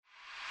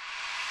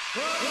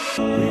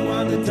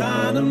Rewind the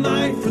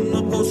dynamite from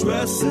the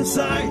post-wrestling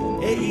site.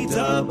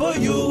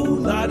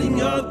 AEW, lighting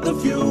up the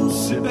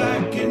fuse. Sit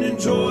back and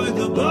enjoy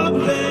the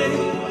bubbly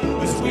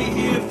as we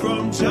hear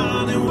from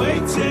John and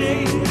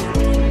Wai-Ting.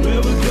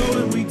 Where we're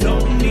going, we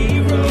don't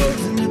need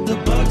roads. And if the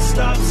buck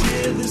stops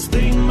here, this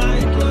thing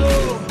might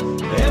blow.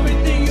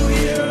 Everything you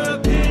hear are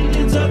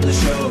opinions of the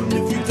show. And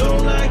if you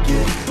don't like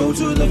it, go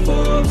to the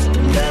forums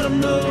and let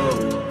them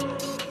know.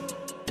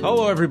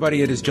 Hello,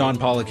 everybody. It is John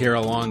Pollock here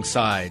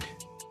alongside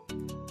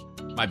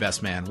my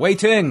best man,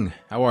 Wai-Ting.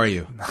 How are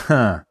you?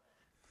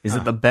 Is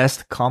it the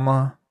best,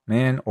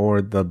 man,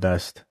 or the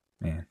best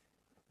man?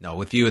 No,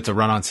 with you, it's a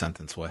run-on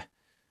sentence, Way.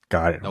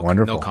 Got it. No,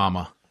 Wonderful. No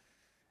comma.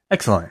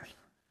 Excellent.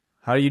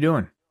 How are you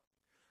doing?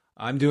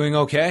 I'm doing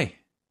okay.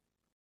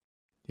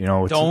 You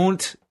know,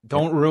 don't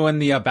ruin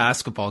the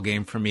basketball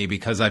game for me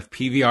because I've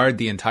PVR'd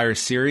the entire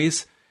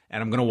series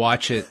and I'm going to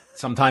watch it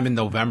sometime in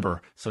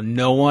November. So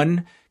no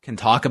one can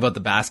talk about the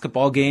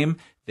basketball game.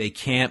 They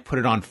can't put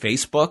it on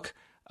Facebook.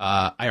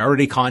 I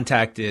already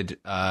contacted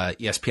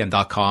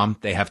ESPN.com.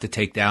 They have to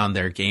take down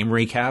their game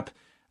recap.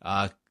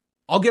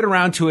 I'll get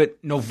around to it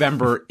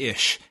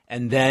November-ish,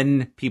 and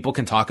then people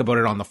can talk about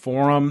it on the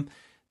forum.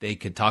 They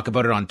could talk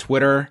about it on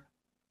Twitter.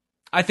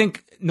 I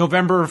think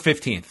November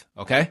 15th,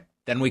 okay?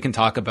 Then we can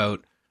talk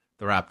about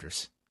the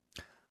Raptors.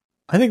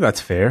 I think that's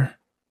fair.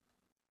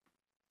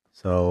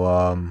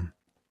 So,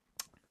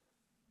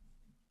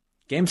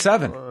 Game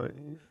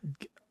 7.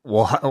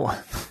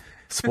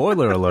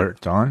 Spoiler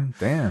alert, John.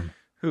 Damn.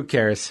 Who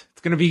cares?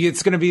 It's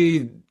gonna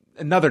be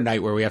another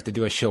night where we have to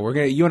do a show.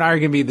 You and I are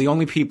gonna be the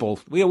only people.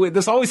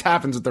 This always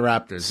happens with the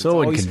Raptors.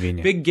 So it's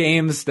inconvenient. Big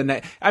games the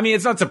night. I mean,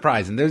 it's not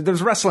surprising.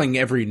 There's wrestling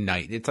every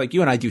night. It's like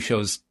you and I do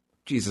shows,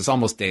 Jesus,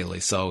 almost daily.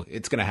 So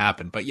it's gonna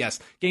happen. But yes,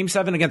 Game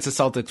 7 against the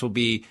Celtics will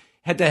be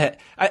head to head.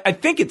 I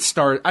think it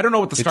starts. I don't know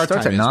what the start time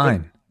is. It starts at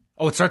 9.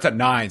 It starts at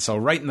 9. So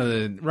right in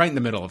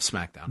the middle of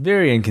SmackDown.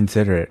 Very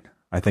inconsiderate,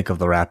 I think, of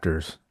the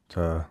Raptors.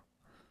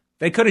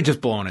 They could have just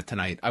blown it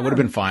tonight. I would have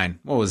been fine.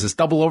 What was this,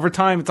 double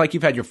overtime? It's like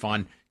you've had your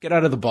fun. Get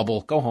out of the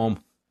bubble. Go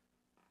home.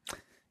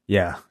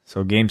 Yeah,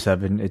 so Game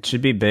 7. It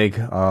should be big.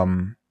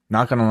 Not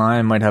going to lie,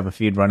 I might have a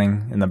feed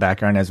running in the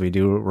background as we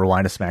do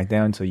Rewind to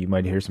SmackDown, so you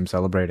might hear some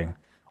celebrating.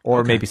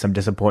 Or maybe some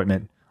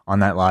disappointment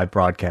on that live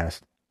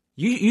broadcast.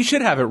 You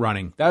should have it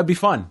running. That would be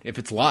fun. If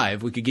it's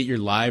live, we could get your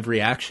live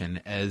reaction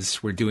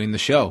as we're doing the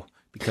show.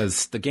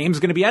 Because the game's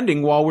going to be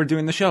ending while we're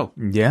doing the show.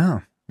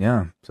 Yeah.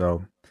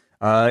 So...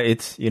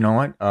 it's, you know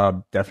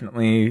what,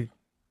 definitely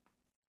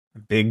a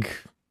big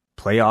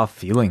playoff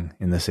feeling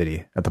in the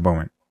city at the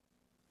moment.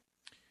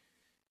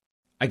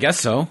 I guess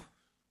so.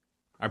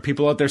 Are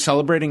people out there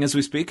celebrating as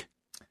we speak?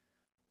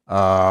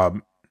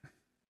 Somewhere.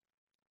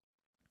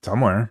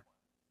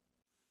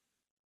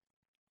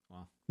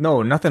 Well,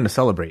 no, nothing to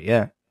celebrate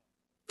yet.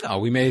 No,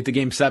 we made it to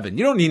Game 7.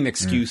 You don't need an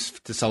excuse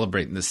to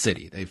celebrate in the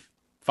city. They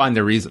find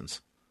their reasons.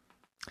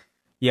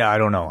 Yeah, I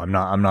don't know.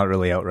 I'm not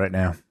really out right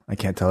now. I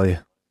can't tell you.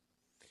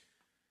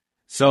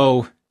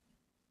 So,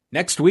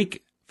 next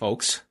week,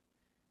 folks,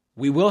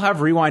 we will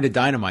have Rewind to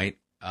Dynamite.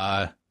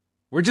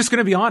 We're just going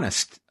to be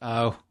honest.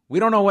 We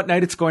don't know what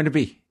night it's going to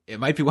be. It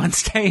might be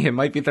Wednesday. It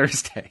might be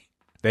Thursday.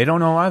 They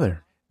don't know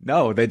either.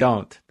 No, they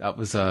don't. That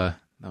was the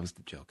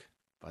joke.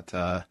 But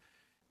the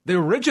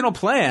original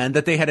plan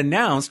that they had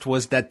announced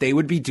was that they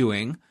would be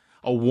doing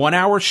a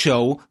 1-hour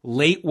show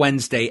late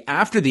Wednesday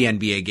after the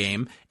NBA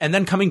game, and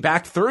then coming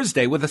back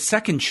Thursday with a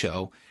second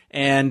show.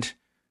 And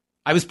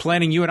I was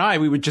planning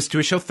we would just do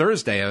a show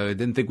Thursday. I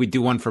didn't think we'd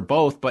do one for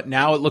both, but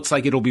now it looks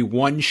like it'll be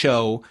one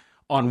show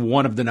on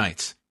one of the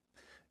nights.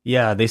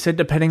 Yeah, they said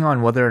depending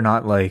on whether or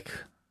not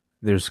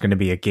there's going to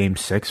be a Game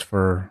 6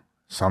 for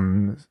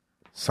some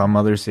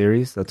other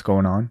series that's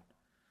going on.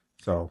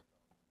 So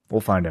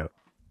we'll find out.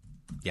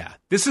 Yeah,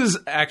 this is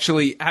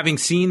actually, having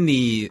seen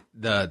the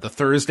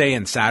Thursday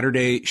and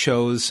Saturday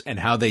shows and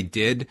how they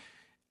did.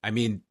 I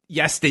mean,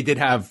 yes, they did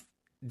have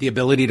the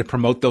ability to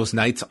promote those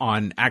nights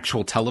on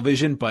actual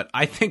television, but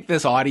I think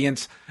this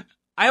audience,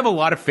 I have a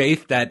lot of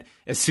faith that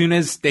as soon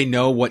as they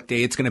know what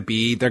day it's going to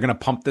be, they're going to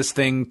pump this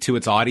thing to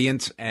its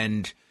audience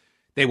and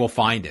they will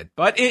find it.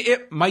 But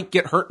it might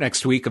get hurt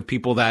next week of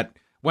people that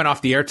went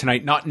off the air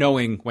tonight not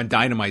knowing when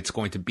Dynamite's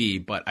going to be.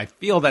 But I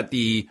feel that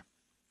a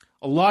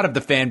lot of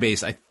the fan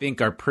base, I think,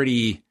 are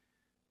pretty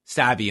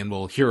savvy and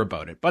will hear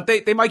about it. But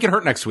they might get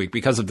hurt next week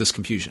because of this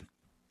confusion.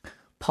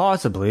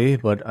 Possibly,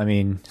 but I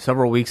mean,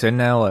 several weeks in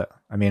now,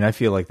 I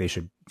feel like they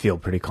should feel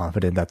pretty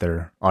confident that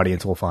their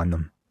audience will find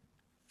them.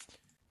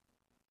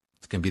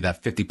 It's going to be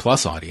that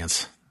 50-plus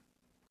audience.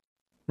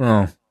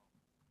 Oh.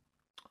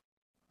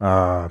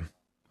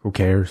 Who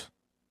cares?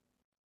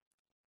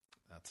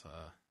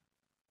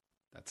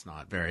 That's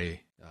not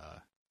very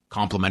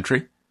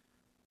complimentary.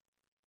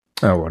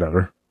 Oh,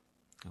 whatever.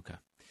 Okay.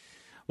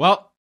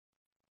 Well,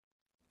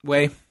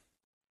 Way,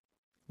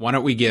 why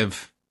don't we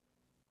give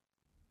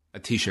a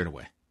T-shirt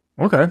away?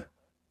 Okay.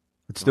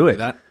 Let's do it. Do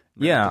that?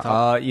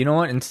 Yeah. You know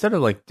what? Instead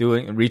of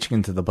reaching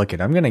into the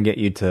bucket, I'm going to get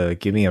you to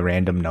give me a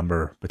random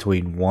number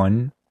between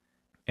 1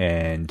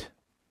 and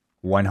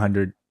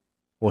 100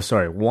 Well,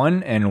 sorry,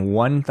 1 and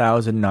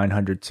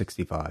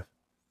 1,965.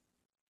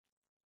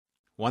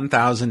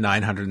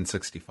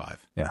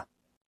 1,965. Yeah.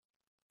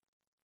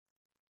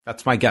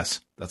 That's my guess.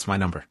 That's my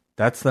number.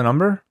 That's the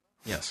number?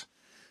 Yes.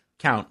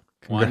 Count.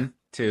 1,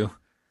 2.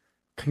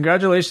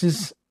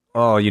 Congratulations.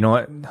 Oh, you know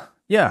what?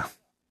 Yeah.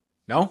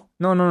 No?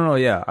 No.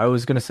 Yeah. I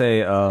was going to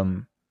say,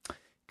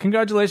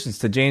 congratulations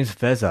to James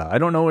Feza. I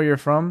don't know where you're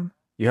from.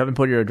 You haven't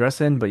put your address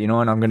in, but you know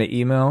what? I'm going to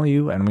email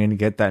you and I'm going to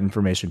get that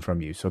information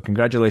from you. So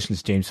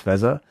congratulations, James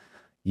Feza.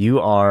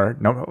 You are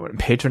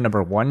patron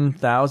number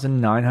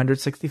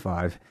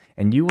 1,965,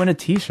 and you win a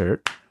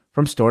t-shirt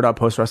from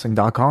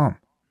store.postwrestling.com.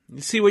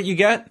 You see what you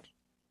get?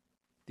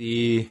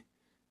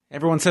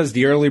 Everyone says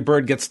the early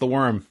bird gets the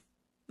worm.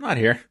 Not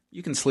here.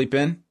 You can sleep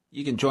in.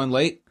 You can join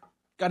late.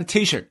 Got a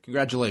t-shirt.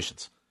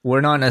 Congratulations.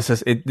 We're not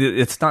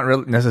it's not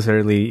really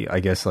necessarily,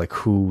 I guess, like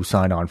who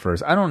signed on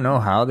first. I don't know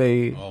how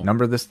they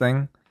number this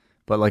thing,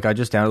 but like I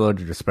just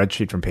downloaded a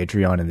spreadsheet from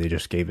Patreon and they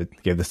just gave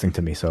this thing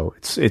to me. So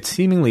it's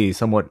seemingly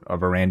somewhat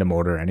of a random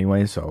order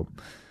anyway. So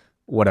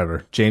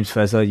whatever. James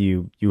Feza,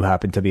 you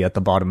happen to be at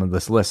the bottom of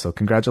this list. So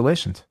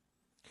congratulations.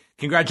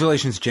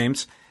 Congratulations,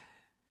 James.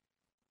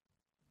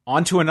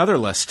 On to another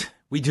list.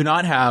 We do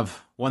not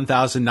have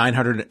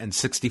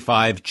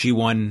 1,965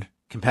 G1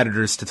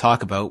 competitors to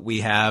talk about.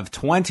 We have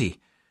 20.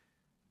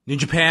 New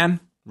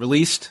Japan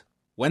released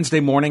Wednesday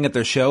morning at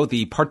their show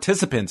the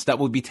participants that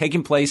will be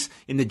taking place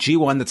in the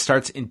G1 that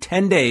starts in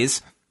 10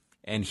 days.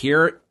 And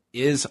here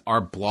is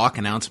our block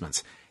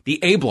announcements.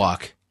 The A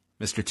block,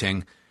 Mr.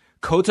 Ting,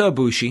 Kota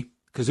Ibushi,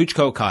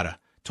 Kazuchika Okada,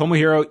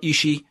 Tomohiro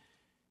Ishii,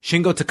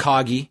 Shingo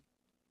Takagi,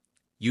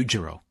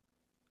 Yujiro,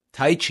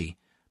 Taichi,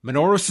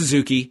 Minoru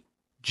Suzuki,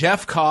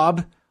 Jeff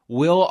Cobb,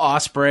 Will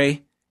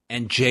Ospreay,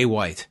 and Jay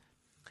White.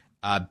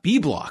 B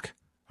block,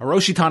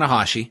 Hiroshi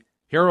Tanahashi,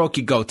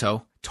 Hiroki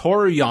Goto,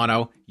 Toru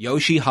Yano,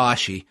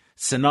 Yoshihashi,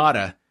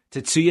 Sonata,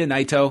 Tetsuya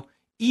Naito,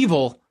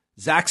 Evil,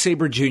 Zack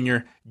Sabre Jr.,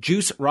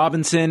 Juice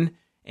Robinson,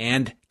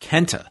 and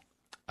Kenta.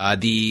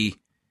 The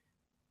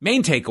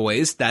main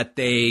takeaways that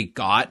they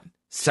got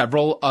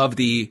several of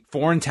the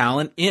foreign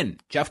talent in.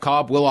 Jeff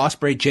Cobb, Will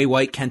Ospreay, Jay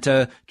White,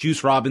 Kenta,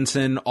 Juice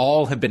Robinson,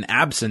 all have been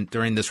absent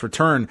during this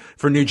return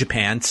for New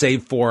Japan,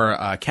 save for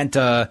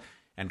Kenta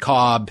and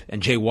Cobb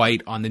and Jay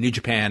White on the New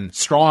Japan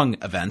Strong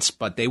events,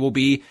 but they will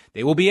be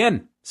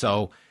in.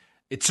 So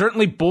it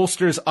certainly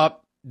bolsters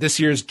up this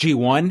year's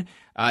G1.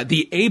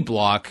 The A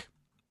block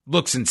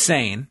looks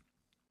insane.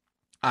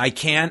 I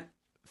can't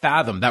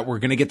fathom that we're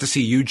going to get to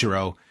see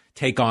Yujiro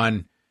take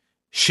on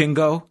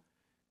Shingo,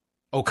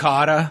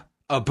 Okada,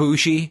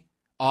 Ibushi,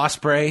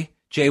 Ospreay,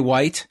 Jay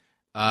White.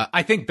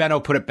 I think Benno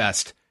put it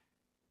best.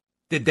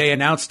 Did they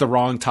announce the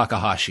wrong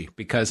Takahashi?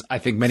 Because I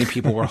think many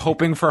people were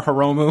hoping for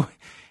Hiromu,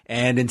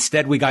 and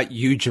instead we got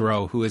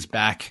Yujiro, who is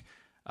back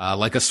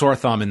like a sore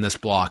thumb in this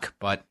block.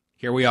 But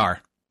here we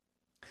are.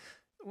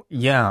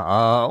 Yeah,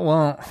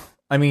 well,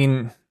 I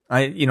mean,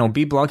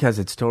 B block has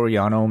its Toru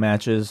Yano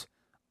matches.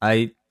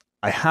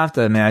 I have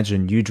to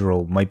imagine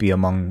Yujiro might be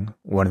among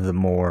one of the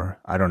more,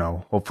 I don't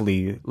know,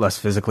 hopefully less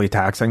physically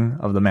taxing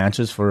of the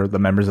matches for the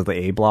members of the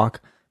A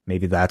block.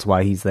 Maybe that's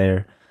why he's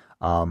there.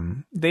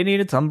 They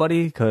needed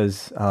somebody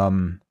because,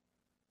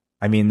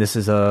 I mean, this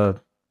is I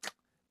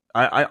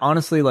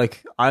honestly,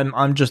 like,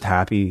 I'm just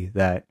happy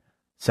that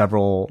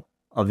several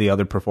of the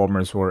other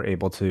performers were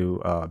able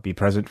to be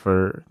present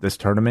for this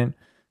tournament,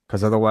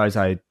 because otherwise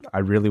I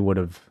really would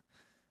have.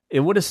 It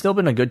would have still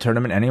been a good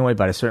tournament anyway,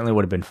 but I certainly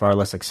would have been far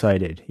less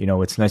excited. You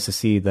know, it's nice to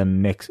see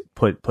them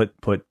put a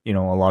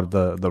lot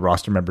of the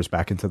roster members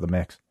back into the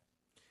mix.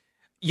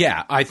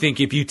 Yeah, I think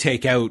if you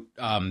take out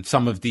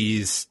some of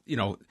these,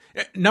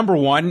 number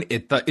one,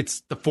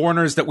 it's the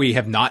foreigners that we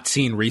have not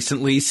seen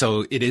recently,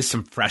 so it is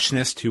some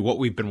freshness to what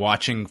we've been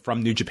watching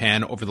from New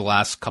Japan over the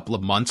last couple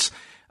of months.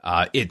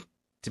 It,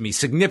 to me,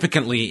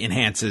 significantly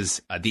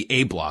enhances the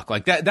A block.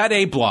 Like that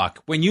A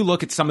block, when you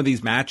look at some of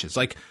these matches,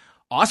 like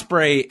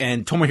Ospreay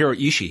and Tomohiro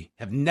Ishii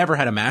have never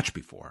had a match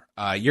before.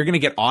 You're going to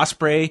get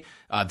Ospreay,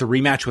 the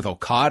rematch with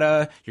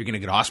Okada. You're going to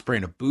get Ospreay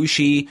and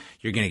Ibushi.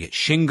 You're going to get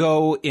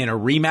Shingo in a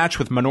rematch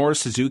with Minoru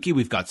Suzuki.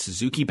 We've got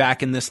Suzuki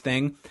back in this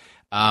thing.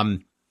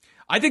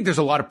 I think there's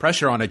a lot of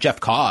pressure on a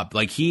Jeff Cobb.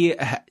 Like he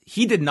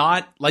did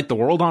not light the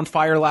world on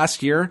fire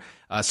last year.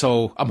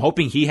 So I'm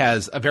hoping he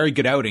has a very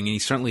good outing, and he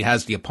certainly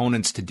has the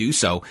opponents to do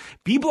so.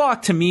 B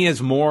block to me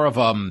is more of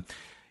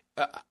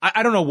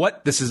I don't know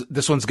what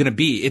this one's going to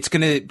be. It's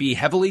going to be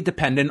heavily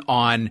dependent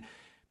on,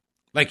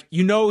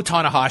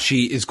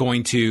 Tanahashi is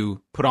going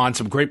to put on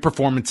some great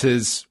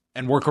performances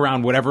and work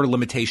around whatever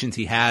limitations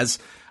he has.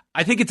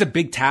 I think it's a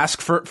big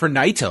task for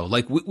Naito.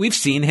 Like we've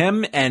seen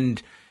him,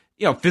 and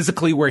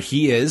physically where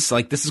he is,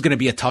 like this is going to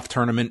be a tough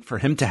tournament for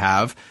him to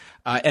have.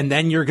 And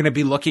then you're going to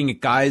be looking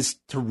at guys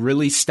to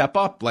really step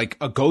up, like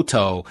a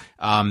Goto,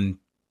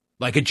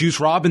 like a Juice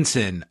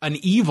Robinson, an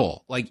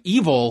Evil. Like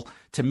Evil,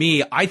 to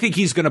me, I think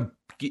he's going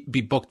to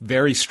be booked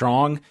very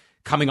strong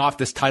coming off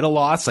this title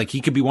loss. Like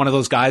he could be one of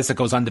those guys that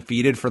goes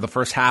undefeated for the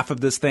first half of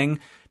this thing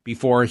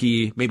before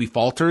he maybe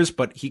falters,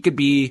 but he could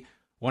be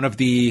one of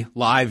the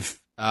live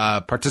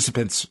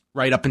participants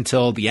right up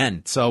until the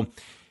end. So,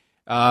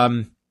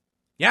 I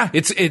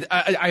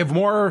have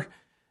more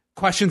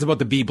questions about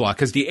the B block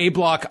because the A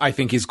block, I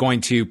think, is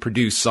going to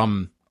produce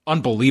some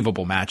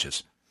unbelievable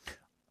matches.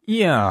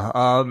 Yeah,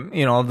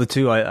 of the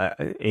two,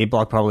 A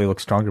block probably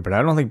looks stronger, but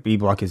I don't think B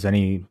block is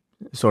any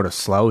sort of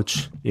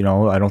slouch.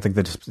 I don't think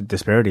the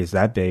disparity is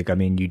that big. I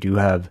mean, you do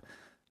have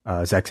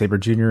Zack Sabre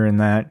Jr. in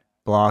that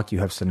block. You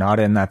have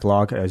Sonata in that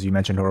block, as you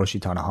mentioned, Hiroshi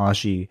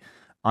Tanahashi.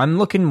 I'm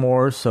looking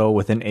more so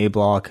within A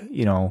block,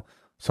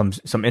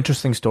 some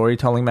interesting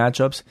storytelling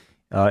matchups.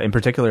 In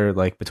particular,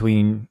 like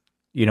between,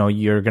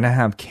 you're gonna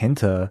have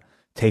Kenta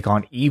take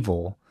on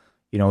Evil.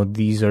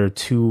 These are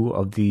two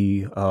of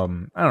the,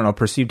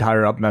 perceived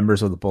higher up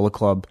members of the Bullet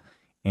Club.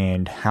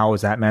 And how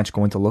is that match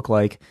going to look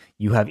like?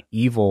 You have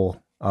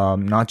Evil,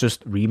 not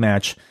just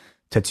rematch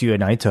Tetsuya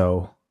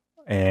Naito,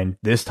 and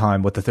this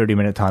time with the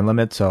 30-minute time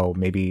limit. So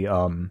maybe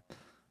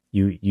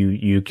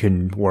you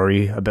can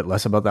worry a bit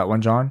less about that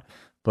one, John.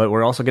 But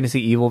we're also going to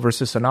see Evil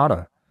versus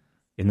Sonata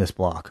in this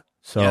block.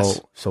 So yes.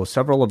 So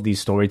several of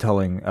these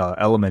storytelling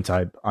elements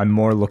I'm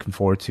more looking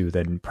forward to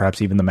than perhaps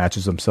even the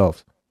matches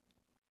themselves.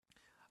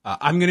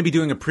 I'm going to be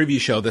doing a preview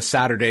show this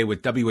Saturday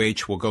with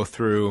WH. We'll go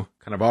through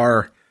kind of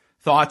our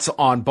thoughts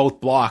on both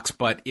blocks.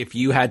 But if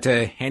you had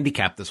to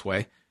handicap this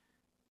way,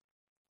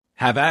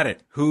 have at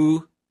it.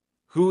 Who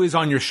is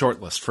on your short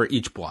list for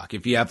each block?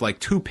 If you have like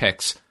two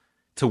picks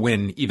to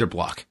win either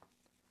block.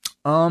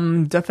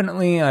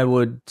 Definitely I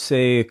would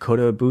say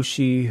Kota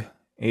Ibushi,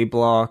 A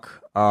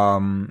block.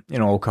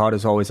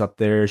 Okada's always up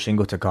there.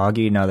 Shingo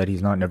Takagi, now that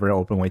he's not never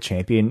openweight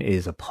champion,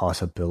 is a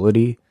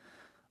possibility.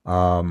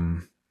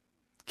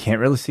 Can't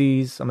really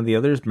see some of the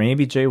others.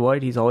 Maybe Jay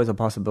White, he's always a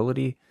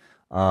possibility.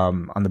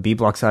 On the B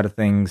block side of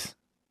things,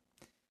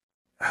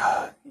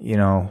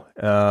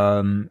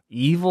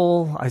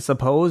 Evil, I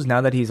suppose,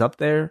 now that he's up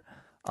there,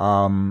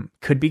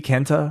 could be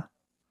Kenta,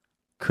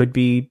 could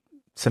be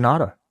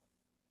Sonata.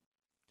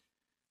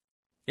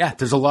 Yeah,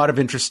 there's a lot of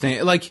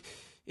interesting, I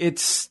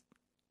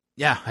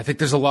think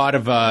there's a lot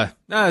of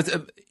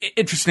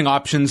interesting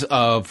options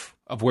of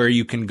where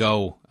you can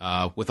go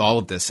with all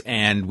of this.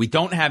 And we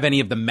don't have any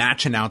of the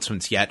match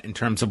announcements yet in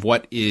terms of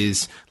what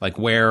is like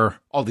where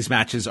all these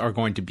matches are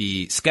going to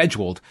be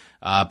scheduled.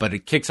 But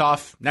it kicks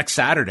off next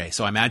Saturday.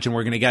 So I imagine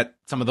we're going to get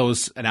some of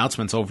those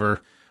announcements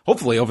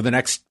hopefully over the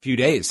next few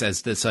days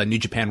as this New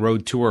Japan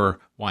Road Tour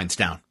winds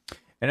down.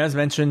 And as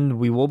mentioned,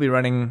 we will be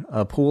running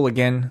a pool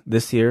again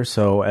this year.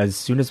 So as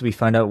soon as we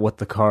find out what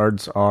the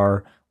cards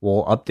are,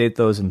 we'll update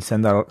those and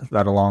send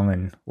that along,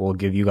 and we'll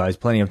give you guys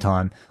plenty of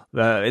time.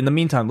 In the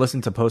meantime, listen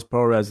to Post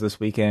Pro Res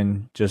this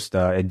weekend. Just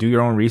do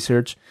your own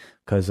research,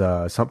 because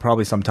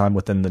probably sometime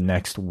within the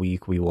next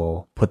week we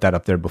will put that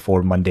up there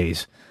before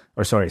Saturday's,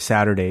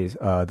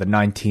 the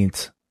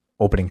 19th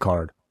opening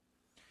card.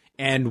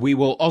 And we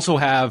will also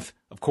have,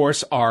 of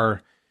course,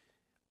 our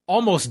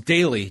almost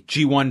daily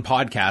G1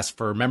 podcast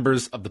for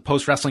members of the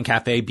Post Wrestling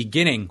Cafe,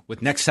 beginning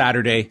with next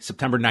Saturday,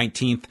 September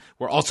 19th.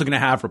 We're also going to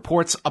have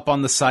reports up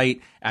on the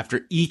site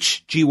after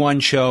each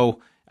G1 show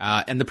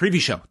and the preview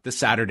show this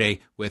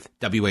Saturday with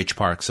WH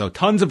Park. So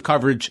tons of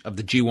coverage of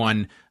the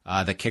G1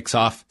 that kicks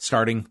off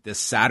starting this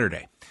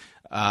Saturday.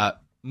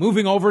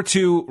 Moving over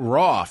to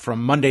Raw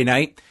from Monday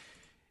night,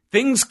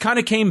 things kind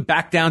of came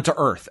back down to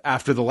earth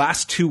after the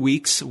last 2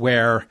 weeks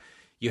where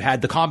you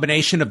had the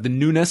combination of the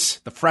newness,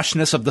 the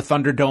freshness of the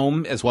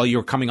Thunderdome, as well you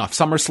were coming off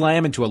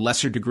SummerSlam and to a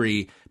lesser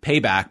degree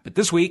Payback. But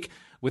this week,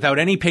 without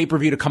any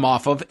pay-per-view to come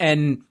off of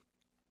and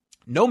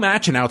no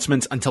match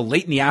announcements until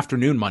late in the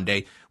afternoon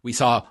Monday, we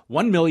saw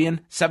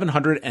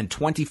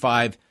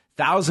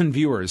 1,725,000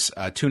 viewers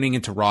tuning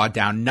into Raw,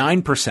 down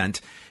 9%.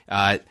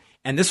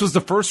 And this was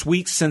the first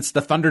week since the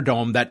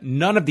Thunderdome that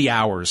none of the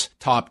hours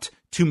topped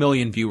 2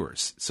 million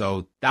viewers.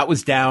 So that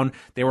was down.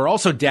 They were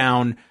also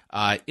down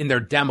in their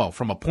demo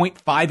from a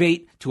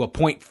 0.58 to a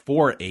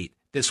 0.48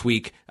 this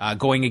week,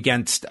 going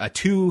against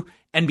two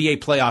NBA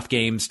playoff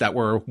games that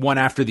were one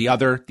after the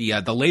other.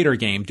 The later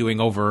game doing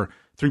over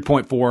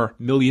 3.4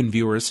 million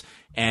viewers.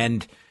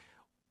 And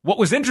what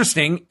was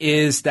interesting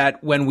is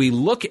that when we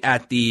look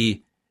at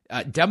the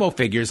demo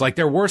figures, like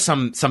there were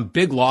some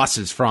big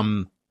losses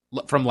from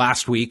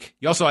last week.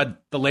 You also had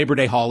the Labor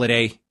Day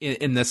holiday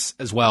in this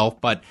as well,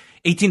 but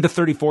 18 to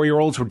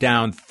 34-year-olds were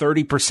down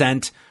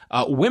 30%.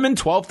 Women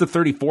 12 to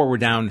 34 were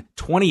down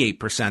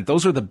 28%.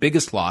 Those are the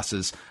biggest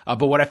losses.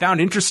 But what I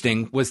found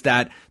interesting was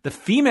that the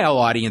female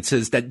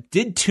audiences that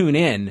did tune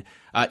in,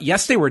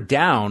 yes, they were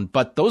down,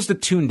 but those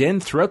that tuned in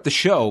throughout the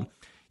show,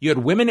 you had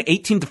women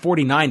 18 to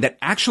 49 that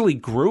actually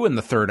grew in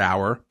the third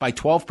hour by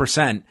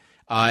 12%,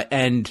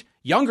 and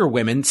younger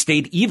women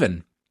stayed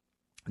even.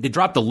 They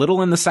dropped a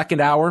little in the second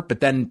hour, but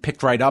then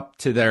picked right up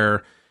to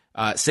their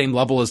same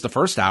level as the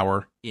first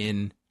hour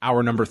in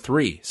hour number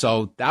 3.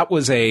 So that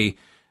was a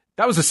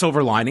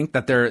silver lining,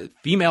 that their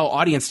female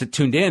audience that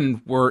tuned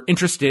in were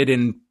interested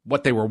in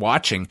what they were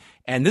watching.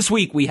 And this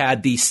week we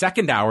had the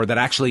second hour that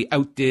actually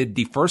outdid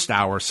the first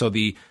hour. So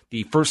the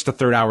first to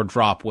third hour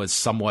drop was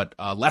somewhat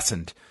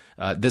lessened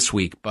this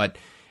week. But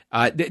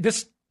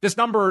this this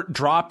number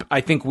drop,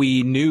 I think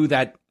we knew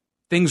that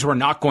things were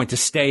not going to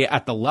stay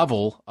at the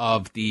level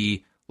of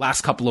the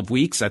last couple of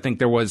weeks. I think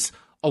there was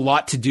a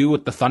lot to do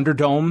with the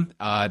Thunderdome,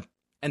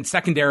 and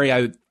secondary,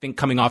 I think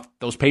coming off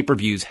those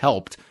pay-per-views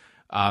helped.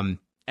 And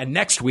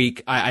next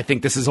week, I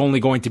think this is only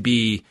going to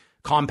be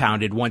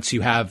compounded once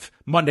you have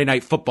Monday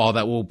Night Football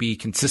that will be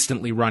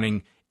consistently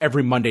running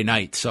every Monday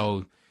night.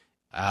 So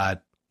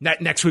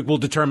next week we'll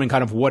determine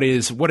kind of what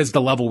is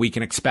the level we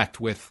can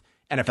expect with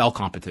NFL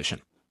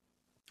competition.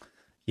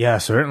 Yeah,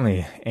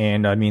 certainly.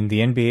 And I mean, the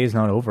NBA is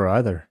not over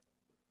either.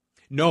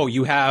 No,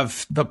 you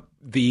have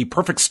the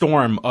perfect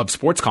storm of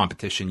sports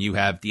competition. You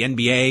have the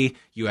NBA,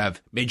 you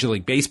have Major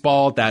League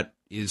Baseball that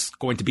is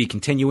going to be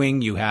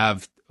continuing, you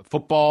have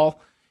football,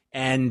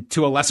 and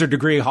to a lesser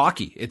degree,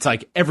 hockey. It's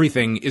like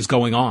everything is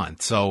going on.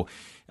 So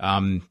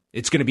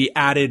it's going to be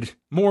added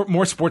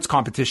more sports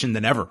competition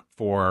than ever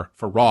for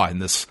Raw in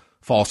this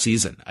fall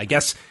season. I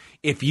guess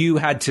if you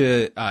had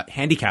to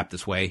handicap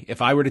this way,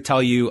 if I were to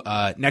tell you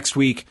next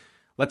week,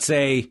 let's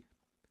say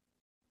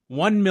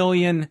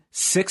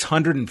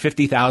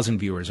 1,650,000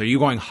 viewers, are you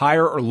going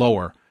higher or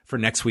lower for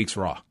next week's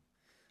Raw?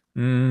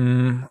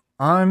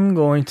 I'm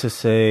going to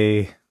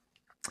say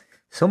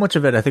so much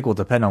of it, I think, will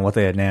depend on what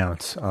they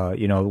announce.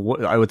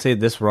 I would say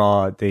this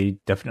Raw, they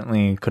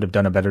definitely could have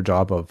done a better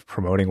job of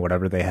promoting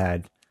whatever they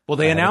had. Well,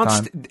 they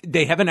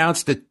have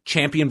announced the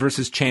champion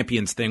versus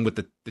champions thing with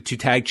the two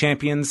tag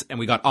champions, and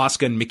we got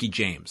Asuka and Mickie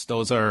James.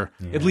 Those are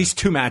at least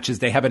two matches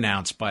they have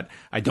announced, but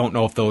I don't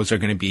know if those are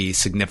going to be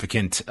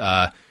significant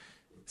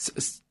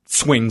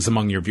swings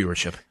among your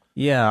viewership.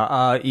 Yeah,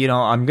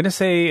 I'm going to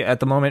say at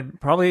the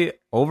moment probably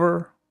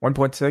over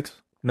 1.6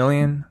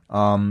 million,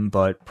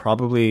 but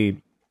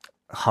probably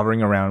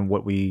hovering around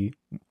what we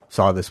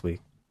saw this week.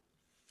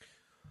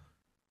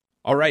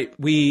 All right,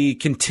 we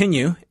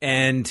continue,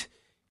 and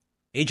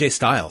AJ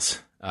Styles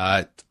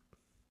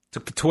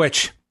took to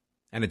Twitch,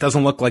 and it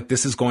doesn't look like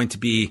this is going to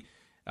be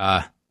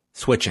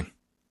switching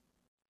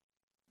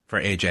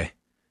for AJ,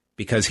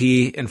 because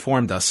he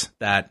informed us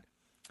that,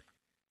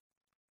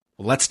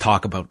 let's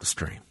talk about the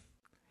stream.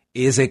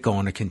 Is it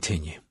going to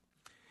continue?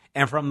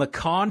 And from the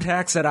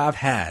contacts that I've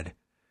had,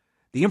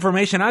 the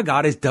information I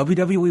got is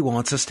WWE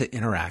wants us to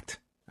interact.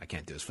 I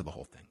can't do this for the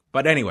whole thing.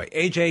 But anyway,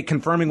 AJ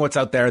confirming what's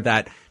out there,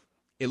 that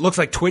it looks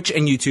like Twitch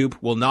and YouTube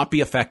will not be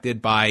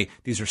affected by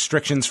these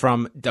restrictions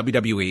from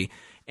WWE.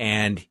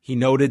 And he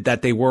noted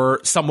that they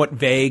were somewhat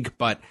vague,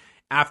 but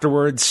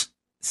afterwards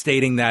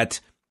stating that,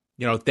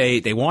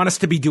 they want us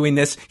to be doing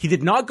this. He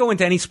did not go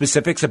into any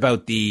specifics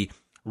about the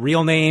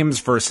real names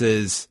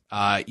versus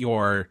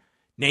your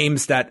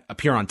names that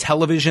appear on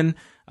television.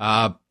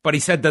 But he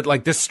said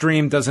that this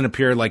stream doesn't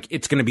appear like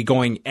it's going to be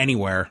going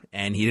anywhere.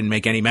 And he didn't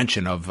make any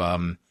mention of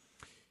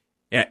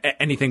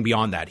anything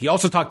beyond that. He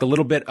also talked a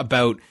little bit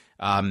about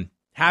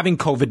having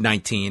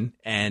COVID-19,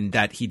 and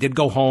that he did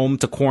go home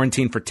to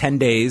quarantine for 10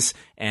 days,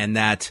 and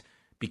that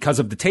because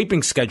of the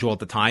taping schedule at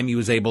the time, he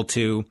was able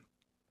to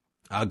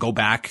go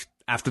back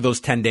after those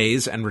 10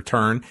 days and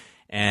return,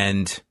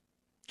 and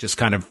just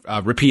kind of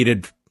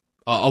repeated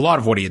a lot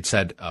of what he had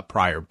said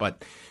prior.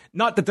 But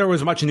not that there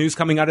was much news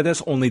coming out of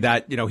this, only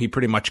that, he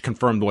pretty much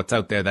confirmed what's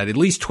out there, that at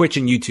least Twitch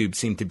and YouTube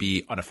seem to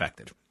be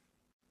unaffected.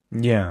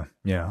 Yeah.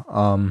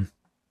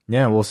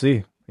 We'll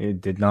see.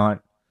 It did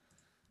not.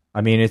 I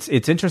mean, it's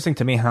interesting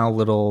to me how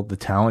little the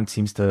talent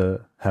seems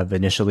to have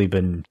initially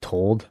been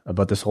told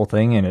about this whole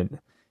thing, and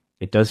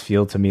it does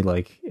feel to me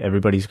like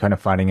everybody's kind of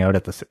finding out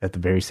at the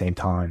very same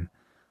time.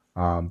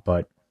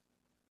 But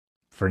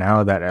for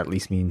now, that at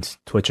least means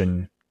Twitch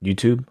and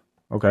YouTube.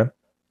 Okay.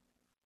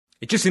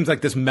 It just seems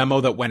like this memo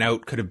that went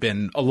out could have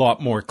been a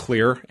lot more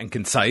clear and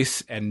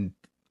concise, and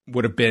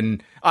would have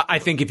been, I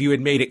think, if you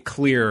had made it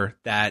clear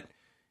that,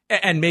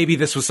 and maybe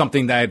this was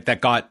something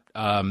that got,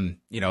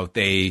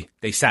 they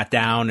sat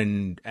down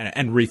and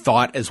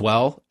rethought as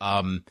well,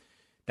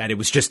 that it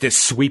was just this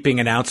sweeping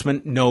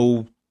announcement,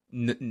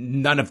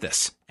 none of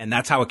this. And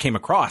that's how it came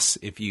across.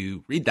 If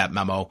you read that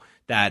memo,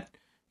 that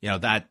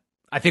I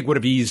think would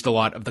have eased a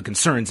lot of the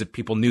concerns if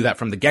people knew that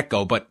from the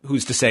get-go. But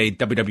who's to say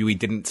WWE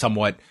didn't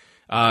somewhat,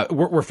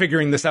 we're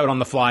figuring this out on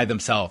the fly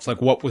themselves.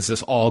 Like, what was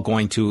this all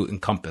going to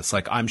encompass?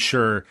 Like, I'm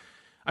sure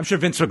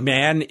Vince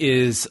McMahon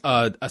is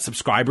a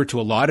subscriber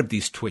to a lot of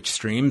these Twitch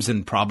streams,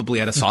 and probably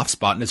had a soft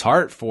spot in his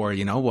heart for,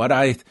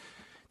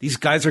 these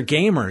guys are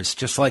gamers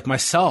just like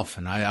myself,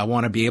 and I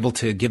want to be able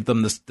to give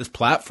them this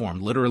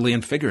platform, literally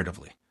and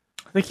figuratively.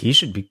 I think he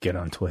should get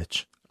on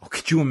Twitch. Oh,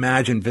 could you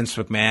imagine Vince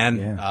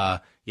McMahon?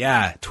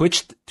 Yeah.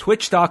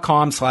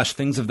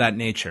 Twitch.com/things of that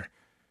nature.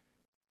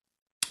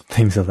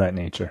 Things of that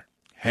nature.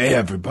 Hey,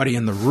 everybody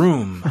in the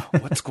room.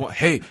 What's going?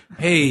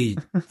 Hey,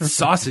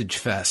 Sausage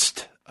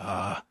Fest.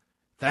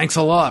 Thanks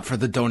a lot for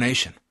the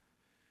donation.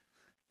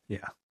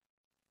 Yeah.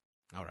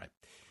 All right.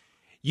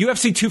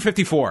 UFC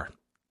 254.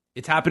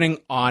 It's happening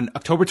on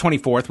October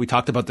 24th. We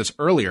talked about this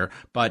earlier,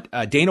 but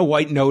Dana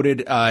White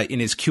noted in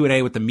his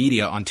Q&A with the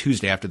media on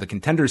Tuesday after the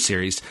Contenders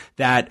series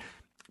that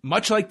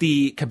much like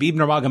the Khabib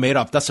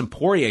Nurmagomedov Dustin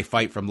Poirier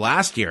fight from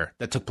last year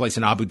that took place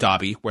in Abu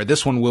Dhabi, where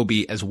this one will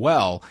be as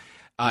well,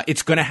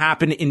 It's going to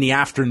happen in the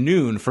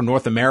afternoon for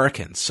North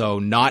Americans, so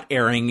not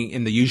airing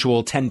in the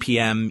usual 10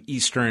 p.m.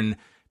 Eastern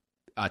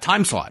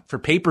time slot for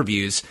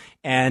pay-per-views.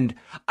 And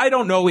I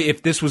don't know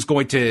if this was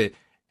going to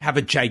have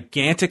a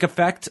gigantic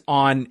effect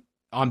on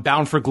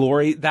Bound for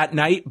Glory that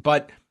night,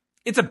 but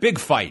it's a big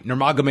fight.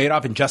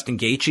 Nurmagomedov and Justin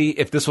Gaethje.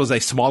 If this was a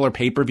smaller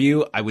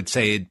pay-per-view, I would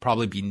say it'd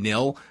probably be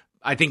nil.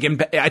 I think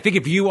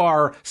if you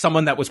are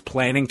someone that was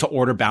planning to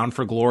order Bound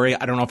for Glory,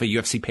 I don't know if a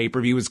UFC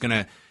pay-per-view is going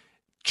to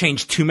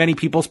change too many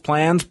people's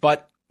plans,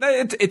 but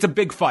it's a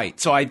big fight.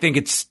 So I think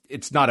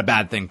it's not a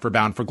bad thing for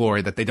Bound for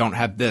Glory that they don't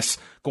have this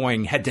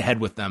going head-to-head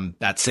with them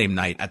that same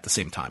night at the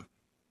same time.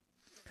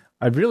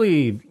 I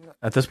really,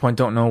 at this point,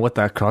 don't know what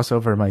that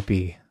crossover might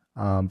be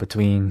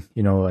between,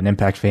 an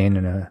Impact fan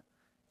and a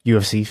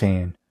UFC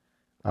fan.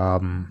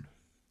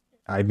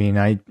 I mean,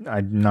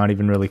 I'm not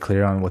even really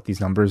clear on what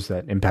these numbers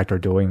that Impact are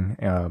doing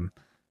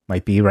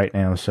might be right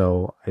now.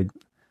 So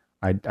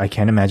I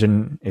can't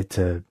imagine it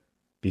to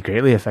be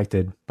greatly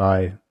affected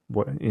by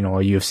what a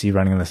UFC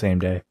running on the same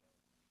day.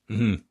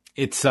 Mm-hmm.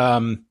 It's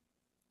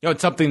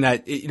it's something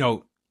that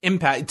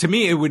Impact, to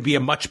me, it would be a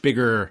much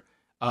bigger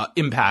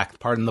impact.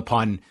 Pardon the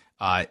pun.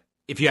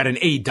 If you had an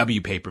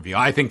AEW pay-per-view,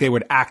 I think they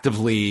would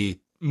actively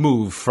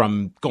move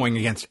from going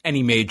against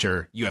any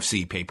major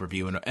UFC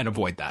pay-per-view and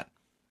avoid that.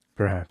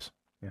 Perhaps.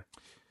 Yeah.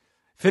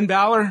 Finn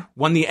Balor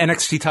won the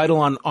NXT title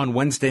on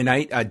Wednesday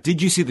night.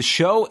 Did you see the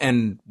show,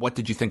 and what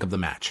did you think of the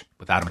match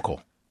with Adam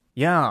Cole?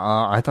 Yeah,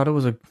 I thought it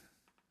was a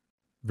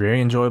very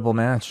enjoyable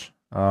match.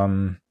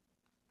 The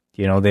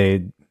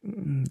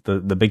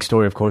big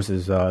story, of course,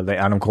 is the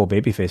Adam Cole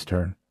babyface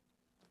turn.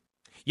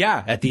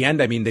 Yeah, at the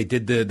end, I mean, they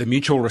did the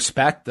mutual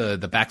respect,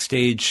 the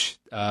backstage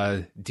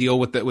deal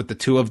with the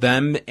two of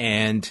them,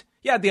 and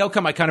yeah, the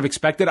outcome I kind of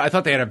expected. I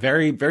thought they had a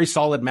very, very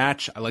solid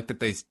match. I like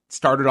that they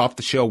started off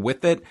the show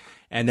with it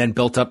and then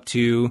built up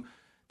to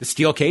the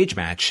steel cage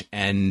match,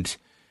 and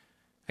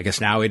I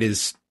guess now it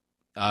is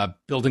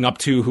building up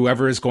to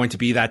whoever is going to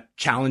be that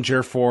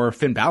challenger for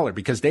Finn Balor,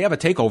 because they have a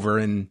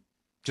takeover in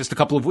just a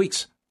couple of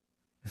weeks.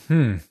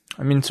 I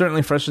mean,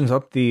 certainly freshens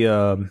up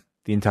the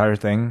entire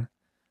thing.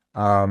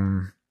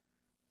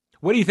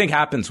 What do you think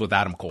happens with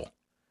Adam Cole?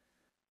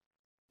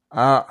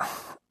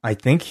 I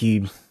think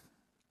he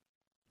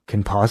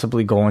can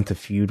possibly go into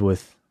feud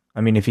with,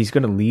 if he's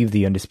going to leave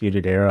the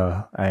Undisputed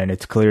Era, and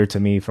it's clear to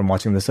me from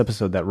watching this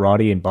episode that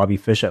Roddy and Bobby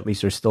Fish at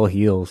least are still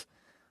heels,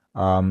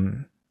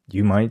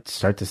 you might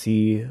start to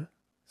see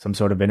some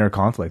sort of inner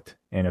conflict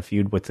and a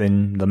feud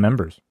within the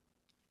members.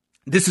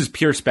 This is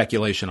pure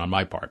speculation on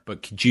my part,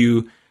 but could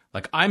you,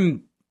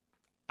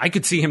 I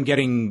could see him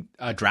getting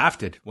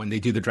drafted when they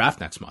do the draft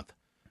next month.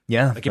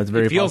 Yeah, that's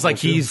very. It feels like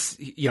he's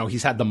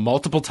had the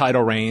multiple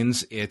title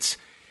reigns.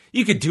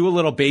 You could do a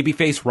little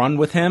babyface run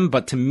with him,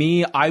 but to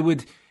me, I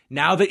would,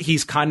 now that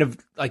he's kind of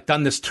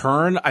done this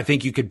turn, I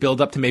think you could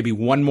build up to maybe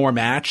one more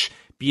match,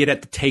 be it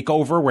at the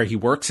takeover where he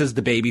works as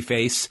the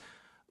babyface,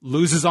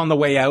 loses on the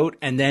way out,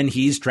 and then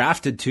he's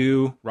drafted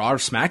to Raw or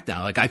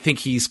SmackDown. I think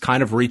he's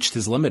kind of reached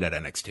his limit at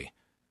NXT.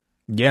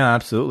 Yeah,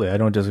 absolutely. I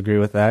don't disagree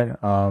with that.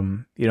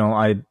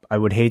 I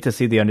would hate to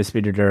see the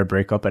Undisputed Era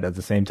break up, but at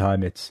the same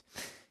time, it's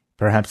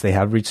perhaps they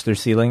have reached their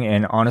ceiling.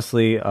 And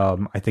honestly,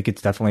 I think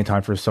it's definitely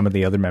time for some of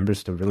the other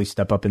members to really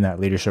step up in that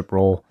leadership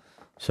role.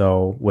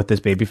 So with this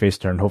babyface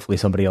turn, hopefully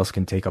somebody else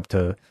can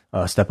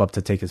step up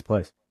to take his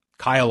place.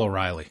 Kyle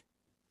O'Reilly.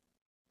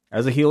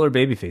 As a heel or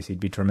babyface, he'd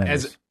be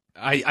tremendous.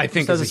 I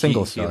think as a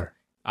single star.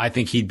 I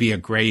think he'd be a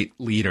great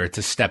leader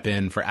to step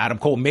in for Adam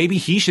Cole. Maybe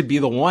he should be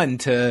the one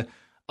to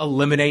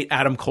eliminate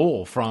Adam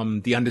Cole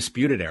from the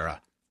Undisputed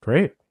Era.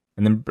 Great.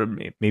 And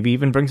then maybe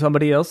even bring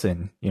somebody else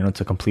in,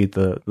 to complete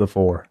the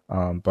four.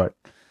 But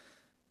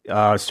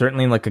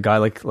certainly a guy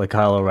like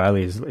Kyle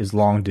O'Reilly is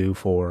long due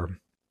for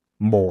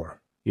more,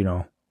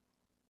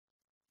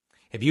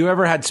 Have you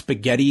ever had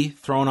spaghetti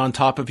thrown on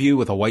top of you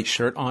with a white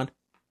shirt on?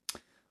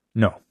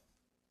 No.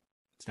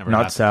 It's never Not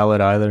happened.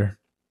 salad either.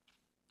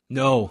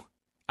 No.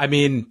 I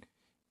mean,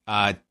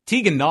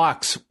 Tegan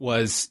Knox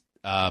was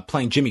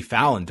playing Jimmy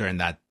Fallon during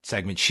that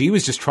segment. She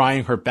was just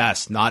trying her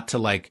best not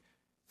to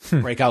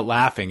break out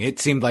laughing. It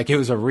seemed like it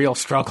was a real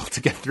struggle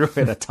to get through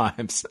it at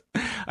times.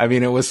 I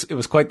mean, it was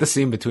quite the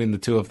scene between the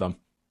two of them,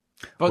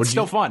 but it's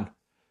still fun.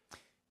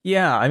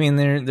 Yeah, I mean,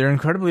 they're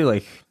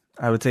incredibly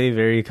I would say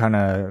very kind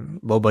of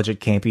low budget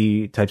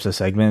campy types of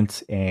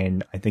segments,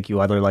 and I think you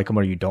either like them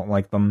or you don't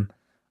like them.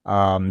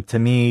 To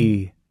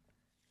me,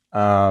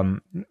 I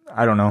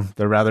don't know.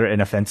 They're rather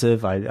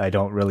inoffensive. I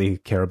don't really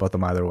care about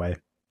them either way.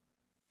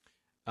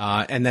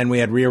 And then we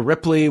had Rhea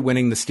Ripley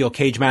winning the steel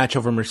cage match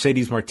over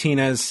Mercedes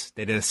Martinez.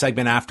 They did a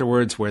segment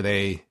afterwards where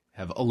they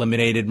have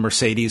eliminated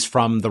Mercedes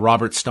from the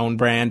Robert Stone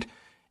brand.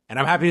 And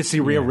I'm happy to see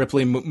Rhea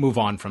Ripley move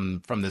on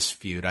from this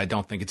feud. I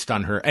don't think it's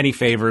done her any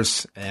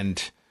favors.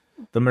 And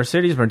the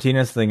Mercedes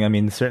Martinez thing, I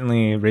mean,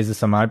 certainly raises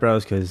some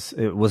eyebrows because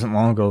it wasn't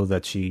long ago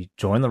that she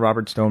joined the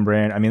Robert Stone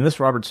brand. I mean, this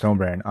Robert Stone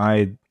brand,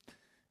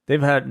 they've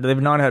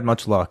not had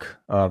much luck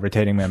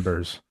retaining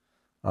members.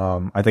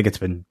 I think it's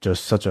been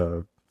just such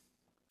a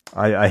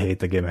I hate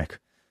the gimmick,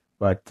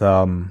 but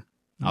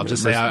I'll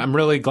just say I'm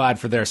really glad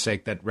for their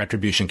sake that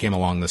Retribution came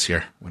along this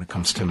year when it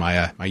comes to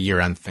my my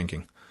year-end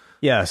thinking.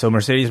 Yeah, so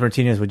Mercedes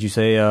Martinez, would you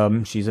say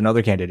she's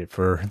another candidate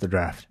for the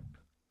draft?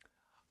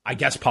 I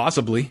guess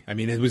possibly. I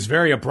mean, it was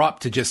very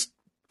abrupt to just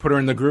put her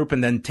in the group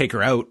and then take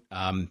her out.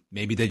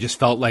 Maybe they just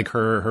felt like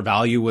her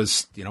value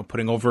was,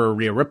 putting over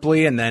Rhea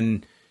Ripley, and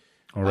then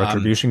or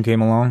Retribution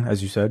came along,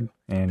 as you said,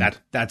 and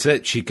that's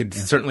it. She could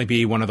certainly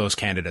be one of those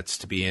candidates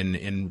to be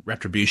in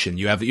Retribution.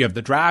 You have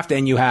the draft,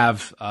 and you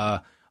have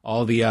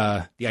all the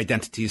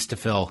identities to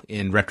fill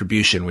in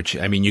Retribution, which,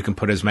 I mean, you can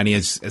put as many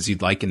as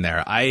you'd like in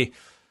there.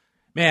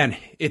 Man,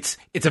 it's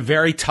a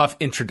very tough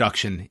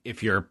introduction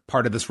if you're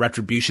part of this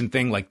Retribution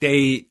thing. Like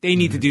they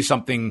need to do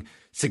something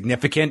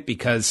significant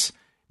because,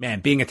 man,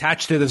 being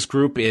attached to this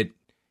group,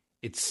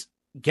 it's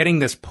getting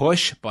this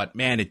push, but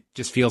man, it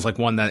just feels like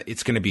one that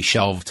it's going to be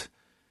shelved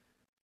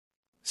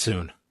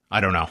soon. I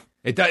don't know.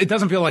 It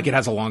doesn't feel like it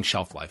has a long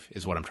shelf life,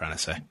 is what I'm trying to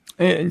say.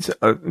 It's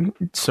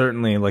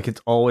certainly, like,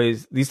 it's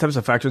always, these types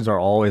of factions are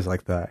always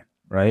like that,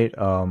 right?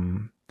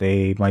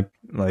 They might,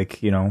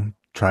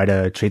 try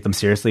to treat them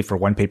seriously for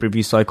one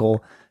pay-per-view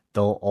cycle.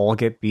 They'll all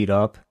get beat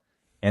up,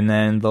 and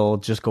then they'll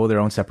just go their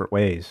own separate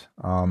ways.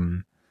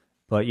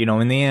 But,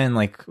 in the end,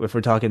 like, if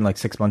we're talking,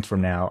 6 months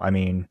from now, I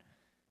mean,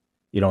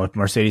 if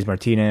Mercedes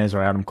Martinez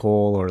or Adam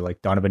Cole or,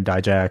 Donovan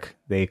Dijak,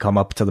 they come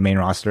up to the main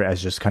roster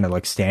as just kind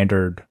of,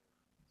 standard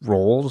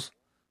roles,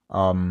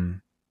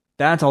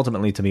 that's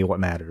ultimately, to me,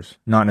 what matters,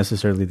 not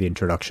necessarily the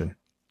introduction.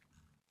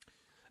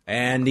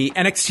 And the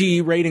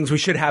NXT ratings, we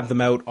should have them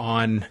out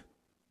on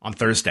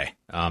Thursday,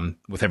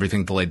 with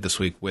everything delayed this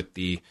week with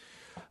the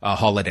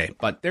holiday.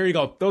 But there you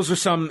go. Those are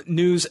some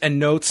news and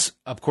notes.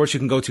 Of course, you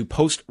can go to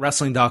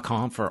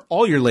postwrestling.com for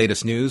all your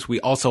latest news. We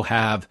also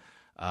have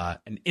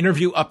an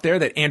interview up there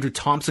that Andrew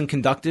Thompson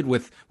conducted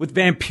with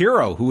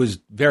Vampiro, who was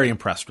very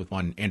impressed with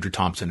one Andrew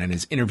Thompson and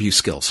his interview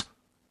skills,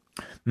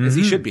 as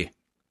he should be.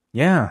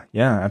 Yeah,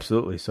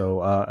 absolutely.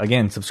 So,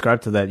 again,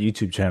 subscribe to that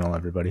YouTube channel,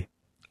 everybody.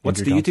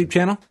 What's the YouTube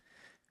channel?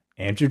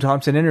 Andrew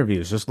Thompson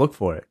Interviews. Just look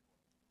for it.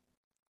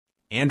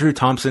 Andrew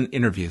Thompson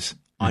Interviews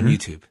on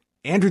YouTube.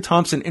 Andrew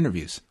Thompson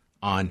Interviews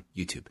on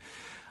YouTube.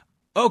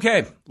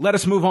 Okay, let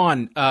us move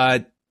on.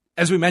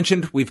 As we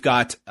mentioned, we've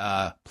got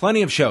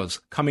plenty of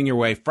shows coming your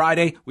way.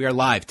 Friday, we are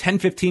live,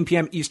 10:15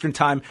 p.m. Eastern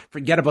Time.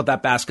 Forget about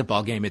that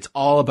basketball game. It's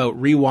all about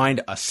Rewind,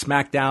 a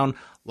SmackDown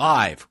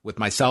live with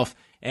myself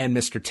and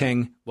Mr.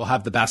 Ting. We'll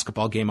have the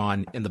basketball game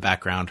on in the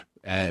background.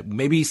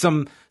 Maybe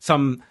some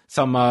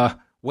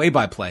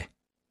way-by-play.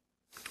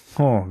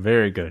 Oh,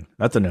 very good.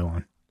 That's a new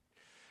one.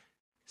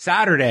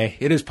 Saturday,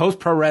 it is Post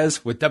Pro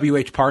Res with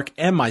WH Park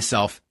and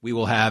myself. We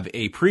will have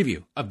a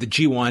preview of the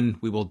G1.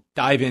 We will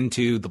dive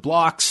into the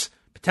blocks,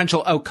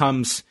 potential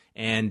outcomes,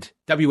 and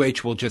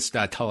WH will just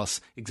tell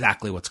us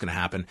exactly what's going to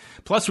happen.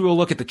 Plus, we will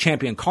look at the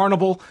Champion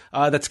Carnival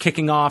that's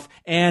kicking off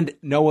and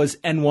Noah's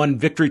N1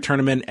 Victory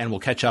Tournament, and we'll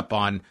catch up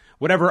on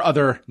whatever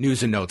other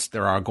news and notes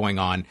there are going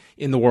on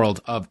in the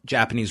world of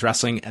Japanese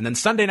wrestling. And then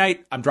Sunday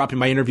night, I'm dropping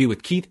my interview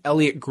with Keith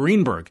Elliott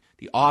Greenberg,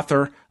 the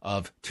author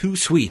of Too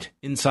Sweet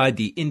Inside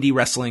the Indie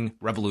Wrestling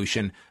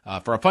Revolution,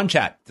 for a fun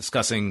chat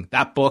discussing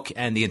that book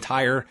and the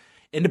entire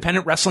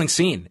independent wrestling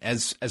scene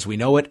as we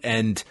know it,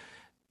 and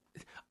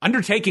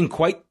undertaking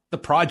quite the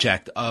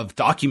project of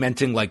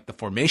documenting the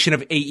formation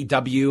of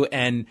AEW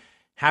and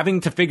having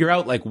to figure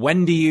out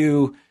when do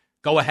you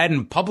go ahead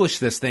and publish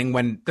this thing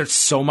when there's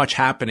so much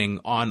happening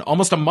on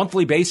almost a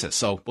monthly basis.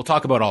 So we'll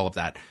talk about all of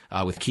that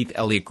with Keith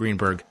Elliott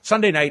Greenberg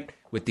Sunday night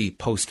with the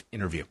post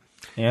interview.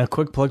 Yeah,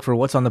 quick plug for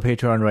what's on the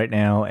Patreon right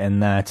now,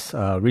 and that's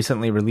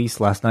recently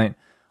released last night,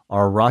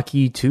 our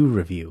Rocky 2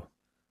 review.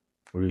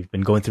 We've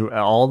been going through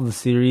all the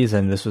series,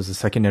 and this was the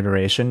second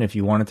iteration. If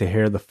you wanted to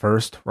hear the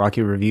first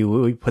Rocky review,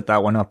 we put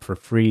that one up for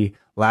free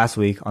last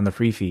week on the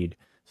free feed.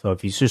 So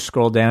if you just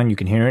scroll down, you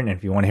can hear it, and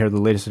if you want to hear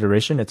the latest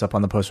iteration, it's up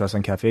on the Post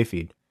Wrestling Cafe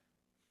feed.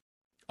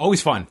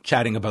 Always fun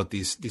chatting about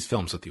these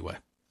films with you, Way.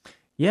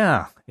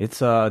 Yeah, it's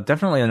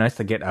definitely nice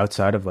to get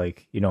outside of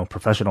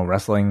professional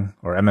wrestling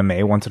or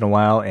MMA once in a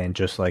while and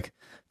just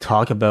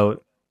talk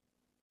about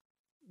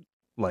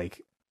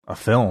a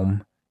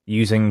film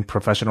using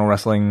professional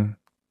wrestling,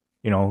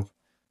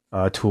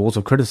 tools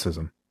of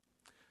criticism.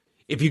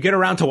 If you get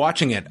around to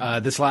watching it,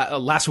 this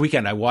last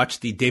weekend, I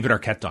watched the David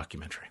Arquette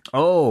documentary.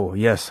 Oh,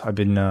 yes, I've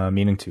been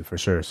meaning to for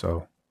sure.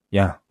 So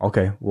yeah,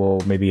 okay,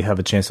 we'll maybe have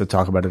a chance to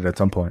talk about it at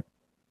some point.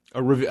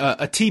 A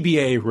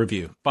TBA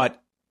review,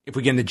 but if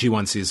we get into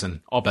G1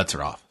 season, all bets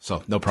are off,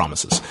 so no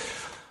promises.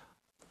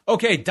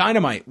 Okay,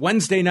 Dynamite,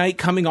 Wednesday night,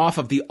 coming off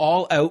of the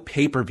All Out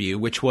pay-per-view,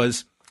 which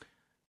was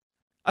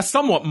a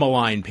somewhat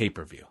malign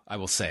pay-per-view, I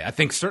will say. I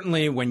think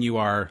certainly when you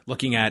are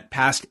looking at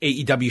past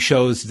AEW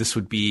shows, this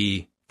would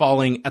be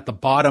falling at the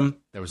bottom.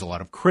 There was a lot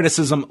of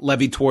criticism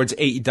levied towards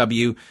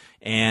AEW,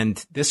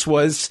 and this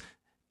was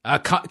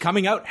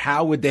coming out.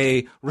 How would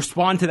they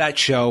respond to that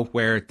show,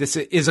 where this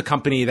is a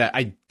company that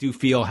I do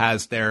feel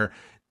has their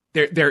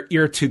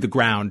ear to the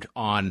ground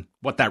on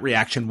what that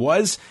reaction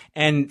was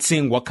and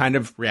seeing what kind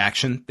of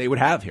reaction they would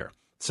have here.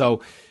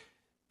 So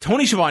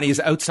Tony Schiavone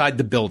is outside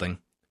the building,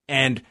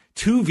 and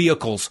two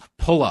vehicles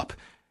pull up,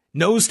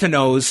 nose to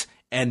nose,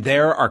 and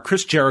there are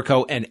Chris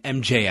Jericho and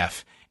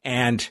MJF.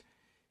 And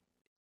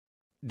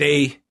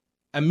they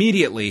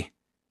immediately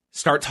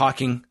start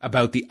talking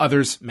about the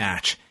other's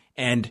match.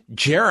 And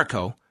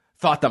Jericho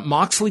thought that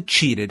Moxley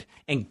cheated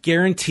and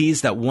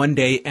guarantees that one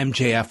day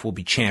MJF will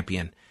be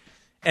champion.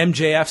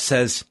 MJF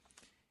says,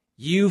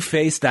 "You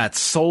face that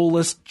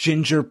soulless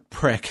ginger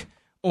prick,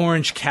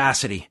 Orange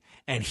Cassidy,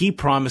 and he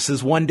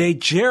promises one day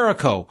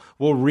Jericho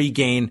will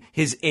regain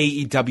his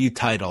AEW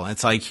title." And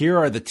it's like, here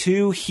are the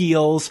two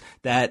heels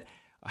that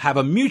have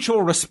a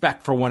mutual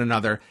respect for one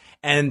another.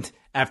 And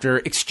after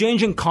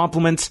exchanging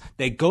compliments,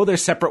 they go their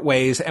separate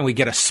ways, and we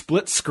get a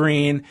split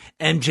screen.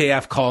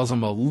 MJF calls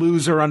him a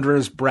loser under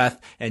his breath,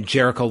 and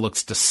Jericho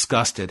looks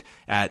disgusted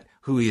at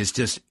who he has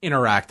just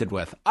interacted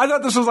with. I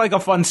thought this was like a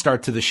fun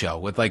start to the show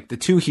with like the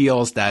two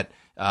heels that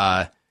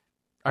are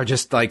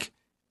just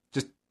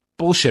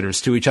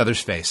bullshitters to each other's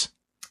face.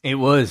 It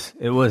was.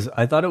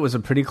 I thought it was a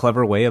pretty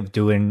clever way of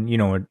doing, you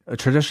know, a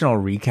traditional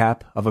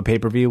recap of a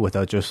pay-per-view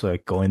without just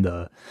like going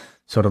the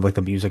sort of like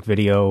the music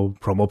video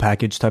promo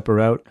package type of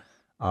route.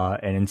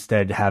 And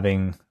instead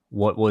having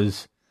what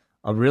was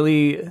a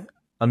really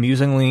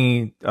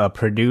amusingly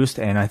produced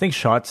and I think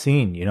shot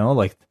scene, you know,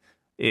 like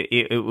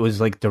it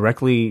was like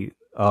directly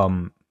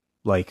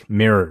like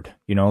mirrored,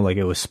 you know, like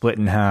it was split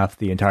in half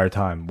the entire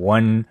time.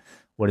 One,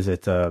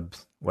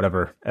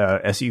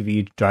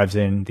 SUV drives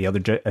in, the other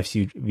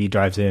SUV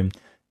drives in,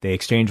 they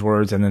exchange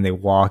words and then they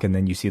walk and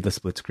then you see the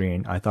split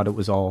screen. I thought it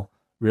was all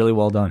really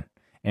well done.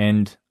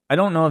 And I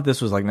don't know if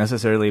this was like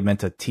necessarily meant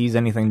to tease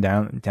anything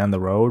down the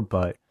road,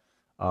 but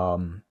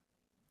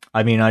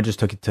I mean, I just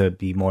took it to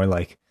be more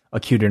like a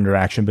cute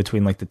interaction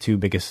between like the two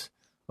biggest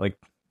like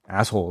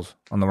assholes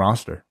on the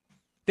roster.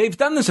 They've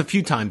done this a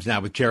few times now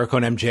with Jericho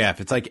and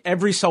MJF. It's like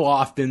every so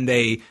often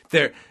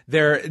they're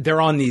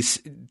on these,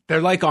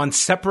 they're like on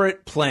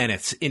separate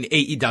planets in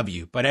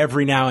AEW, but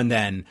every now and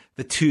then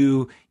the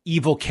two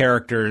evil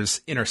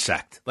characters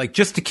intersect, like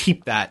just to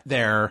keep that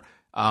there,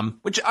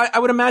 which I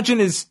would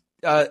imagine is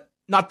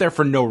not there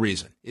for no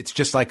reason. It's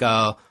just like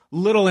a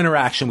little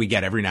interaction we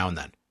get every now and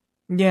then.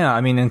 Yeah,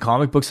 I mean, in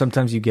comic books,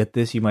 sometimes you get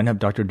this. You might have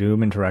Doctor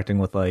Doom interacting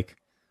with, like,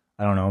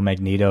 I don't know,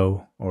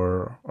 Magneto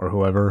or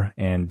whoever,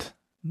 and,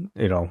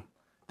 you know,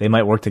 they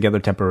might work together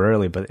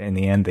temporarily, but in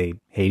the end, they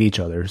hate each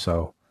other.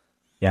 So,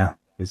 yeah,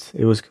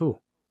 it was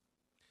cool.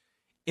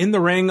 In the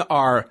ring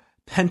are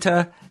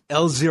Penta,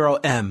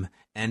 L0M,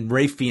 and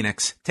Rey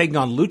Fenix taking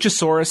on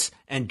Luchasaurus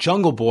and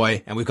Jungle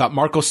Boy, and we've got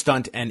Marco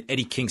Stunt and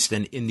Eddie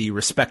Kingston in the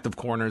respective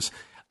corners.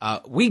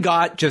 We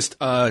got just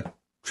a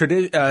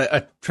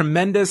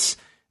tremendous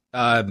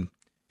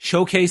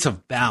showcase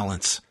of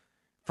balance.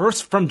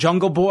 First from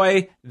Jungle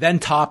Boy, then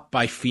topped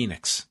by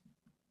Phoenix.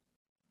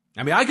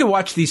 I mean, I could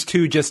watch these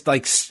two just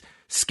like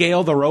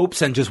scale the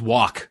ropes and just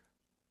walk.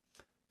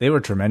 They were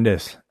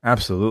tremendous.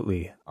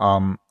 Absolutely.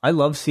 I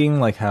love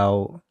seeing like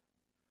how,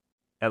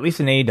 at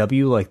least in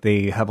AEW, like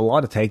they have a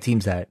lot of tag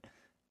teams that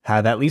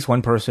have at least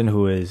one person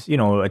who is, you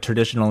know,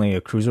 traditionally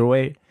a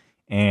cruiserweight.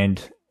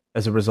 And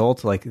as a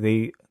result, like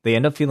they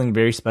end up feeling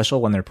very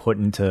special when they're put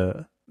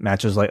into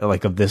matches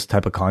like of this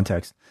type of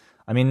context.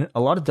 I mean,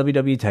 a lot of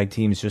WWE tag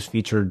teams just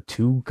featured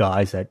two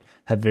guys that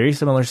have very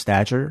similar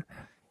stature,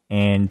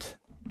 and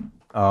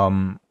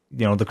you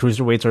know, the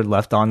cruiserweights are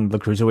left on the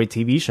cruiserweight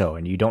TV show,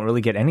 and you don't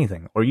really get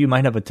anything. Or you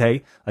might have a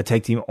tag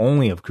team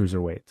only of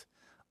cruiserweights.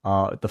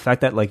 The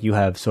fact that like you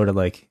have sort of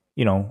like,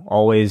 you know,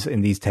 always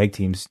in these tag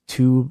teams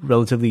two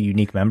relatively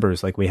unique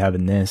members like we have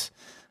in this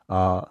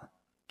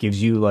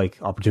gives you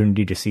like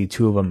opportunity to see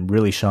two of them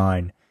really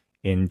shine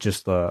in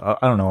just a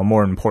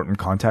more important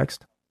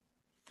context.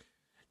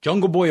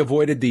 Jungle Boy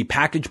avoided the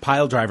package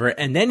pile driver,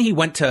 and then he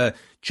went to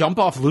jump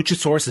off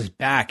Luchasaurus's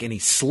back, and he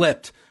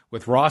slipped,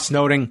 with Ross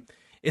noting,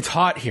 "It's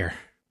hot here."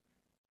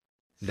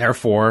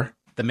 Therefore,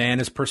 the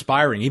man is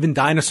perspiring. Even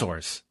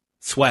dinosaurs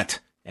sweat,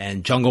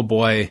 and Jungle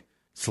Boy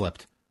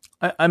slipped.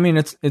 I mean,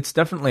 it's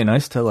definitely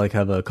nice to like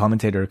have a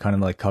commentator kind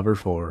of like cover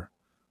for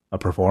a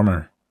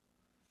performer.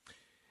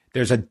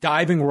 There's a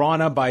diving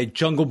Rana by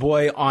Jungle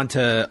Boy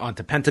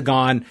onto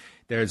Pentagon.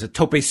 There's a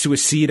tope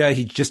suicida.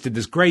 He just did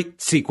this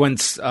great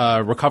sequence,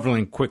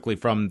 recovering quickly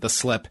from the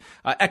slip.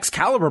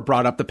 Excalibur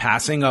brought up the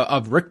passing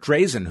of Rick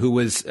Drazen, who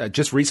was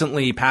just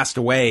recently passed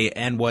away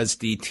and was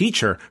the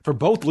teacher for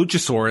both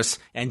Luchasaurus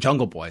and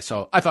Jungle Boy.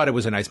 So I thought it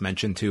was a nice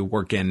mention to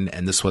work in,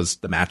 and this was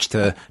the match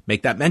to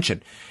make that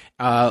mention.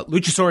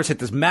 Luchasaurus hit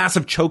this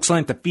massive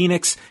chokeslam to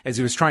Phoenix as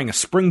he was trying a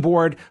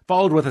springboard,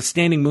 followed with a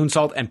standing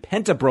moonsault, and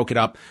Penta broke it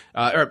up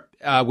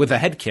with a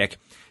head kick.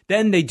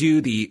 Then they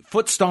do the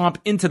foot stomp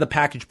into the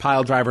package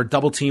pile driver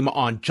double team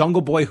on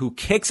Jungle Boy, who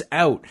kicks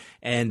out.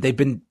 And they've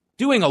been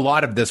doing a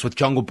lot of this with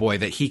Jungle Boy,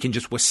 that he can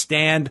just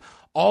withstand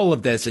all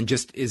of this and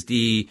just is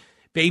the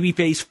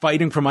babyface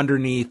fighting from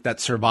underneath that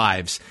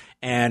survives.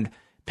 And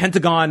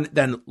Pentagon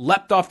then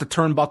leapt off the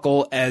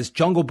turnbuckle as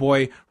Jungle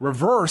Boy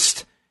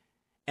reversed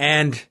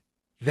and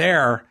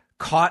there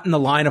caught in the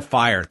line of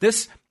fire.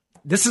 This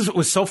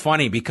was so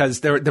funny because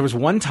there was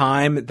one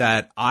time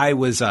that I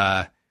was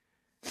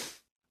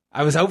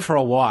I was out for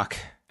a walk,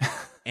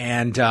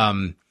 and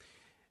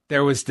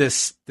there was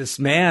this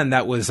man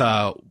that was,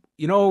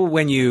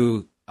 when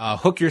you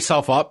hook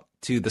yourself up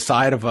to the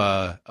side of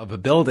a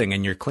building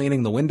and you're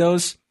cleaning the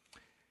windows.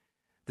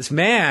 This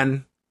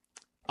man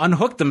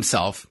unhooked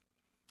himself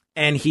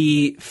and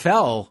he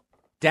fell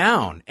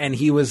down and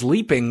he was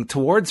leaping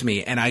towards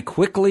me. And I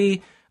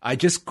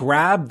just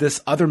grabbed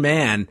this other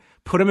man,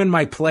 put him in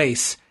my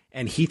place,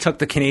 and he took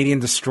the Canadian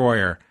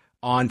Destroyer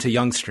onto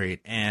Yonge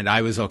Street. And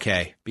I was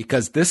okay,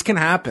 because this can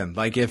happen.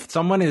 Like, if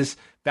someone is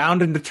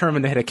bound and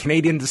determined to hit a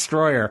Canadian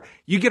Destroyer,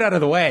 you get out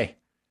of the way.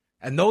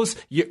 And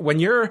when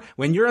you're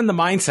in the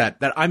mindset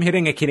that I'm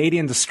hitting a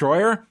Canadian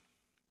Destroyer,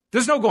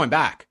 there's no going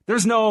back.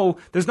 There's no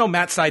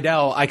Matt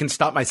Seidel, I can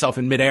stop myself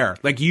in midair.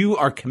 Like, you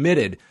are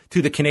committed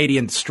to the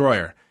Canadian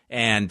Destroyer.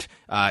 And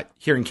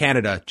here in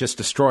Canada, just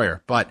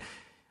Destroyer. But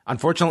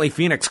unfortunately,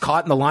 Phoenix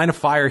caught in the line of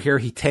fire here.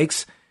 He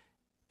takes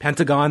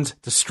Pentagon's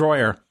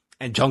Destroyer,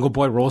 and Jungle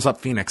Boy rolls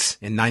up Phoenix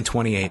in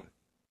 9:28.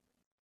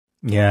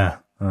 Yeah.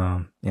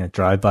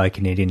 Drive-by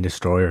Canadian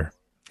Destroyer.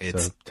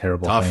 It's a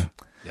terrible tough thing.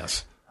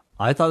 Yes.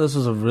 I thought this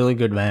was a really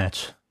good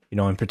match.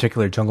 In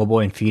particular, Jungle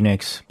Boy and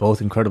Phoenix,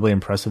 both incredibly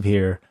impressive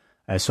here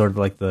as sort of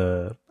like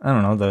the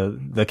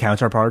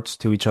counterparts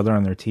to each other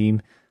on their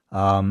team.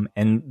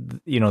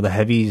 And the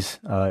heavies,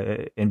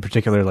 in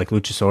particular, like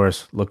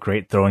Luchasaurus, looked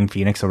great throwing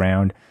Phoenix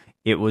around.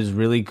 It was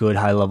really good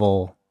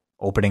high-level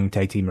opening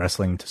tag team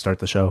wrestling to start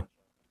the show.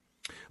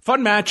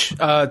 Fun match.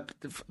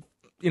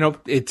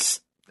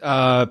 It's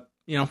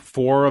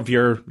four of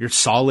your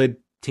solid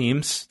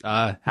teams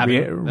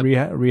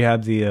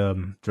rehab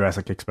the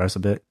Jurassic Express a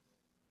bit.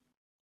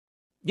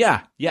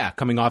 Yeah,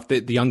 coming off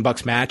the Young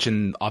Bucks match,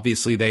 and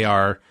obviously they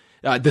are.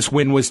 This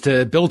win was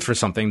to build for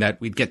something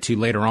that we'd get to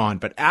later on.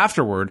 But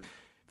afterward,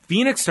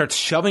 Phoenix starts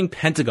shoving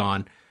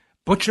Pentagon,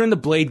 Butcher and the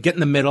Blade get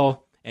in the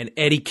middle, and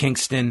Eddie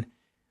Kingston.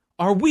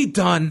 Are we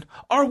done?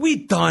 Are we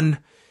done?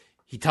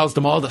 He tells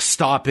them all to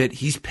stop it.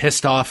 He's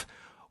pissed off.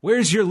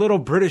 Where's your little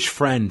British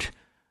friend?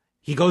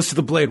 He goes to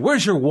the Blade.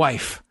 Where's your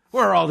wife?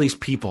 Where are all these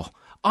people?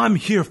 I'm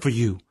here for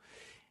you.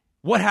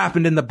 What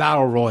happened in the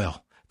Battle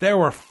Royal? There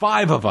were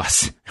 5 of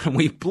us, and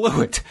we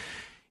blew it.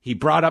 He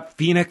brought up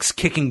Phoenix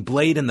kicking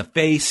Blade in the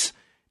face.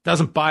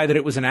 Doesn't buy that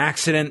it was an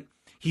accident.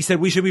 He said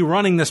we should be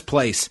running this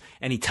place.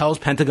 And he tells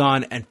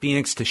Pentagon and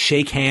Phoenix to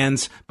shake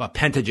hands, but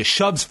Penta just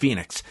shoves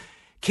Phoenix.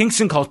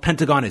 Kingston calls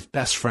Pentagon his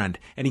best friend,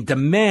 and he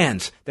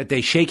demands that they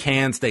shake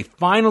hands. They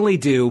finally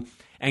do,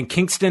 and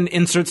Kingston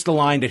inserts the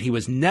line that he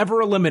was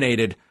never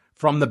eliminated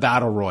from the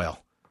Battle Royal.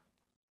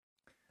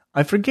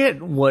 I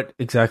forget what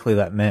exactly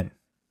that meant.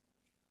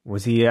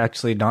 Was he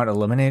actually not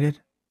eliminated?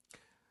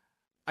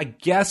 I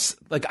guess,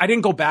 I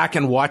didn't go back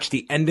and watch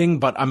the ending,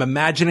 but I'm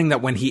imagining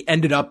that when he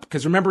ended up,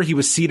 because remember he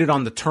was seated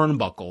on the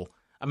turnbuckle,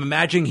 I'm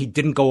imagining he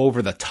didn't go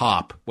over the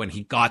top when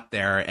he got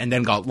there and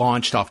then got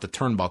launched off the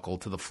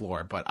turnbuckle to the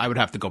floor. But I would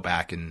have to go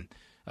back and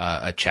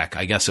check.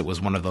 I guess it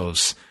was one of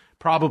those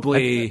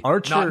probably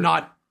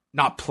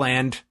not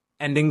planned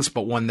endings,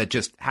 but one that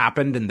just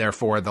happened, and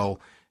therefore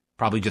they'll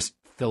probably just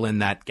fill in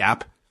that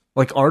gap.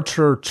 Like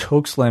Archer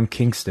chokeslam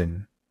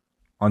Kingston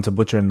onto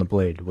Butcher and the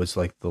Blade was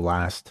like the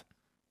last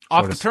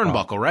off the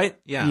turnbuckle, right?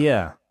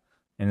 Yeah.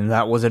 And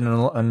that wasn't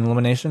an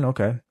elimination?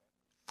 Okay.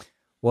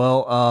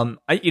 Well,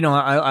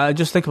 I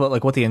just think about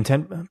like what the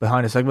intent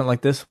behind a segment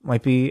like this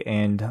might be,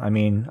 and I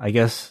mean, I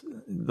guess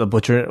the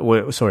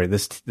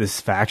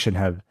this faction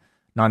have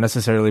not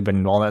necessarily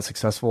been all that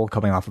successful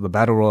coming off of the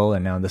Battle Royal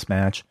and now this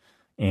match,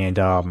 and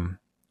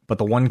but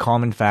the one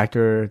common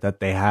factor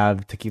that they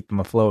have to keep them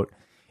afloat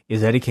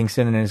is Eddie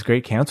Kingston and his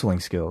great counseling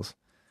skills,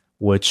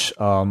 which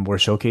were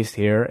showcased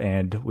here,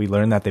 and we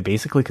learned that they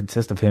basically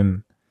consist of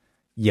him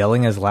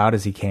yelling as loud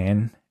as he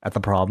can at the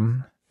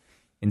problem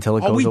until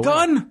it goes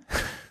away.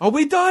 Are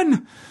we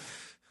done?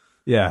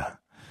 Yeah.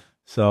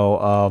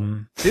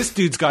 So this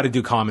dude's got to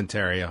do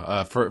commentary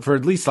for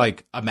at least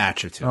like a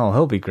match or two. Oh,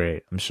 he'll be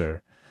great, I'm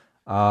sure.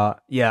 I'm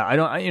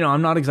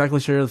not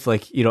exactly sure if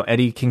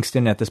Eddie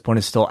Kingston at this point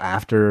is still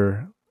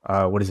after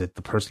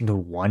the person who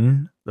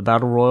won the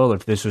Battle Royal, or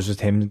if this was just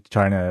him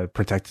trying to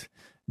protect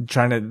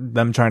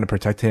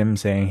him,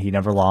 saying he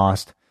never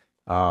lost.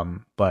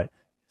 But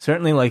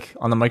certainly, like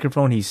on the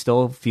microphone, he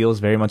still feels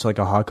very much like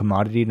a hot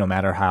commodity. No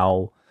matter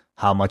how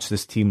much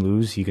this team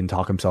lose, he can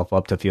talk himself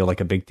up to feel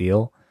like a big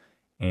deal.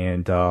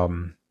 And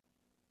the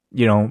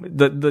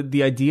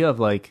idea of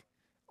like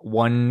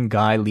one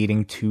guy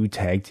leading 2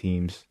 tag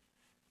teams.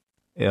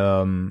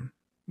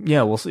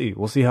 We'll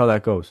see how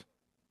that goes.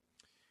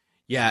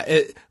 Yeah,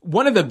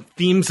 one of the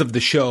themes of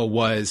the show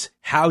was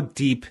how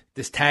deep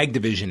this tag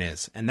division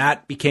is, and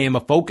that became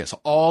a focus.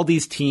 All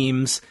these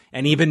teams,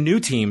 and even new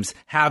teams,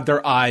 have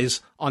their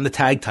eyes on the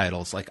tag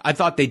titles. Like, I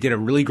thought they did a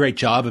really great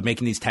job of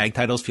making these tag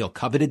titles feel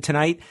coveted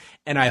tonight,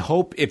 and I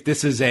hope if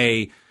this is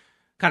a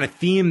kind of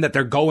theme that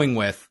they're going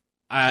with,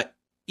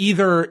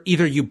 either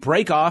you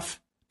break off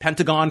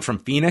Pentagon from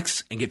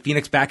Phoenix and get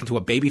Phoenix back into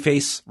a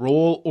babyface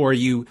role, or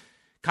you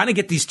kind of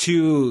get these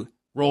two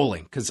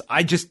rolling, because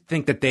I just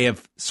think that they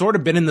have sort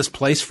of been in this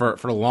place for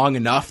long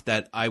enough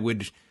that I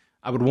would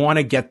I would want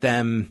to get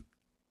them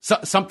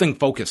something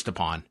focused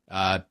upon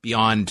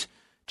beyond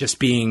just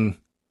being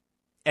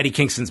Eddie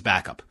Kingston's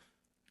backup.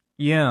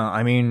 Yeah,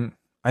 I mean,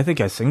 I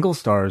think as single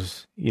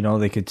stars,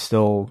 they could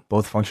still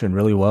both function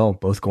really well,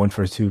 both going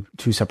for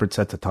two separate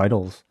sets of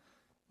titles,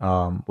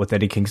 with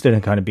Eddie Kingston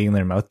and kind of being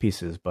their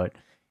mouthpieces. But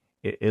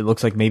it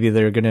looks like maybe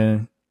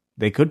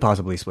they could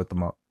possibly split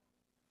them up.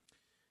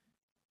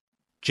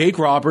 Jake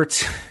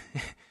Roberts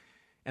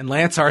and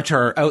Lance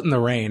Archer are out in the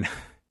rain.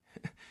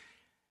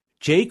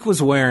 Jake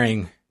was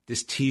wearing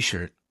this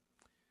t-shirt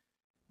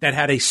that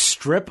had a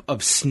strip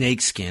of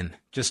snakeskin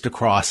just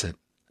across it.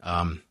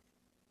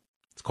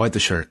 It's quite the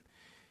shirt.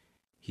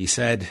 He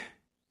said,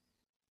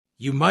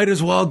 "You might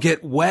as well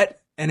get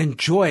wet and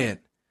enjoy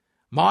it.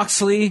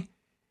 Moxley,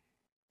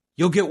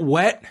 you'll get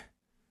wet,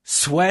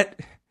 sweat,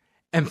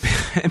 and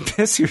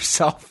piss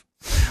yourself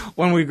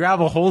when we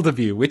grab a hold of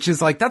you," which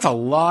is like, that's a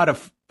lot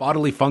of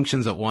bodily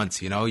functions at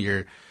once.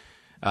 You're,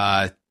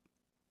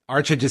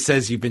 Archer just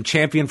says, "You've been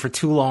champion for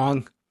too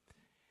long."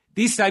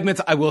 These segments,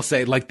 I will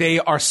say, like, they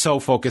are so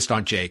focused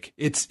on Jake.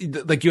 It's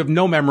like you have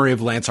no memory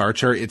of Lance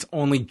Archer. It's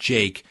only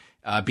Jake,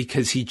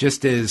 because he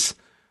just is,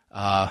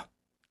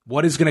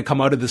 what is going to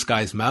come out of this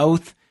guy's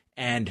mouth,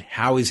 and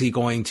how is he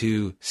going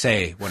to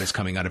say what is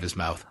coming out of his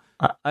mouth?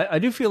 I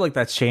do feel like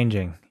that's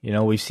changing.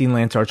 We've seen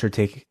Lance Archer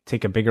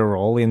take a bigger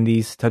role in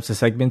these types of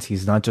segments.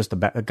 He's not just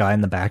a guy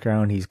in the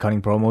background. He's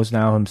cutting promos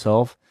now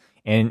himself.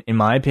 And in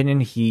my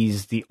opinion,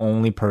 he's the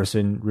only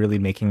person really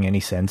making any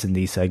sense in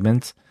these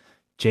segments.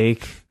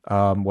 Jake,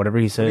 whatever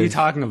he says. What are you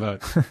talking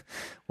about?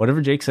 Whatever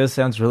Jake says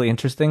sounds really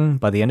interesting.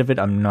 By the end of it,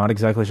 I'm not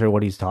exactly sure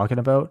what he's talking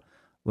about.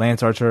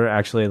 Lance Archer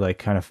actually like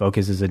kind of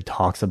focuses and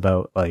talks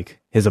about like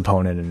his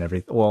opponent and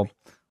everything. Well,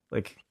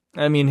 like,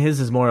 I mean, his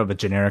is more of a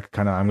generic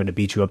kind of "I'm going to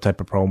beat you up" type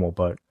of promo,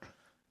 but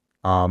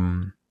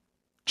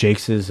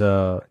Jake's is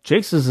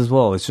as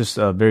well. It's just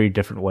a very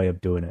different way of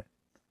doing it.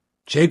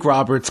 Jake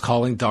Roberts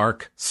calling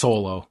Dark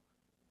solo,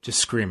 just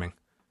screaming.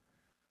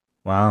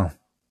 Wow.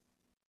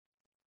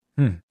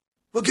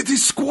 Look at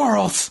these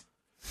squirrels.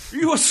 Are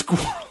you a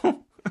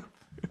squirrel?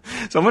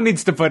 Someone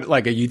needs to put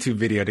like a YouTube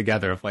video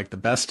together of like the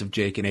best of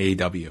Jake in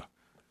AEW,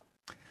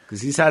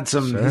 because he's had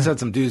some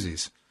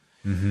doozies.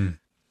 Mm-hmm.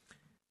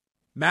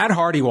 Matt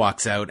Hardy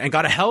walks out and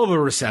got a hell of a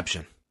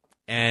reception.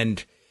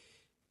 And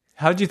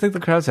how do you think the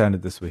crowd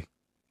sounded this week?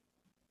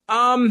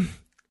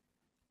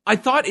 I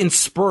thought in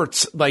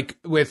spurts, like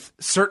with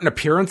certain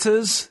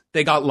appearances,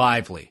 they got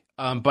lively.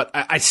 But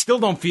I still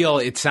don't feel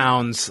it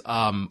sounds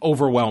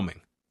overwhelming.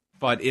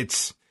 But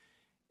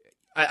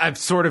I've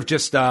sort of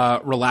just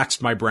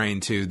relaxed my brain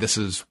to this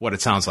is what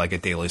it sounds like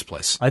at Daly's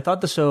Place. I thought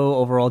the show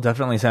overall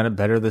definitely sounded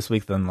better this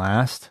week than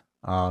last.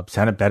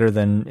 Sounded better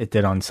than it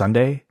did on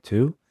Sunday,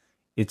 too.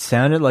 It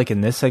sounded like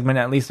in this segment,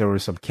 at least, there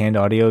was some canned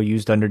audio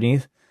used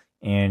underneath.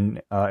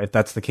 And if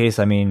that's the case,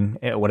 I mean,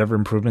 whatever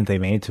improvement they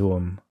made to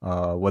him,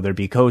 whether it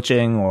be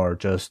coaching or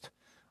just,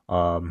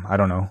 I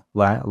don't know,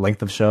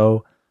 length of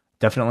show,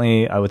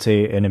 definitely, I would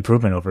say, an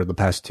improvement over the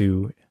past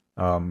two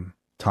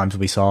times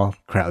we saw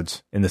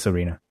crowds in this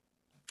arena.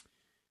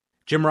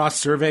 Jim Ross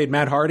surveyed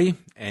Matt Hardy,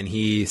 and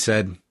he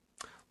said,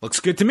 "Looks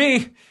good to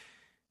me."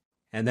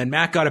 And then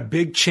Matt got a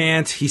big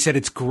chant. He said,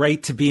 "It's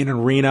great to be in an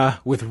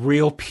arena with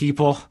real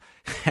people,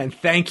 and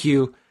thank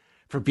you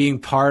for being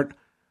part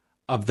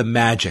of the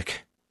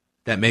magic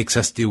that makes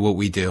us do what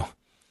we do."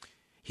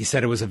 He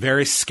said it was a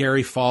very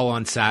scary fall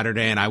on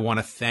Saturday, and I want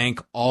to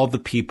thank all the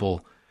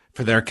people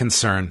for their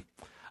concern.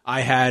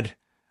 I had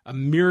a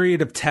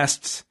myriad of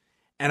tests,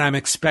 and I'm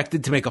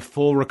expected to make a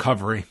full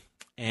recovery.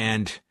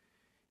 And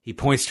he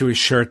points to his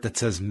shirt that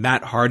says,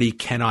 "Matt Hardy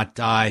cannot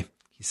die."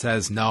 He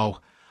says, "No,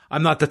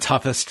 I'm not the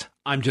toughest.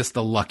 I'm just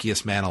the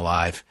luckiest man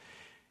alive."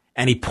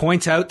 And he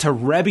points out to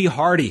Rebby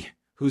Hardy,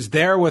 who's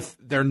there with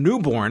their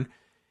newborn,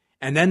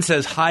 and then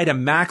says hi to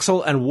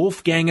Maxwell and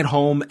Wolfgang at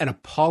home and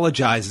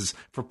apologizes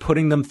for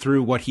putting them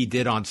through what he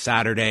did on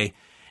Saturday,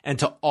 and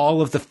to all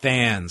of the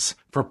fans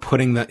for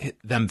putting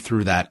them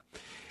through that.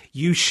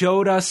 You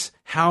showed us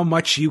how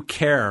much you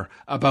care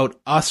about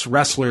us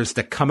wrestlers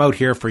that come out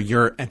here for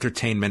your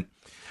entertainment.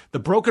 The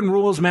Broken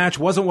Rules match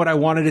wasn't what I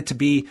wanted it to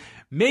be.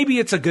 Maybe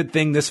it's a good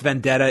thing this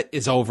vendetta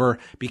is over,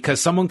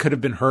 because someone could have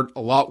been hurt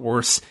a lot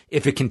worse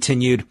if it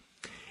continued.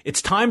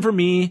 It's time for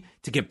me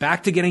to get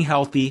back to getting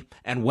healthy,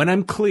 and when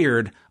I'm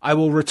cleared, I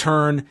will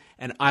return,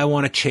 and I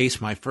want to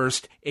chase my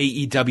first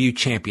AEW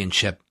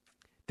championship.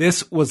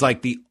 This was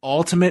like the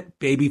ultimate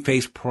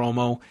babyface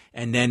promo,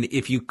 and then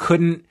if you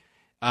couldn't,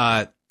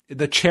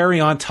 the cherry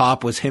on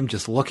top was him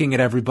just looking at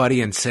everybody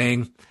and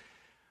saying,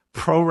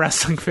 "Pro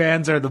wrestling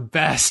fans are the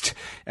best."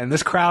 And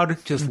this crowd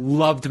just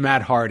loved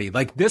Matt Hardy.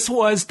 Like, this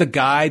was the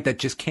guy that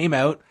just came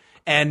out,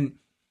 and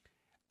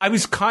I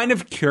was kind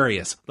of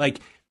curious. Like,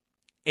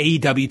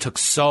 AEW took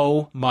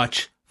so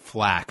much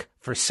flack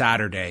for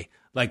Saturday.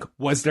 Like,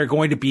 was there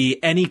going to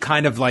be any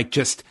kind of like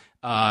just,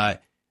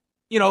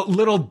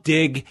 little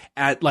dig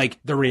at like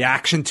the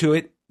reaction to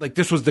it? Like,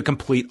 this was the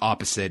complete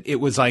opposite. It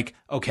was like,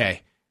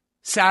 okay,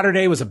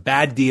 Saturday was a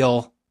bad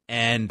deal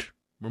and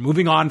we're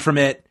moving on from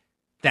it.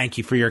 thank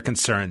you for your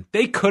concern.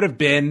 They could have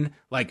been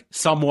like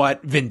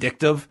somewhat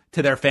vindictive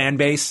to their fan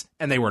base,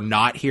 and they were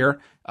not here.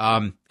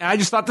 And I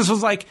just thought this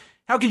was like,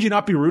 how could you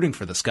not be rooting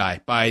for this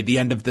guy by the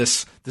end of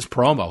this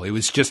promo? It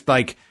was just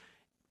like,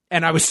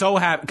 and I was so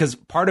happy because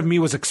part of me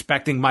was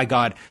expecting, my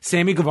God,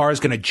 Sammy Guevara is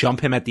going to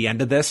jump him at the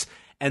end of this.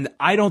 And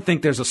I don't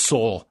think there's a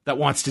soul that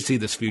wants to see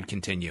this feud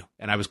continue.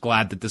 And I was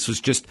glad that this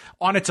was just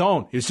on its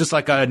own. It was just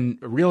like a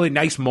really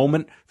nice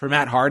moment for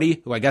Matt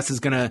Hardy, who I guess is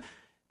going to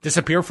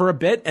disappear for a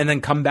bit and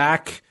then come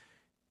back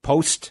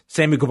post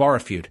Sammy Guevara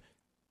feud.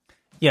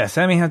 Yeah,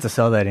 Sammy had to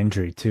sell that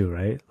injury too,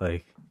 right?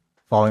 Like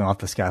falling off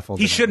the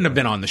scaffold. He shouldn't have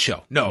been on the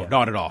show. No,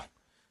 not at all.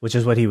 Which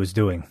is what he was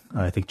doing,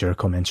 I think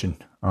Jericho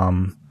mentioned.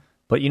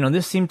 But,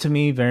 this seemed to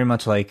me very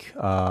much like...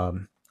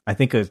 I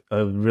think a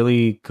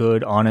really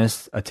good,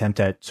 honest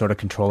attempt at sort of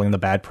controlling the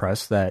bad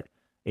press that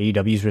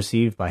AEW's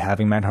received by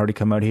having Matt Hardy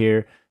come out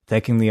here,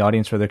 thanking the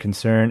audience for their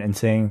concern and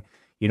saying,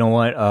 you know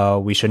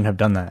what, we shouldn't have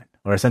done that.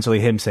 Or essentially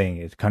him saying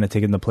it, kind of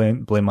taking the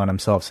blame on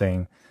himself,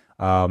 saying,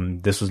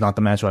 this was not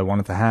the match I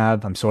wanted to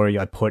have. I'm sorry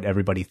I put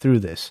everybody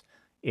through this.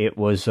 It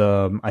was,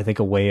 I think,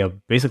 a way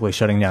of basically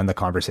shutting down the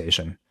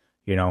conversation,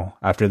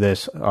 after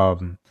this.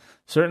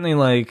 Certainly,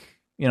 like...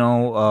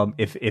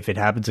 if it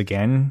happens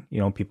again,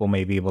 people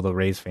may be able to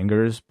raise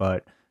fingers,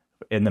 but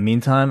in the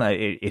meantime,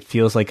 it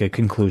feels like a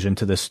conclusion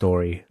to this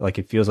story. Like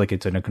it feels like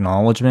it's an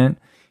acknowledgement,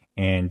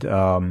 and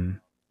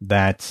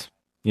that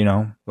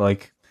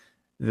like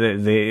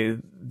they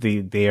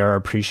are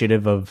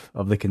appreciative of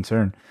the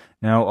concern.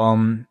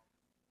 Now,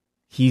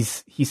 he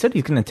said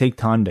he's going to take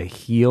time to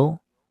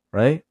heal,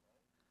 right?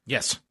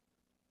 Yes.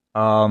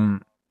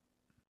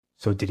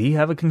 So did he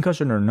have a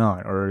concussion or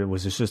not? Or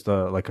was this just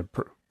a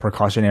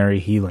precautionary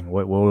healing?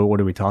 What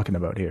are we talking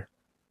about here?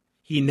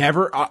 He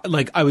never,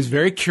 I was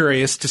very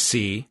curious to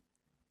see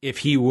if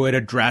he would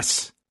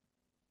address,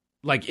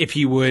 if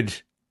he would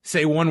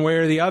say one way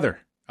or the other.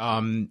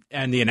 And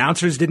the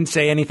announcers didn't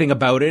say anything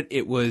about it.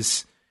 It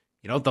was,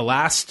 the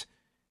last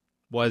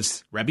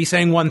was Rebby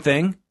saying one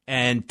thing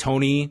and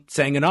Tony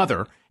saying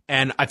another.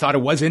 And I thought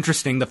it was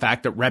interesting, the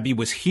fact that Rebby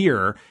was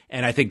here.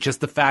 And I think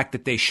just the fact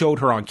that they showed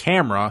her on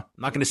camera,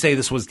 I'm not going to say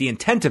this was the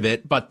intent of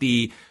it, but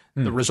the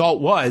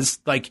result was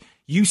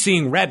you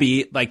seeing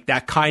Rebby,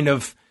 that kind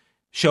of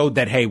showed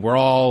that, hey, we're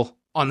all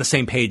on the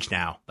same page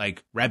now.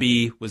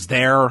 Rebby was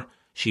there.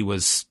 She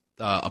was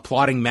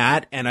applauding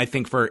Matt. And I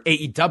think for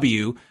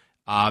AEW,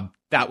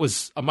 that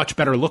was a much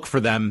better look for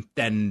them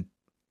than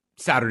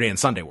Saturday and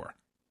Sunday were.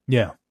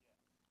 Yeah.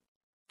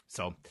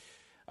 So...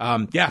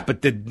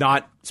 but did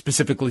not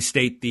specifically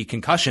state the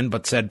concussion,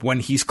 but said when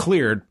he's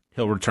cleared,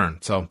 he'll return.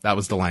 So that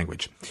was the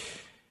language.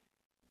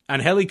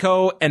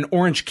 Angelico and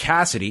Orange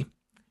Cassidy.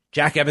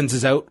 Jack Evans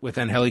is out with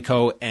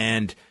Angelico,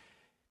 and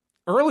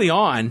early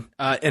on,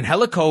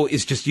 Angelico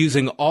is just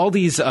using all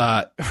these.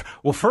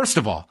 First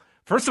of all,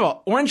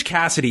 Orange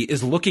Cassidy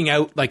is looking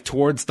out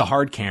towards the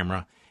hard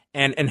camera,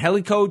 and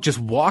Angelico just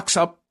walks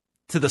up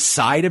to the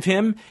side of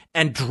him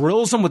and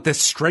drills him with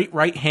this straight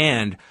right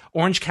hand.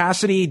 Orange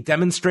Cassidy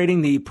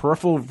demonstrating the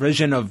peripheral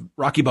vision of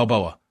Rocky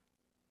Balboa.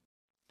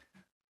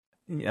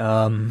 He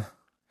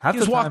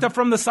just walked up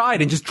from the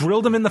side and just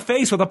drilled him in the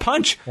face with a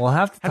punch. Well,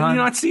 half the time, how did you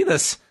not see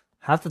this?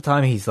 Half the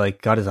time he's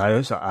got his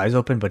eyes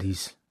open, but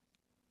he's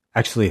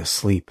actually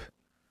asleep.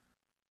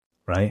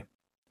 Right?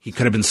 He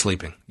could have been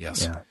sleeping.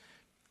 Yes. Yeah.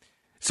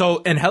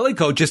 So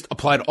Angelico just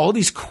applied all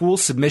these cool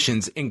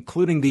submissions,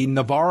 including the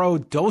Navarro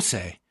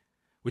Dose,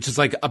 which is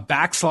like a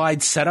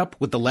backslide setup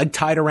with the leg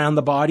tied around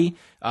the body.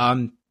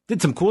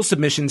 Did some cool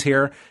submissions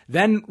here,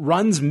 then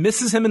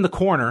misses him in the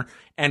corner,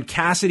 and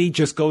Cassidy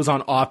just goes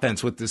on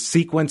offense with this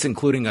sequence,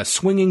 including a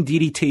swinging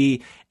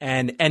DDT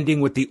and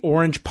ending with the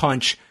orange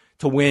punch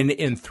to win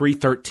in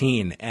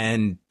 3:13.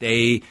 And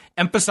they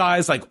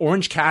emphasize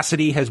Orange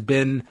Cassidy has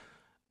been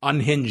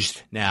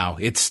unhinged now.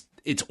 It's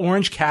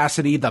Orange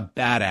Cassidy, the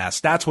badass.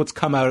 That's what's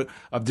come out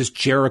of this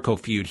Jericho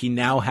feud. He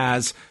now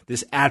has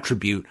this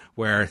attribute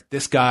where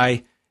this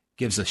guy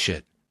gives a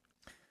shit.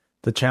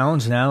 The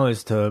challenge now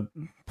is to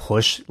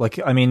push.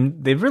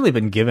 They've really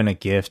been given a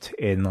gift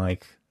in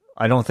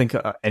I don't think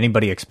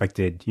anybody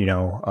expected,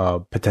 a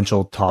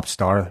potential top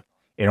star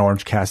in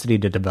Orange Cassidy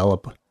to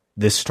develop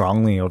this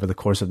strongly over the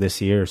course of this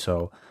year.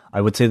 So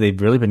I would say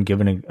they've really been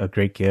given a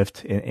great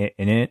gift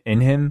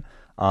in him.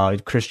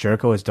 Chris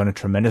Jericho has done a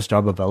tremendous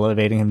job of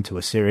elevating him to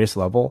a serious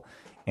level.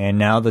 And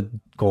now the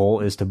goal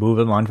is to move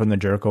him on from the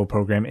Jericho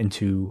program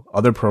into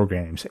other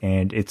programs.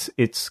 And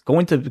it's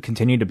going to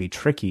continue to be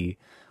tricky.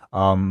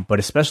 But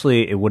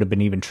especially it would have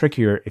been even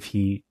trickier if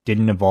he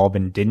didn't evolve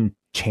and didn't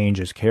change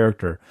his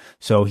character.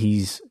 So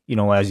he's,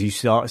 as you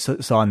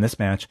saw in this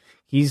match,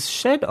 he's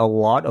shed a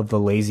lot of the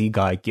lazy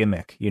guy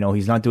gimmick.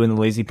 He's not doing the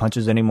lazy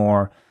punches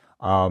anymore.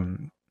 I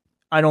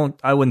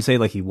wouldn't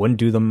say he wouldn't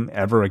do them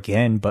ever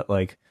again, but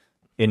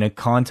in a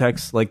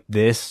context like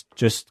this,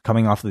 just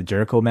coming off of the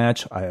Jericho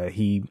match,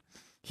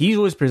 he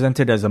was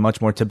presented as a much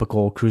more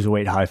typical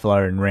cruiserweight high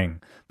flyer in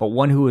ring, but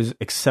one who is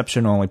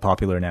exceptionally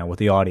popular now with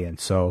the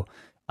audience. So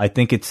I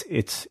think it's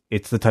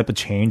the type of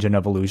change and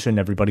evolution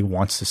everybody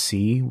wants to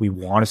see. We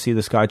want to see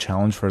this guy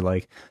challenge for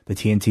like the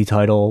TNT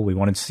title. We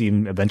want to see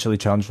him eventually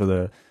challenge for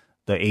the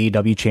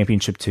AEW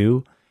championship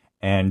too.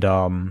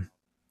 And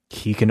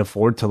he can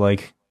afford to,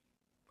 like,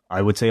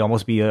 I would say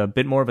almost be a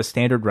bit more of a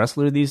standard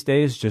wrestler these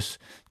days, just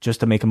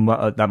to make him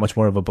that much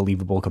more of a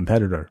believable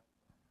competitor.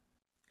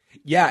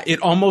 Yeah, it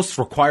almost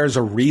requires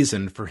a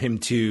reason for him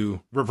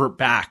to revert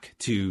back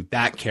to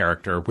that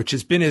character, which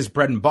has been his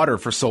bread and butter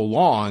for so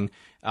long.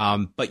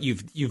 But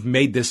you've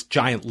made this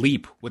giant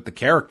leap with the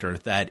character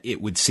that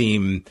it would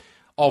seem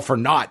all for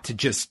naught to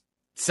just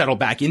settle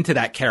back into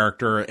that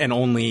character and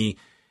only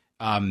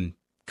come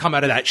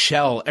out of that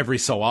shell every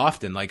so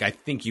often. Like, I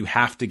think you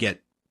have to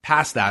get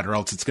past that, or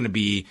else it's going to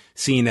be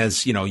seen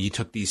as, you know, you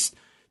took these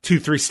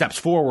 2-3 steps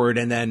forward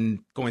and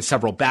then going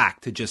several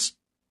back to just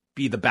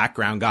be the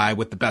background guy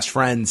with the best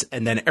friends,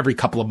 and then every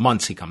couple of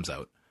months he comes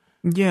out.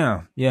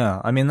 Yeah.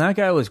 I mean, that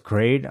guy was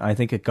great. I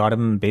think it got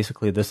him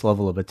basically this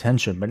level of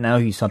attention, but now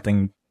he's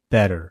something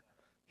better.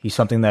 He's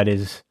something that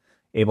is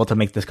able to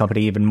make this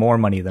company even more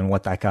money than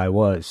what that guy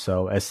was.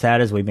 So as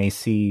sad as we may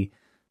see,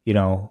 you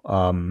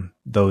know,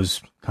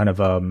 those kind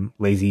of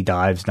lazy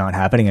dives not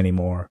happening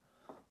anymore,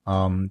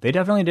 they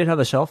definitely did have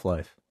a shelf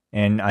life.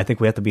 And I think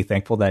we have to be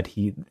thankful that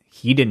he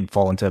didn't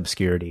fall into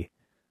obscurity,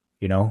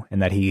 you know,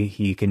 and that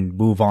he can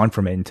move on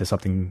from it into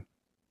something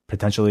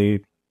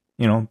potentially,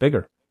 you know,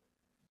 bigger.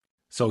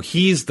 So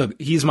he's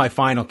my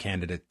final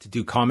candidate to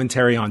do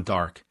commentary on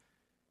Dark.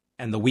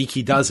 And the week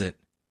he does it,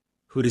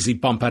 who does he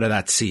bump out of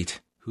that seat?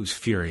 Who's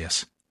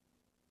furious?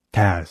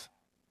 Taz.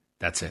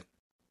 That's it.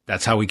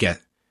 That's how we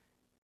get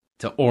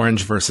to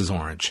Orange versus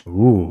Orange.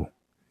 Ooh.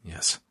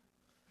 Yes.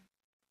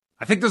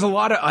 I think there's a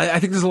lot of I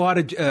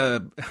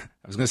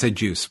was going to say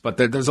juice, but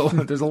there's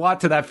a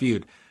lot to that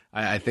feud.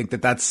 I think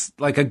that's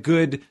like a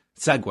good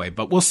segue,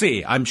 but we'll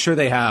see. I'm sure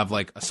they have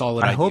like a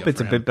solid idea. I hope it's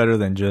a bit better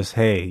than just,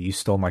 hey, you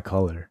stole my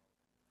color.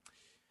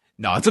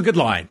 No, it's a good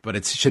line, but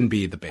it shouldn't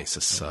be the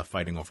basis,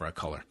 fighting over a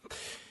color.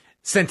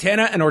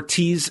 Santana and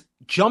Ortiz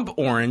jump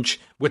Orange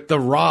with the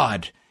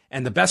rod,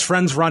 and the best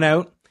friends run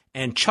out,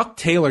 and Chuck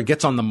Taylor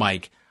gets on the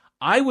mic.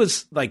 I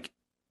was like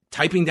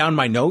typing down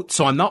my notes,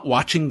 so I'm not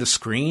watching the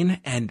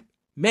screen. And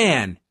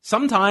man,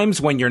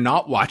 sometimes when you're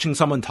not watching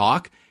someone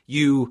talk,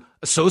 you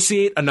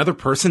associate another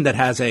person that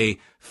has a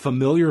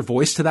familiar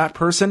voice to that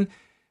person.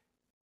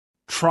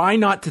 Try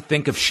not to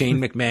think of Shane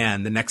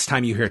McMahon the next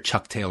time you hear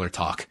Chuck Taylor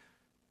talk.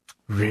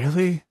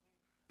 Really?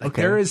 Like,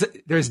 okay.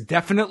 There's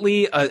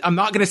definitely I'm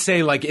not going to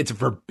say like it's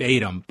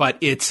verbatim, but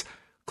it's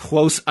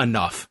close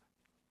enough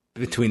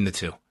between the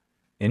two.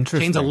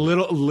 Interesting. Shane's a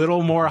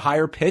little more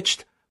higher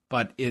pitched,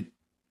 but it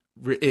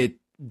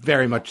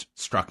very much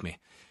struck me.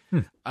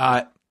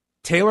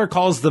 Taylor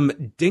calls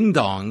them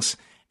ding-dongs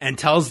and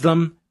tells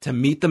them to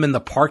meet them in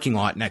the parking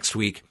lot next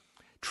week.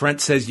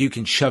 Trent says you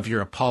can shove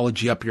your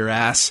apology up your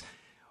ass.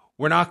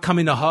 We're not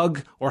coming to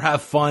hug or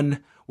have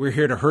fun. We're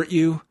here to hurt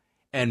you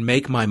and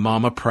make my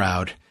mama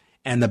proud.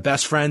 And the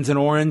best friends in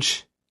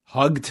Orange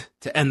hugged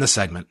to end the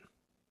segment.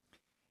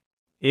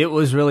 It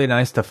was really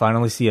nice to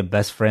finally see a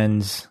best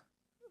friends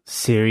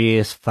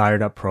serious,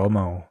 fired up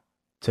promo.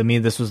 To me,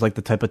 this was like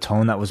the type of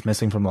tone that was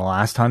missing from the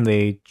last time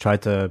they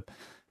tried to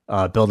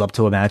build up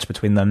to a match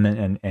between them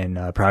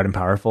and Proud and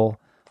Powerful.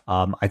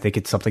 I think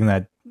it's something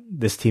that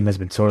this team has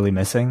been sorely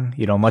missing.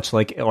 You know, much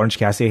like Orange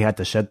Cassidy had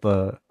to shed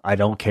the I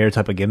don't care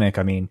type of gimmick.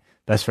 I mean,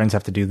 best friends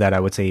have to do that,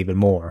 I would say, even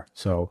more.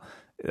 So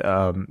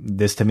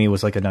this to me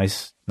was like a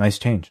nice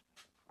change.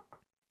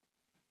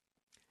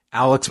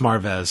 Alex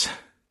Marvez.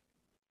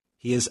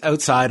 He is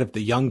outside of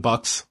the Young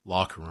Bucks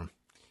locker room.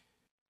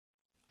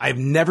 I've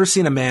never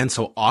seen a man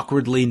so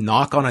awkwardly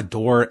knock on a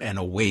door and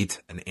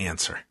await an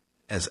answer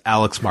as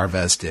Alex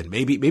Marvez did.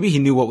 Maybe he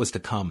knew what was to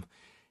come.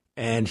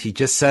 And he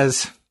just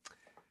says,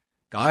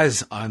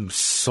 guys, I'm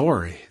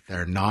sorry,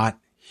 they're not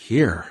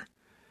here.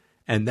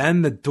 And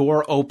then the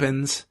door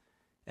opens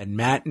and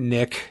Matt and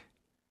Nick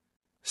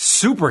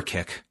super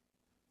kick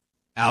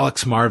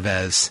Alex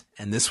Marvez.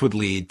 And this would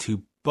lead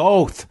to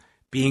both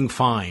being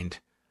fined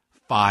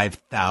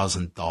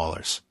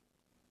 $5,000.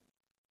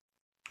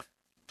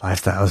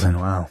 $5,000,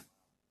 wow.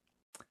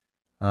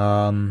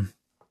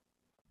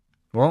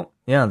 Well,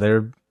 yeah,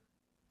 they're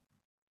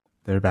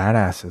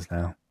badasses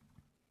now.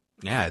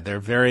 Yeah, they're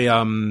very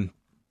I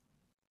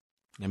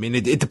mean,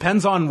 it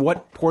depends on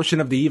what portion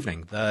of the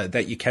evening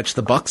that you catch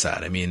the Bucks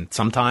at. I mean,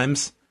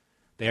 sometimes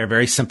they are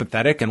very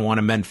sympathetic and want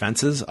to mend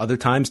fences. Other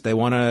times they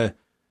want to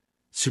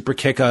super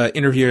kick a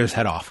interviewer's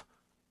head off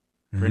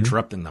for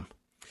interrupting them.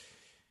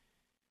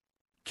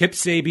 Kip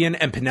Sabian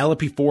and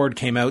Penelope Ford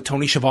came out.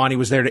 Tony Schiavone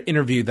was there to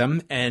interview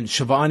them, and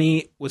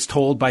Schiavone was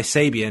told by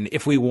Sabian,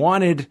 if we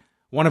wanted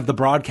one of the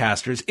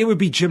broadcasters, it would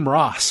be Jim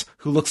Ross,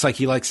 who looks like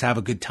he likes to have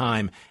a good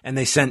time, and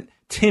they sent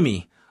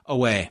Timmy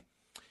away.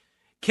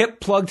 Kip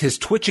plugged his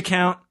Twitch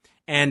account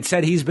and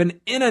said he's been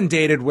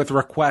inundated with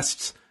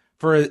requests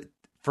for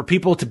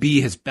people to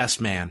be his best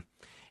man.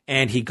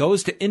 And he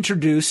goes to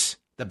introduce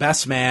the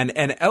best man,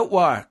 and out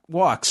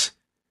walks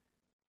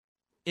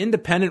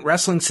independent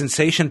wrestling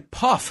sensation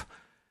Puff,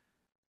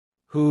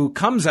 who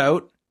comes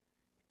out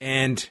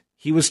and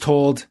he was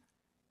told,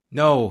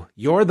 no,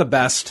 you're the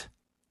best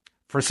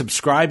for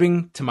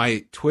subscribing to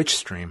my Twitch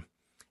stream.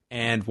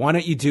 And why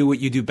don't you do what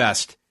you do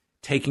best,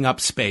 taking up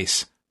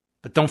space.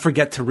 But don't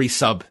forget to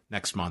resub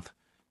next month.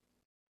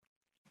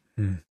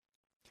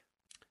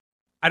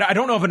 I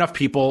don't know if enough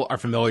people are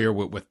familiar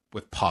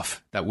with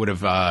Puff that would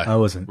have I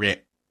wasn't.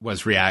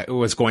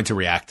 was going to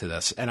react to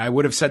this. And I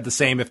would have said the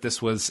same if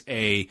this was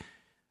an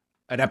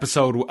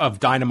episode of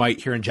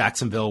Dynamite here in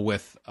Jacksonville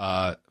with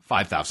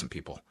 5,000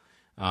 people.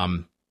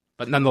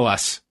 But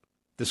nonetheless,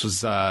 this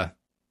was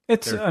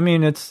it's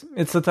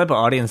the type of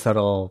audience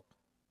that'll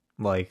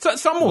like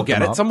some will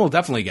get it. Some will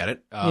definitely get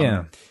it.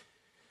 Yeah.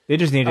 They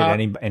just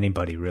needed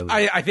anybody, really.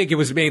 I think it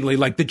was mainly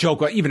like the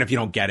joke, even if you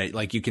don't get it,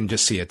 like you can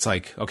just see it's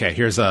like, okay,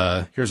 here's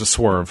a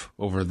swerve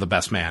over the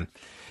best man.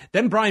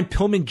 Then Brian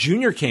Pillman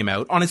Jr. came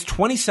out on his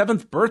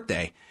 27th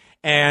birthday,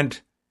 and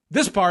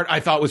this part I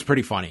thought was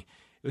pretty funny.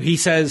 He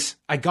says,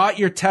 I got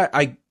your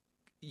text.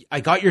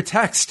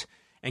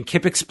 And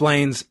Kip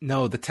explains,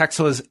 no, the text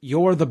was,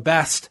 you're the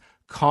best,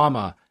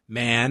 comma,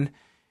 man.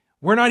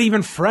 We're not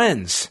even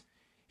friends.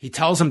 He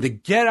tells him to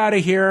get out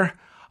of here.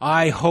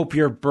 I hope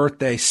your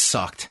birthday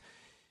sucked.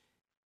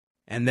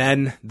 And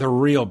then the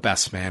real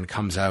best man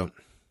comes out.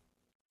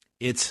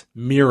 It's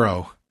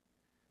Miro,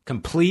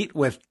 complete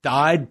with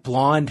dyed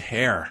blonde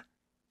hair.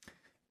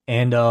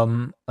 And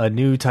a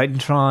new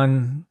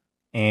Titantron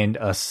and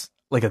a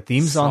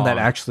theme song that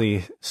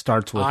actually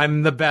starts with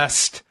I'm the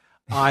best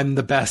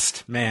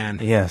man.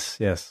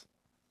 Yes.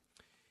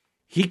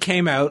 He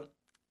came out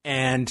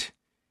and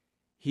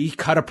he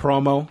cut a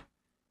promo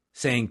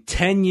saying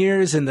 10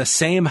 years in the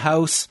same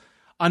house,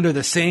 under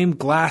the same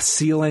glass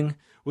ceiling,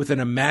 with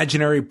an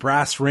imaginary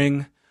brass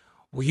ring.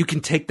 Well, you can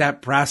take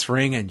that brass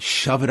ring and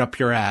shove it up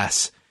your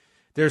ass.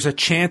 There's a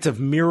chant of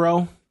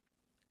Miro,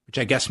 which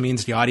I guess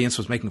means the audience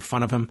was making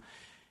fun of him.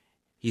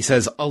 He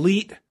says,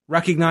 Elite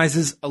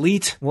recognizes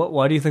Elite.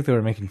 Why do you think they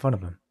were making fun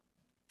of him?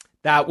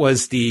 That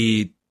was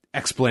the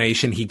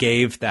explanation he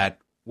gave, that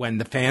when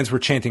the fans were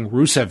chanting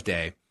Rusev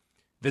Day,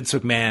 Vince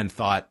McMahon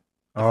thought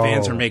the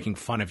fans are making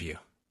fun of you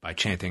by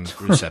chanting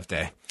Rusev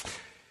Day.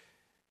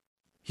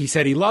 He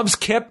said he loves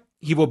Kip.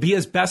 He will be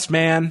his best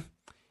man.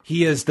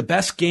 He is the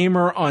best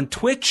gamer on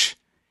Twitch.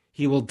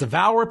 He will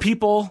devour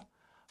people.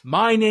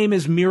 My name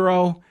is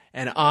Miro,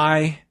 and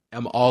I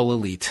am all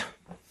elite.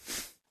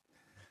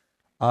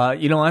 I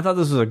thought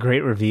this was a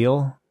great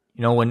reveal.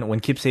 When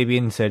Kip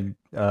Sabian said,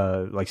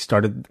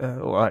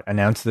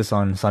 announced this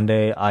on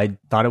Sunday, I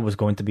thought it was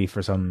going to be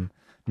for some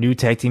new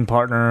tag team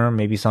partner,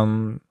 maybe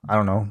some, I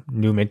don't know,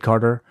 new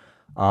mid-carder.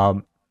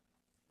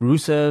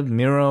 Rusev,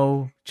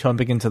 Miro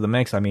jumping into the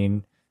mix. I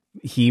mean,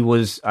 he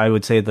was, I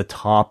would say, the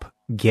top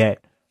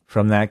get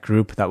from that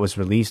group that was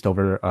released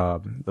over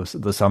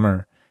the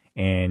summer.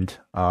 And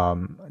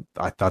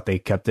I thought they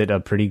kept it a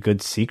pretty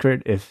good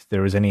secret if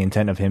there was any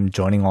intent of him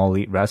joining All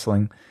Elite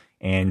Wrestling.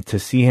 And to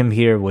see him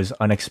here was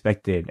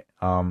unexpected.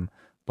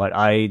 But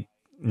I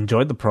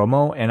enjoyed the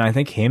promo, and I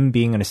think him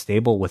being in a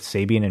stable with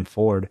Sabian and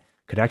Ford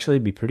could actually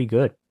be pretty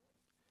good.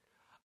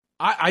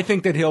 I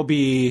think that he'll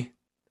be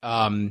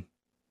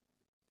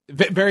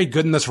very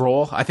good in this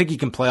role. I think he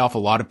can play off a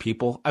lot of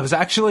people. I was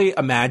actually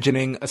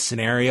imagining a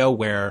scenario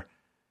where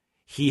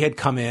he had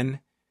come in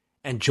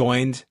and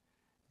joined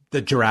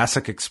the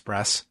Jurassic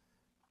Express,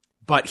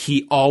 but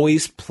he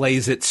always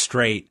plays it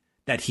straight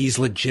that he's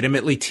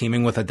legitimately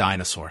teaming with a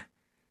dinosaur.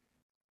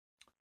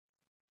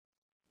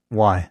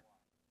 Why?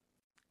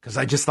 Because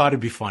I just thought it'd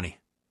be funny.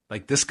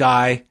 Like this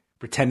guy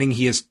pretending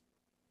he is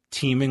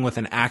teaming with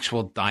an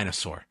actual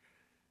dinosaur.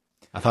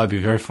 I thought it'd be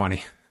very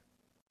funny.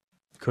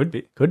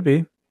 Could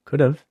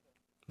have.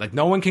 Like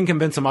no one can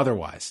convince him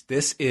otherwise.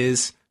 This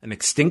is an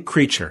extinct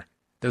creature.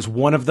 There's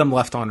one of them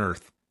left on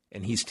Earth,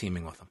 and he's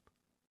teaming with them.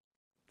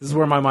 This is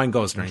where my mind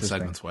goes during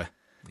segments way.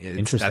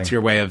 Interesting. That's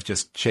your way of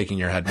just shaking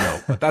your head no,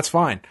 but that's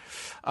fine.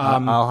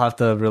 I'll have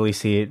to really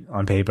see it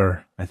on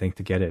paper, I think,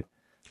 to get it.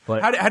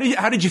 But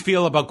how did you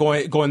feel about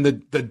going the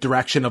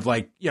direction of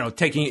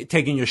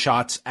taking your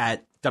shots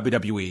at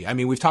WWE? I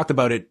mean, we've talked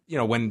about it,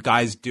 when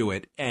guys do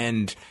it,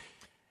 and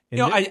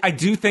I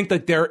do think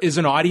that there is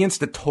an audience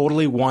that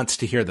totally wants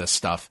to hear this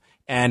stuff,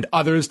 and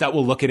others that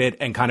will look at it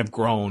and kind of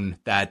groan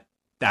that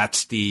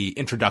that's the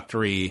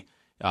introductory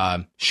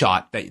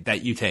shot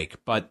that you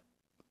take. But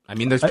I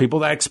mean, there's people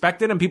that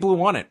expect it and people who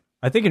want it.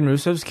 I think in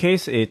Rusev's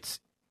case,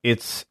 it's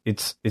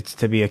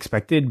to be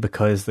expected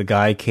because the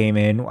guy came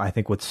in, I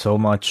think, with so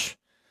much.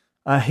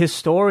 His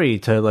story,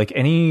 to like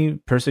any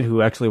person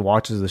who actually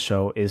watches the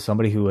show, is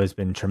somebody who has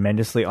been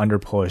tremendously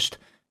underpushed,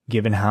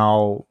 given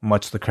how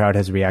much the crowd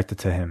has reacted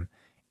to him.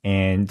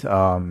 And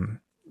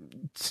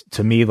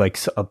to me, like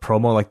a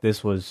promo like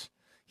this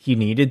he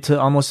needed to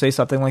almost say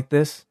something like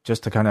this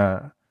just to kind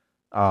of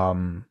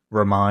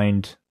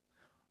remind,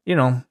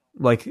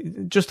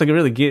 just to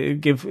really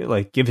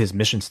give his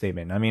mission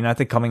statement. I mean, I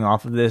think coming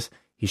off of this,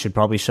 he should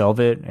probably shelve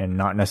it and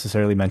not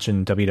necessarily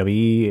mention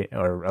WWE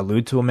or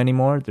allude to him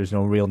anymore. There's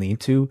no real need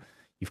to.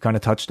 You've kind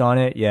of touched on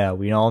it. Yeah,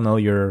 we all know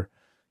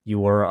you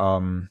were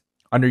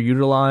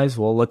underutilized.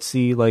 Well, let's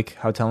see like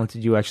how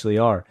talented you actually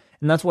are.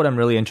 And that's what I'm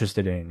really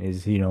interested in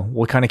is,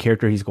 what kind of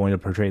character he's going to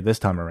portray this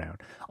time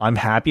around. I'm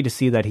happy to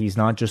see that he's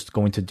not just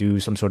going to do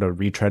some sort of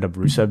retread of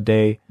Rusev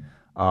Day.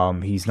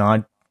 He's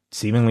not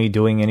seemingly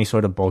doing any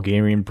sort of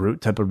Bulgarian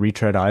brute type of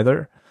retread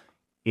either.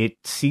 It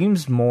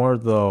seems more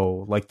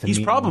though like to he's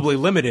me, probably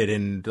limited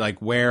in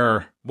like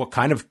what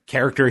kind of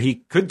character he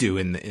could do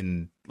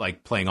in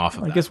like playing off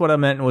of I that. guess what I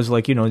meant was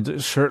like,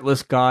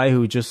 shirtless guy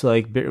who just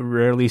like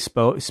rarely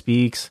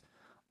speaks,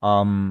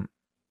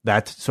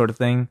 that sort of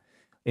thing.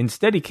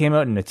 Instead, he came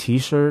out in a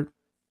t-shirt,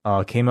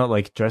 came out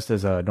like dressed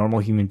as a normal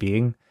human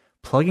being,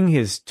 plugging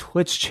his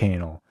Twitch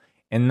channel.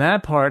 And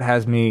that part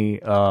has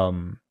me, I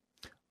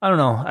don't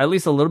know, at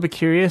least a little bit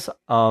curious.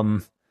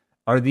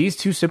 Are these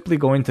two simply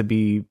going to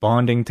be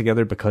bonding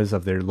together because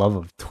of their love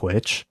of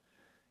Twitch?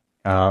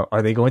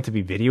 Are they going to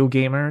be video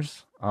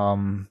gamers?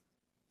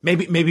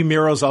 Maybe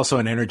Miro's also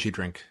an energy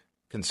drink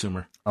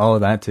consumer. Oh,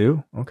 that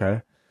too?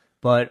 Okay.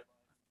 But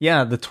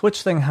yeah, the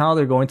Twitch thing, how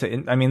they're going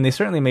to... I mean, they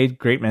certainly made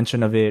great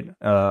mention of it,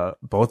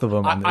 both of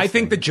them. I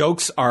think the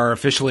jokes are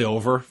officially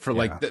over for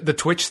like the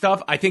Twitch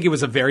stuff. I think it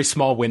was a very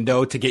small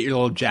window to get your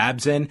little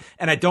jabs in.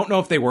 And I don't know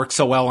if they work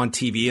so well on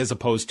TV as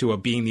opposed to a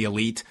Being the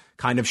Elite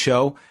kind of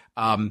show.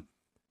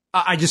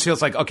 I just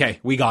feels like, okay,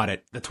 we got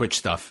it, the Twitch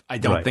stuff. I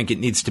don't think it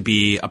needs to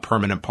be a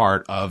permanent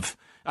part of...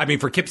 I mean,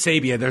 for Kip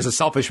Sabian, there's a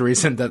selfish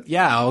reason that,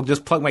 I'll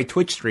just plug my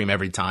Twitch stream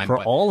every time.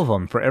 For all of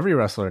them, for every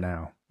wrestler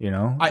now,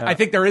 I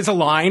think there is a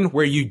line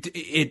where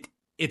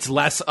it's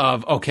less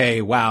of,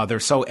 okay, wow, they're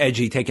so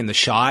edgy taking the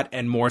shot,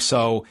 and more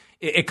so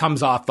it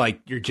comes off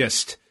like you're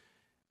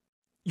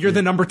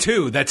the number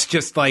two. That's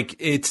just like,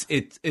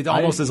 it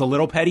almost is a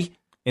little petty.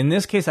 In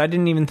this case, I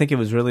didn't even think it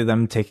was really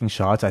them taking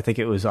shots. I think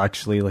it was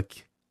actually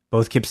like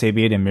both Kip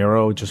Sabian and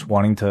Miro just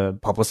wanting to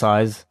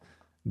publicize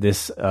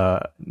this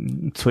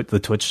the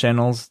Twitch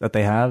channels that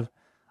they have.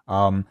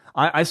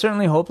 I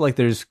certainly hope like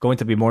there's going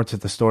to be more to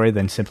the story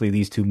than simply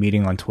these two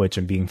meeting on Twitch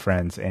and being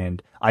friends,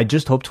 and I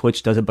just hope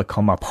Twitch doesn't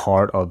become a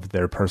part of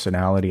their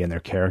personality and their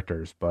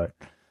characters, but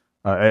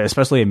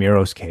especially in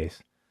Miro's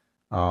case.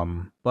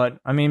 But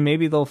I mean,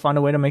 maybe they'll find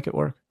a way to make it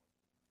work.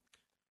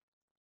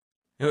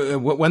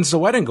 When's the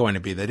wedding going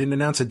to be? They didn't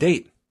announce a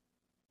date.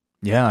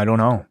 Yeah, I don't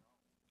know.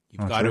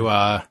 You've got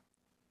to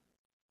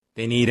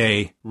they need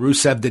a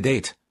Rusev to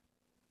date.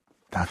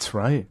 That's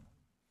right.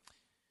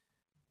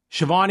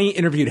 Shivani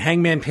interviewed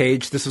Hangman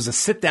Page. This was a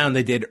sit-down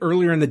they did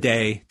earlier in the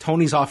day.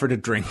 Tony's offered a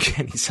drink,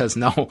 and he says,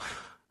 no,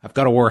 I've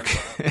got to work.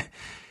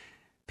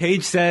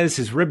 Page says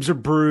his ribs are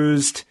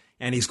bruised,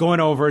 and he's going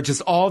over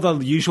just all the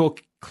usual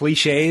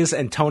cliches,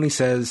 and Tony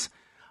says,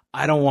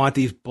 I don't want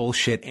these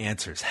bullshit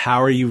answers.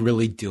 How are you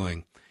really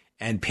doing?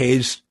 And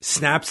Page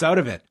snaps out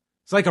of it.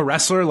 It's like a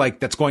wrestler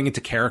that's going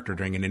into character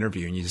during an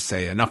interview, and you just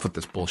say, enough with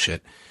this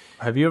bullshit.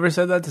 Have you ever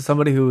said that to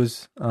somebody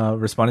who's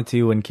responded to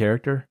you in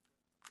character?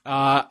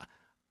 I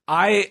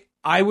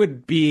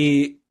would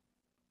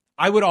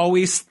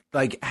always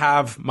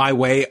have my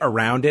way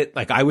around it.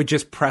 Like I would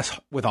just press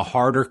with a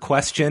harder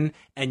question,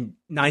 and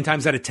 9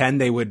 times out of 10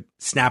 they would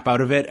snap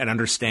out of it and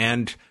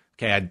understand.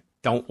 Okay, I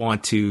don't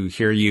want to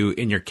hear you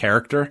in your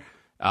character.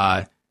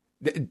 Dan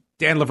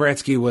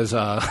Lavransky was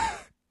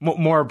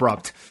more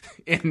abrupt.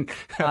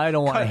 I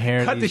don't want to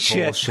hear these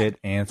bullshit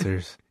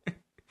answers.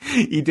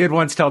 He did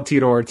once tell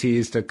Tito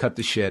Ortiz to cut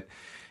the shit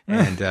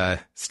and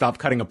stop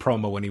cutting a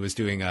promo when he was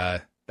doing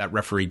that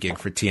referee gig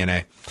for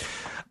TNA.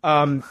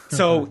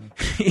 So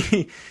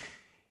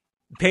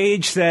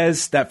Page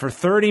says that for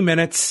 30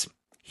 minutes,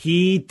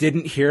 he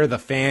didn't hear the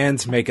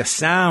fans make a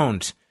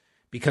sound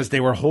because they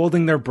were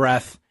holding their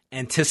breath,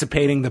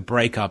 anticipating the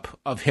breakup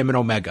of him and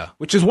Omega,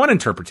 which is one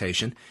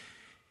interpretation.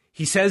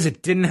 He says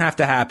it didn't have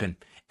to happen.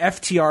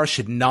 FTR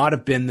should not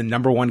have been the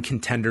number one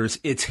contenders.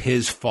 It's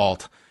his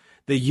fault.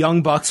 The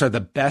Young Bucks are the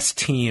best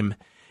team,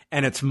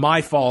 and it's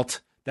my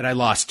fault that I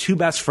lost 2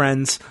 best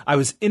friends. I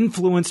was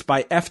influenced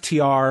by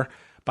FTR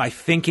by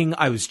thinking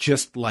I was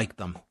just like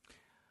them.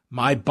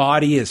 My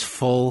body is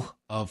full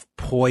of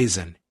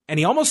poison. And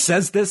he almost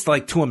says this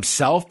to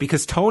himself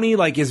because Tony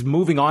is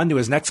moving on to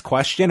his next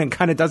question and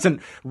kind of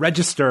doesn't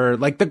register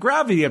the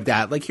gravity of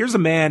that. Here's a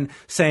man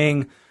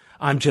saying,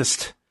 I'm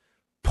just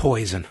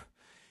poison.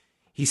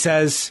 He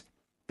says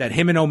that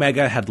him and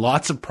Omega had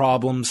lots of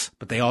problems,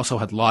 but they also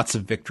had lots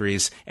of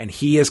victories, and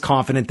he is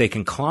confident they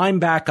can climb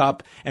back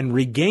up and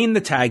regain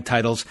the tag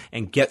titles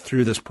and get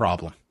through this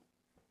problem.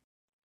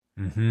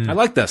 Mm-hmm. I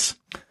like this.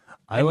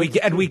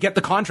 We get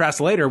the contrast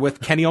later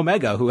with Kenny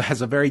Omega, who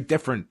has a very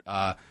different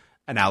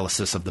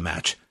analysis of the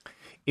match.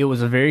 It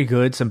was a very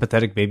good,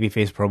 sympathetic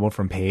babyface promo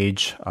from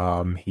Page.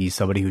 He's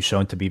somebody who's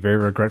shown to be very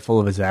regretful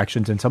of his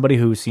actions and somebody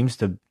who seems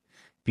to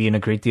be in a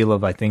great deal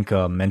of, I think,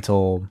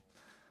 mental...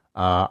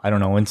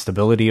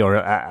 instability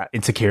or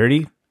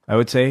insecurity, I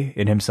would say,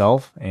 in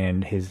himself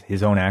and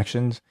his own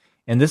actions.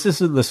 And this is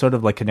the sort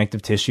of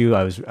connective tissue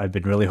I've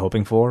been really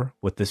hoping for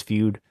with this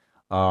feud.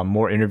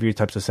 More interview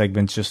types of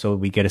segments, just so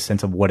we get a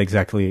sense of what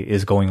exactly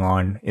is going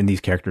on in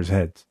these characters'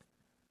 heads.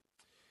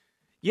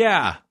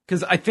 Yeah,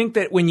 because I think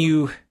that when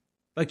you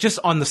just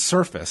on the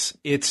surface,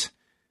 it's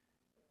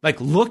Like,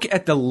 look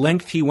at the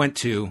length he went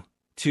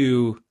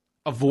to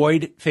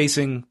avoid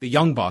facing the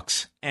Young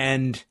Bucks.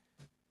 And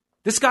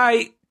this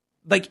guy,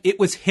 like, it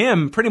was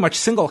him pretty much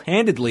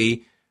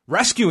single-handedly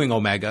rescuing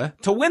Omega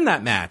to win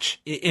that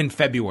match in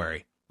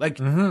February. Like,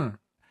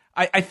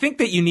 I think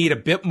that you need a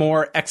bit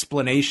more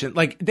explanation.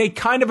 Like, they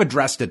kind of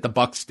addressed it, the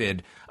Bucks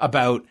did,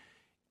 about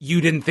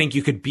you didn't think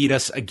you could beat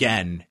us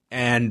again.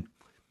 And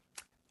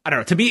I don't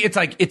know. To me, it's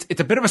like, it's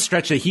a bit of a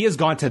stretch that he has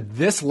gone to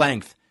this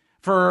length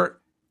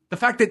for the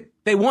fact that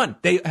they won.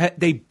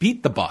 They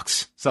beat the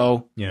Bucks.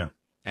 So, yeah.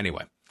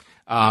 Anyway.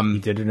 He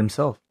did it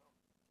himself.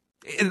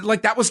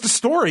 Like, that was the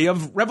story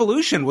of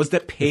Revolution, was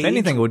that Paige... If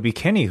anything, it would be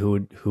Kenny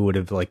who would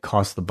have, like,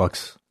 cost the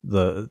Bucks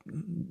the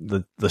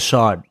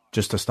shot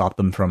just to stop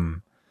them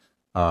from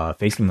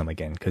facing them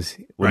again, because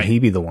would he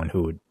be the one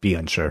who would be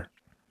unsure?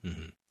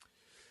 Mm-hmm.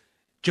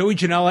 Joey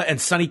Janela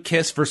and Sonny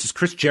Kiss versus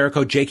Chris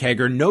Jericho, Jake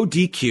Hager, no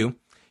DQ.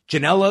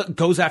 Janela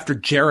goes after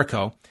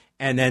Jericho,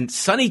 and then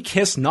Sonny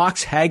Kiss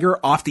knocks Hager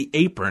off the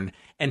apron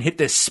and hit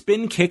this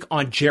spin kick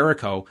on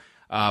Jericho,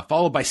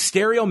 followed by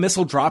stereo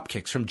missile drop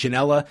kicks from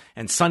Janela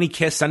and Sonny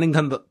Kiss, sending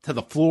them to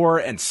the floor.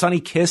 And Sonny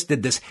Kiss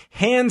did this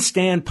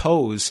handstand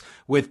pose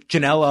with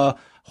Janela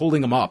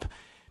holding him up.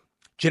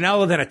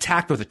 Janela then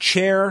attacked with a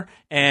chair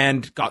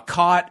and got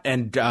caught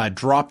and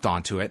dropped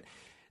onto it.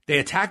 They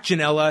attacked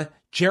Janela.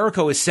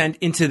 Jericho is sent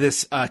into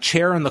this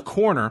chair in the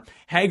corner.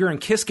 Hager and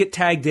Kiss get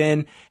tagged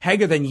in.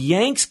 Hager then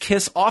yanks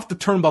Kiss off the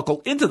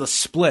turnbuckle into the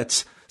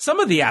splits. Some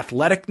of the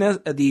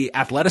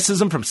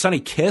athleticism from Sonny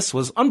Kiss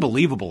was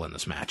unbelievable in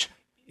this match.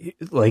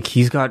 Like,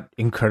 he's got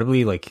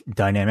incredibly, like,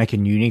 dynamic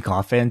and unique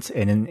offense,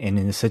 and in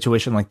a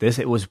situation like this,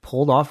 it was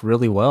pulled off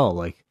really well.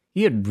 Like,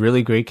 he had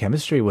really great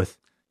chemistry with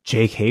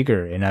Jake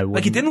Hager, and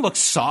like, it didn't look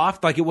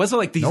soft. Like, it wasn't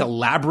like these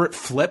elaborate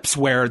flips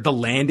where the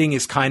landing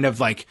is kind of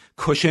like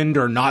cushioned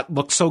or not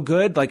look so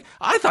good. Like,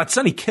 I thought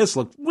Sonny Kiss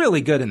looked really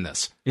good in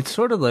this. It's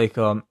sort of like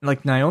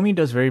Naomi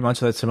does very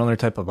much that similar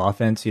type of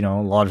offense. You know,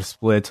 a lot of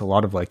splits, a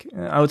lot of, like,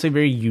 I would say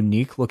very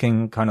unique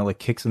looking kind of like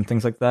kicks and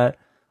things like that.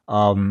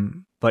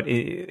 But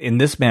in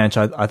this match,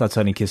 I thought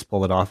Sonny Kiss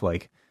pulled it off,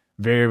 like,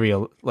 very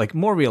real, like,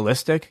 more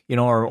realistic, you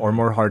know, or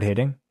more hard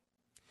hitting.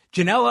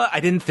 Janela,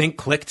 I didn't think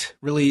clicked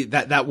really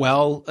that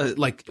well.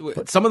 Like,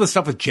 some of the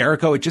stuff with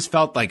Jericho, it just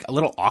felt like a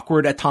little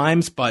awkward at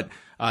times, but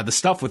the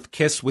stuff with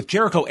Kiss, with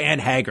Jericho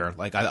and Hager,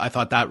 like, I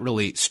thought that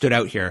really stood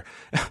out here.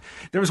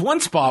 There was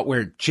one spot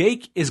where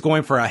Jake is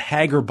going for a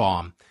Hager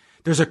bomb.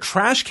 There's a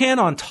trash can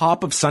on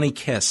top of Sonny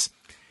Kiss.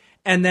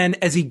 And then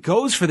as he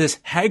goes for this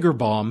Hager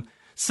bomb,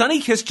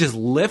 Sonny Kiss just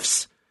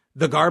lifts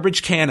the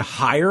garbage can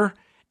higher,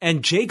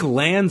 and Jake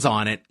lands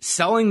on it,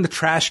 selling the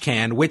trash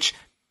can, which,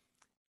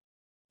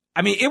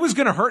 I mean, it was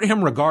going to hurt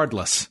him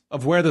regardless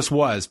of where this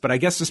was, but I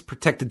guess this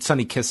protected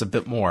Sonny Kiss a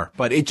bit more.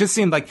 But it just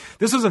seemed like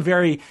this was a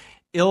very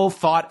ill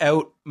thought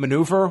out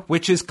maneuver,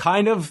 which is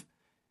kind of,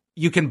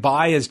 you can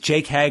buy as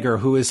Jake Hager,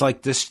 who is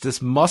like this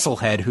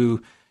musclehead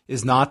who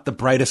is not the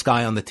brightest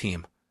guy on the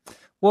team.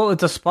 Well,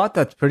 it's a spot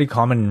that's pretty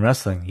common in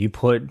wrestling. You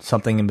put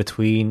something in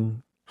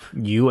between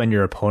you and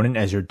your opponent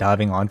as you're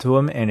diving onto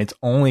him, and it's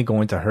only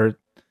going to hurt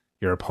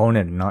your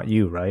opponent, not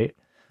you, right?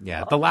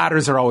 Yeah, the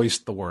ladders are always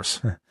the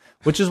worst.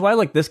 Which is why,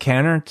 like, this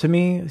canner to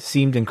me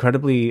seemed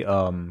incredibly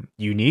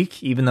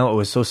unique, even though it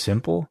was so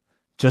simple.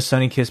 Just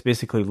Sonny Kiss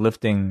basically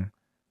lifting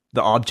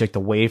the object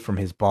away from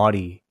his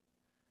body,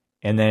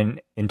 and then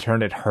in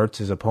turn it hurts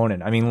his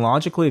opponent. I mean,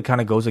 logically, it kind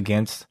of goes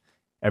against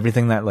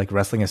everything that, like,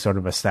 wrestling has sort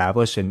of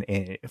established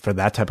for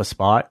that type of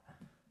spot.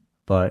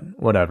 But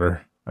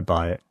whatever, I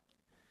buy it.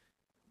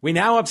 We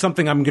now have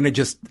something I'm going to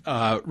just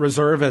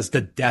reserve as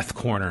the death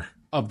corner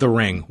of the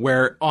ring,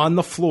 where on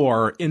the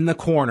floor in the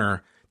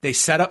corner, they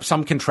set up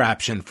some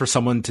contraption for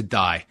someone to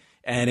die.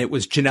 And it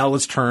was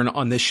Janela's turn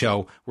on this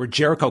show, where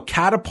Jericho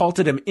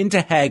catapulted him into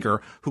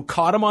Hager, who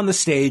caught him on the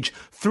stage,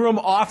 threw him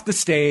off the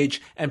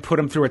stage, and put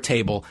him through a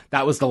table.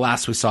 That was the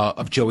last we saw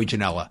of Joey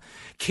Janela.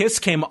 Kiss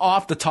came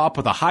off the top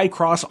with a high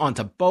cross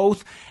onto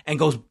both and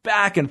goes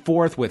back and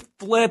forth with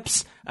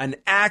flips, an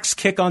axe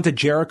kick onto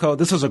Jericho.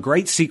 This was a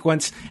great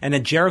sequence. And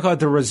then Jericho had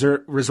to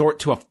resort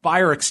to a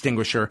fire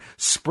extinguisher,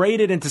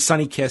 sprayed it into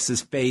Sonny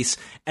Kiss's face,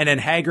 and then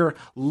Hager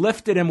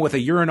lifted him with a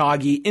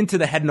Uranagi into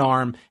the head and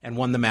arm and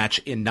won the match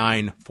in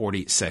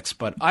 9:46.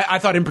 But I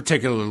thought in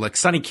particular, like,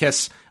 Sonny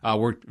Kiss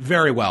worked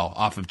very well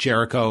off of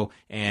Jericho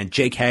and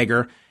Jake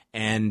Hager.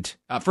 And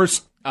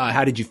first,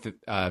 how did you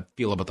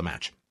feel about the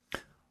match?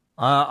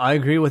 I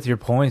agree with your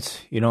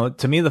points. You know,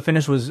 to me, the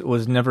finish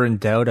was never in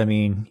doubt. I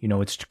mean, you know,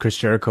 it's Chris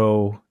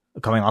Jericho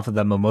coming off of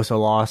that Mimosa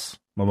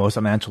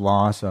match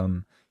loss.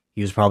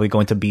 He was probably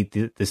going to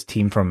beat this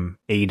team from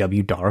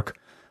AEW Dark.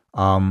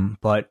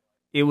 But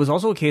it was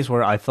also a case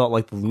where I felt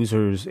like the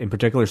losers, in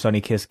particular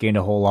Sonny Kiss, gained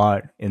a whole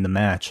lot in the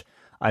match.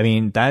 I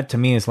mean, that to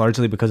me is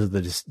largely because of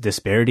the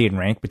disparity in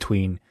rank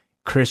between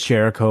Chris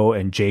Jericho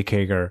and Jake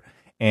Hager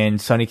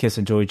and Sonny Kiss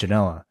and Joey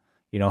Janela.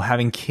 You know,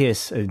 having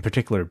Kiss in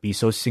particular be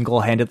so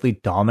single-handedly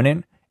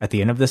dominant at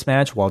the end of this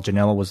match while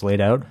Janela was laid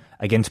out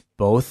against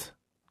both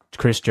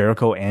Chris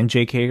Jericho and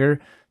Jake Hager,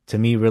 to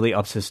me really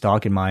ups his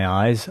stock in my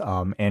eyes.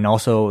 And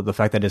also the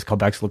fact that his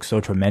comebacks look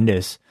so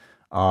tremendous,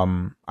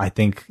 I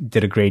think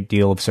did a great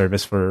deal of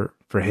service for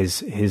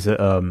his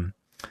I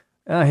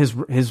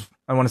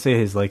want to say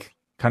his like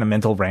kind of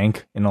mental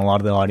rank in a lot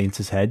of the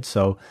audience's head.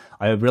 So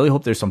I really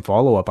hope there's some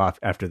follow up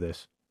after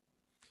this.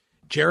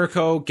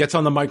 Jericho gets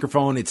on the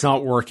microphone. It's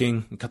not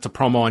working. He cuts a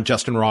promo on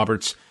Justin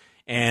Roberts.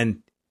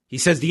 And he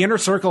says the Inner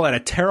Circle had a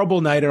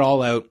terrible night at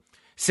All Out.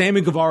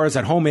 Sammy Guevara is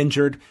at home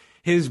injured.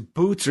 His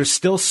boots are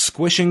still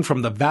squishing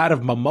from the vat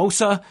of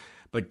mimosa.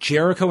 But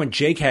Jericho and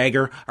Jake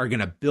Hager are going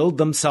to build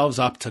themselves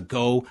up to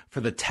go for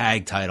the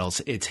tag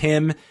titles. It's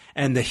him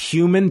and the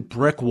human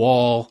brick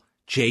wall,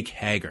 Jake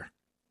Hager.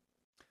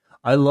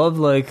 I love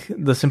like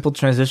the simple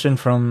transition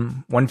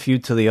from one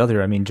feud to the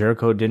other. I mean,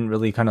 Jericho didn't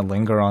really kind of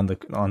linger on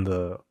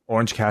the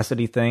Orange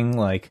Cassidy thing,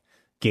 like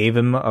gave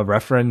him a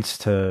reference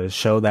to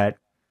show that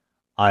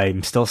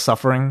I'm still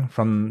suffering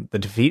from the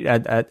defeat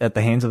at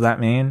the hands of that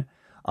man,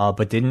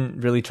 but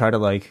didn't really try to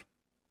like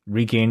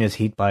regain his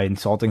heat by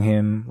insulting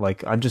him.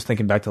 Like, I'm just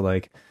thinking back to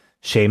like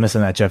Sheamus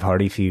and that Jeff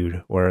Hardy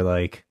feud where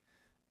like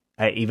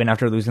even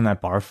after losing that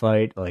bar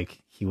fight,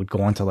 like he would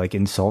go on to like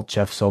insult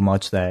Jeff so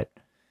much that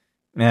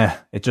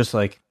it just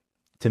like,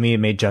 to me, it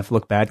made Jeff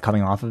look bad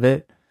coming off of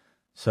it.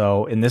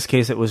 So in this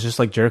case, it was just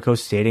like Jericho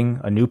stating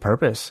a new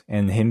purpose,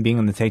 and him being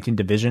in the tag team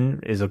division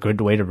is a good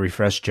way to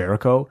refresh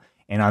Jericho.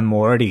 And I'm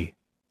already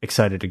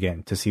excited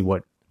again to see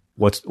what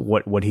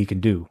he can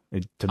do.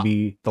 To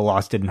me, the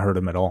loss didn't hurt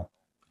him at all.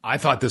 I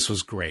thought this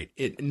was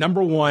great.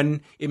 Number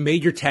one, it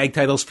made your tag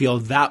titles feel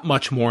that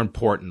much more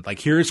important. Like,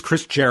 here's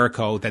Chris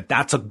Jericho,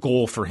 that's a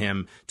goal for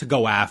him to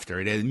go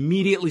after. It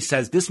immediately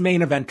says this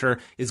main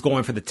eventer is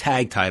going for the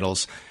tag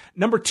titles.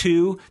 Number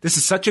two, this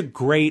is such a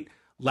great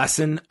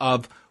lesson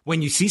of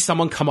when you see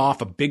someone come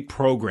off a big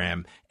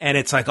program and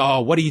it's like,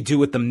 oh, what do you do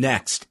with them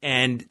next?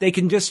 And they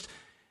can just,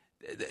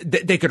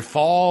 they could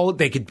fall,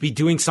 they could be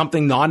doing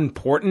something not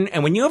important.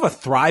 And when you have a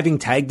thriving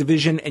tag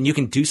division and you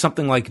can do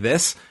something like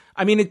this,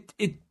 I mean,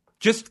 it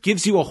just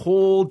gives you a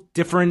whole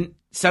different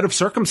set of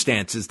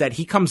circumstances that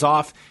he comes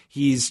off.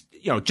 He's,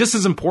 just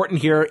as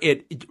important here.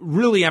 It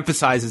really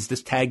emphasizes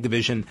this tag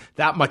division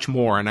that much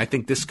more. And I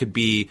think this could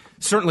be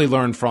certainly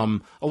learned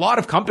from a lot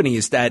of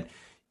companies that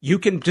you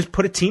can just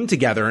put a team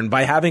together. And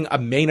by having a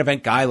main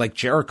event guy like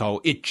Jericho,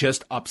 it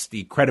just ups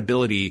the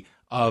credibility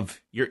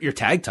of your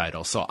tag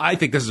title. So I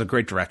think this is a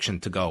great direction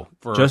to go.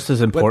 Just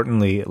as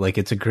importantly, like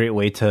it's a great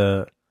way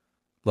to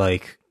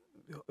like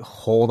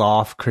hold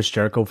off Chris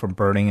Jericho from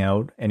burning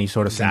out any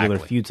sort of singular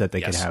feuds that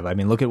they could have. I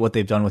mean, look at what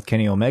they've done with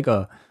Kenny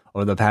Omega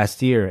over the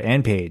past year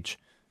and Paige,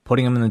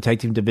 putting him in the tag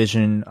team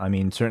division. I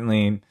mean,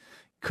 certainly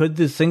could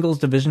the singles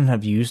division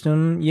have used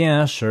him?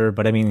 Yeah, sure.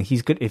 But I mean,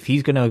 he's good. If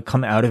he's going to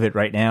come out of it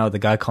right now, the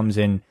guy comes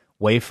in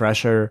way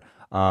fresher.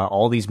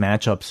 All these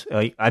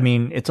matchups. I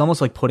mean, it's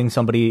almost like putting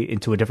somebody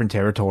into a different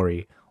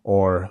territory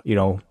or,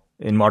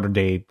 in modern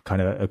day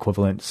kind of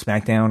equivalent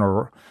SmackDown,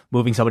 or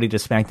moving somebody to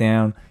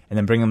SmackDown and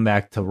then bring them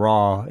back to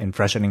Raw and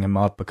freshening him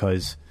up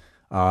because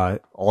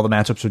all the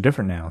matchups are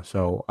different now.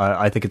 So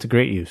I think it's a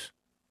great use.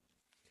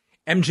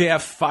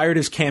 MJF fired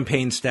his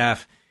campaign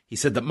staff. He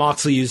said that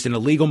Moxley used an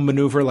illegal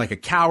maneuver like a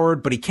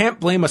coward, but he can't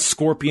blame a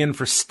scorpion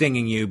for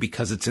stinging you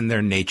because it's in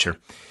their nature.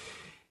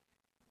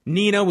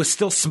 Nina was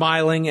still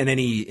smiling, and then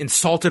he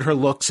insulted her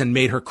looks and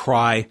made her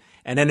cry,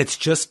 and then it's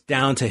just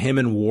down to him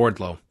and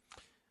Wardlow.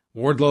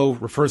 Wardlow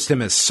refers to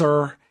him as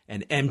Sir,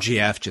 and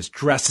MJF just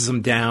dresses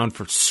him down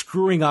for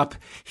screwing up.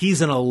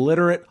 He's an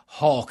illiterate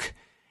Hulk.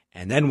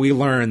 And then we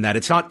learn that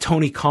it's not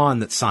Tony Khan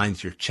that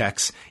signs your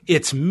checks.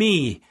 It's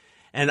me,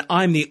 and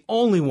I'm the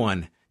only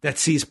one that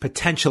sees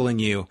potential in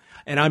you,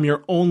 and I'm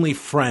your only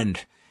friend.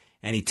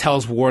 And he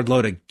tells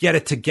Wardlow to get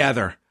it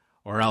together,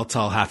 or else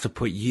I'll have to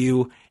put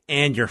you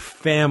and your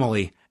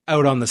family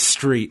out on the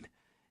street.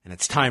 And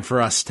it's time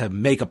for us to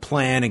make a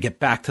plan and get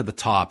back to the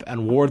top.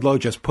 And Wardlow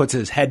just puts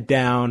his head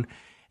down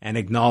and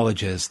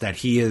acknowledges that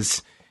he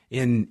is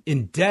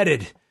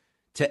indebted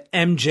to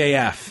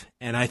MJF.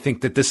 And I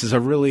think that this is a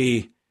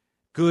really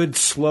good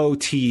slow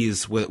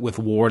tease with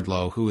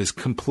Wardlow, who is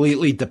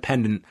completely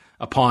dependent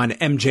upon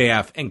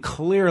MJF and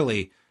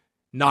clearly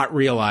not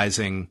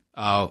realizing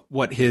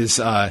what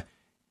his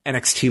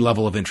NXT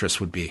level of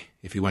interest would be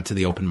if he went to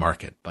the open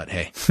market. But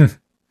hey.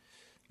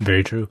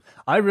 Very true.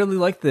 I really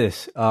like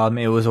this.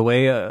 It was a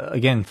way,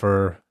 again,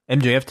 for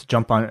MJF to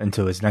jump on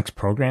into his next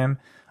program.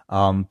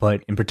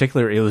 But in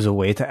particular, it was a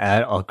way to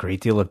add a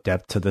great deal of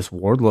depth to this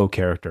Wardlow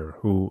character,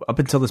 who up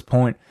until this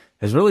point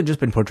has really just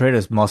been portrayed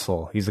as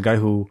muscle. He's the guy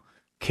who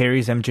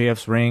carries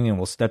MJF's ring and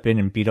will step in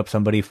and beat up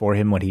somebody for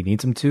him when he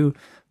needs him to.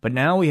 But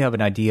now we have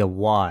an idea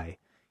why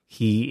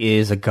he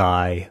is a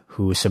guy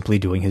who is simply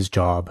doing his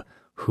job,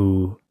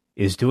 who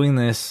is doing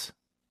this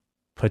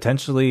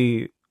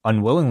potentially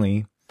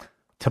unwillingly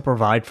to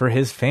provide for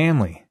his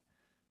family.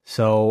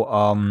 So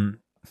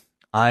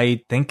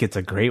I think it's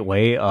a great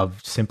way of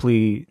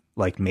simply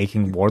like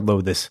making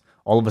Wardlow this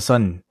all of a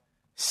sudden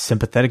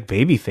sympathetic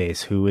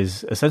babyface who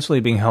is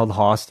essentially being held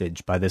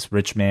hostage by this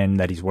rich man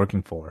that he's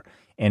working for.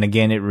 And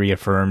again, it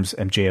reaffirms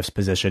MJF's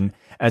position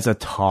as a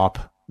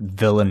top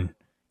villain,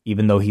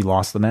 even though he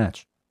lost the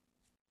match.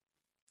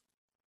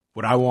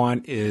 What I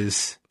want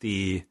is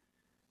the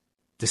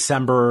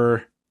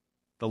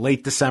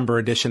late December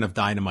edition of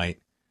Dynamite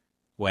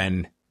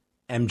when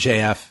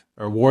MJF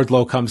or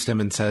Wardlow comes to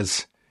him and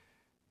says,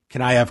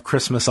 "Can I have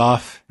Christmas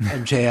off,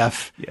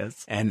 MJF?"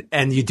 Yes.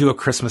 And you do a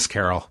Christmas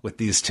Carol with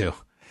these two.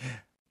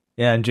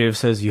 Yeah, and JF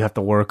says you have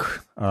to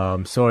work.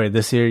 Sorry,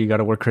 this year you got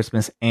to work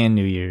Christmas and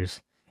New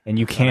Year's, and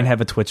you can't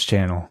have a Twitch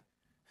channel.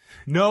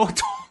 No,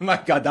 oh my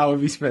God, that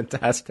would be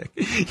fantastic.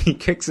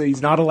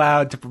 He's not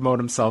allowed to promote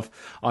himself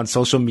on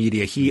social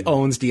media. He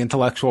owns the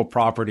intellectual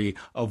property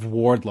of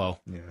Wardlow.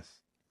 Yes.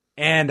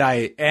 And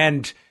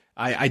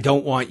I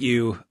don't want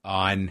you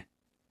on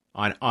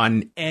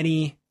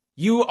any.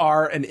 You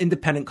are an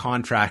independent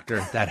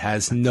contractor that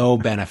has no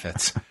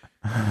benefits.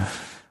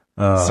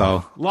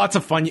 So lots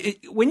of fun.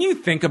 When you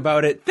think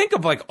about it, think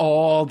of like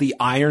all the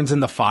irons in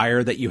the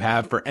fire that you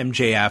have for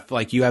MJF.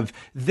 Like you have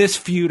this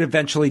feud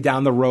eventually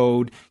down the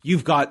road.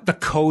 You've got the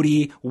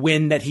Cody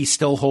win that he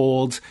still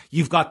holds.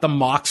 You've got the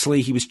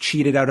Moxley. He was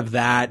cheated out of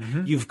that.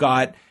 Mm-hmm. You've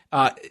got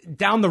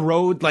down the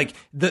road, like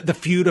the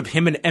feud of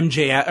him and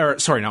MJF, or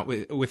sorry, not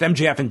with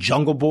MJF and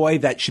Jungle Boy.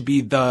 That should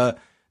be the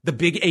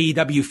big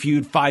AEW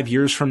feud 5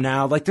 years from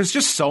now. Like there's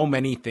just so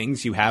many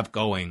things you have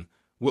going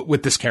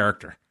with this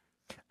character.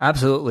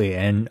 Absolutely.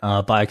 And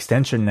by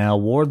extension now,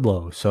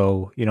 Wardlow.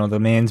 So, the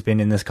man's been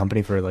in this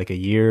company for like a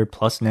year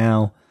plus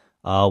now.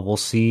 We'll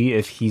see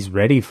if he's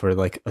ready for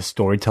like a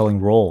storytelling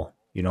role,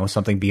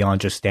 something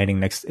beyond just standing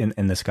next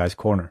in this guy's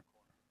corner.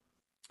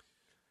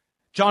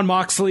 Jon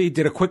Moxley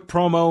did a quick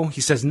promo.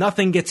 He says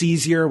nothing gets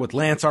easier with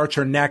Lance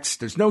Archer next.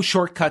 There's no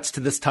shortcuts to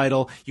this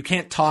title. You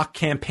can't talk,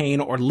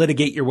 campaign, or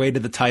litigate your way to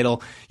the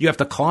title. You have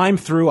to climb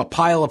through a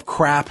pile of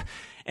crap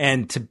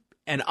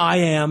and I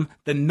am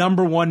the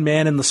number one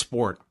man in the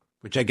sport,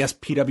 which I guess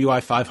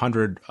PWI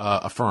 500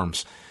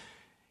 affirms.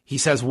 He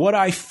says, what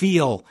I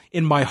feel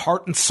in my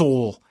heart and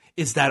soul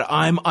is that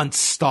I'm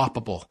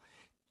unstoppable,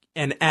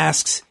 and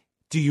asks,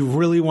 do you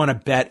really want to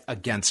bet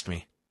against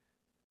me?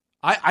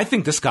 I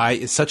think this guy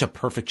is such a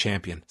perfect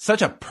champion,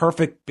 such a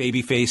perfect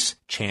babyface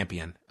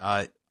champion.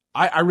 I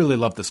really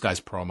love this guy's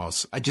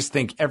promos. I just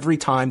think every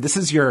time this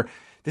is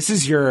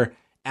your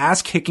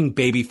ass-kicking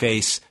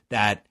babyface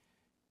that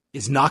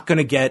is not going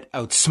to get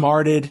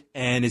outsmarted,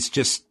 and it's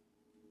just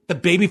the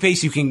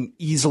babyface you can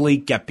easily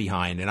get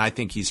behind. And I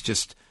think he's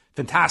just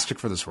fantastic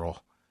for this role.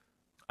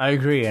 I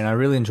agree, and I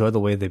really enjoy the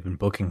way they've been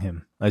booking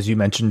him. As you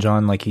mentioned,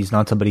 John, like he's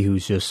not somebody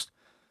who's just,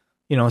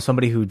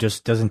 somebody who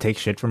just doesn't take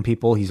shit from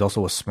people. He's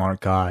also a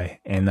smart guy,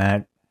 and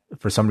that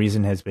for some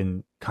reason has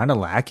been kind of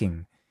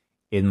lacking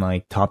in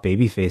like top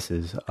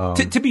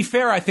babyfaces. To be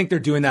fair, I think they're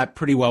doing that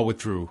pretty well with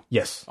Drew.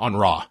 Yes, on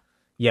Raw.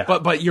 Yeah,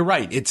 but you're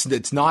right.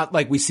 It's not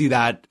like we see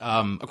that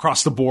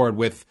across the board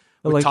with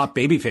like, top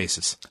baby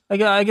faces.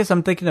 I guess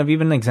I'm thinking of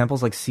even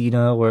examples like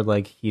Cena, where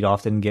like he'd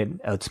often get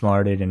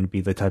outsmarted and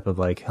be the type of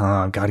like,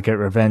 gotta get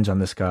revenge on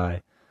this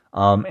guy.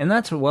 And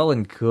that's well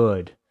and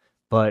good.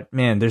 But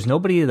man, there's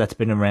nobody that's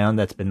been around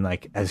that's been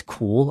like as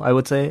cool, I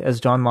would say, as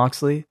Jon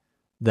Moxley,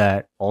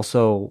 that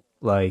also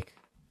like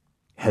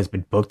has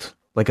been booked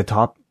like a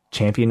top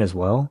champion as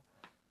well.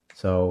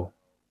 So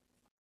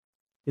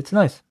it's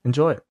nice.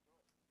 Enjoy it.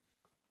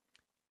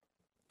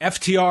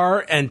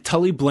 FTR and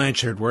Tully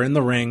Blanchard were in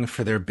the ring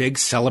for their big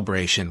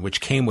celebration, which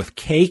came with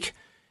cake,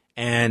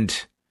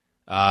 and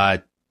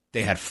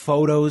they had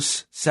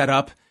photos set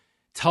up.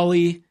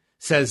 Tully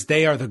says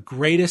they are the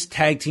greatest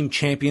tag team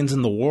champions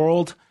in the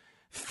world.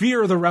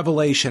 Fear the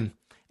revelation.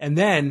 And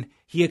then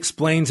he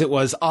explains it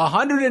was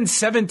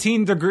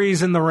 117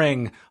 degrees in the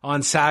ring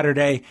on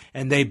Saturday,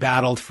 and they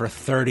battled for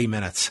 30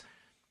 minutes.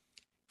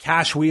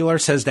 Cash Wheeler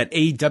says that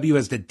AEW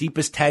has the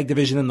deepest tag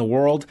division in the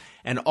world,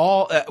 and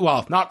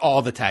not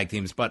all the tag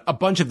teams, but a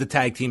bunch of the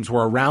tag teams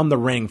were around the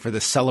ring for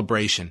this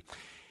celebration.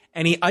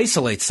 And he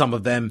isolates some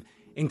of them,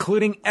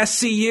 including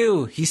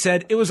SCU. He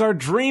said, it was our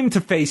dream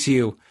to face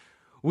you.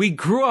 We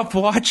grew up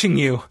watching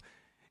you.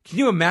 Can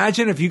you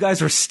imagine if you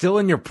guys were still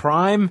in your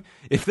prime?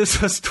 If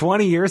this was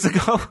 20 years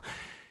ago?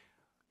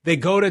 They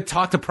go to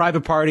talk to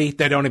Private Party.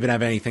 They don't even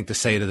have anything to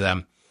say to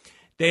them.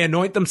 They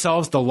anoint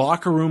themselves the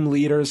locker room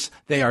leaders.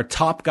 They are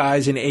top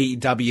guys in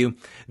AEW.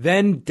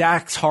 Then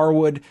Dax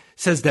Harwood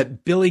says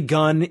that Billy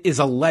Gunn is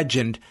a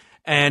legend,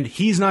 and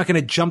he's not going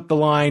to jump the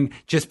line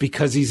just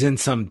because he's in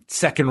some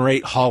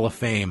second-rate Hall of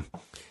Fame.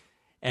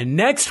 And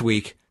next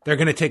week, they're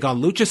going to take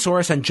on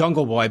Luchasaurus and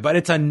Jungle Boy, but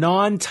it's a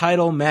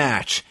non-title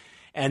match.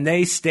 And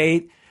they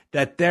state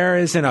that there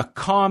isn't a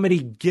comedy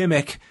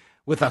gimmick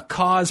with a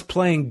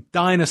cosplaying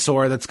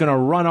dinosaur that's going to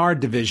run our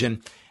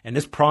division. And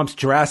this prompts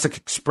Jurassic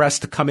Express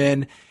to come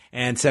in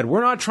and said,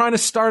 we're not trying to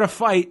start a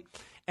fight.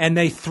 And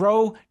they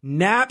throw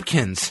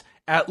napkins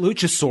at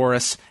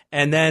Luchasaurus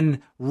and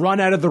then run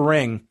out of the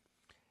ring.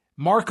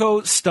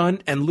 Marco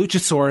Stunt and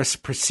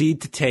Luchasaurus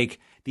proceed to take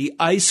the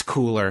ice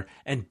cooler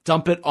and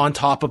dump it on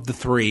top of the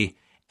three.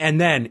 And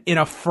then, in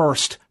a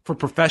first for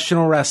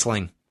professional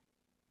wrestling,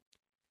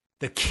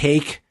 the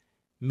cake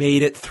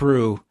made it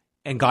through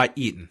and got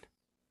eaten.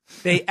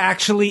 They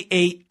actually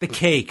ate the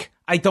cake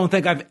I don't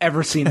think I've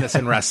ever seen this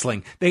in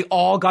wrestling. They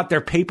all got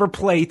their paper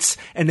plates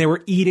and they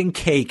were eating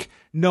cake.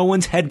 No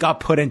one's head got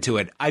put into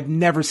it. I've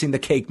never seen the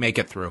cake make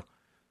it through.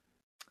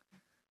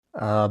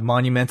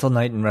 Monumental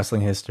night in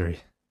wrestling history.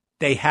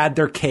 They had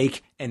their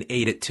cake and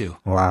ate it too.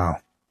 Wow.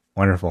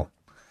 Wonderful.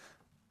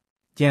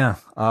 Yeah,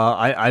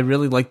 I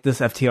really like this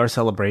FTR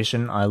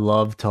celebration. I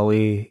love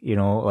Tully. You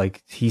know,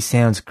 like, he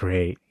sounds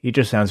great. He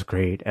just sounds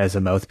great as a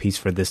mouthpiece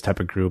for this type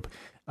of group.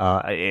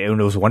 It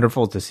was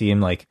wonderful to see him,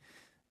 like,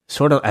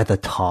 sort of at the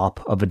top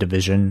of a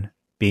division,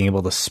 being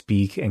able to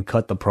speak and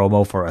cut the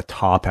promo for a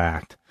top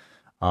act.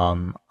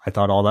 I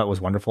thought all that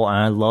was wonderful, and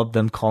I loved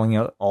them calling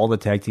out all the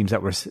tag teams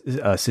that were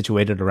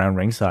situated around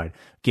ringside.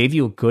 Gave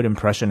you a good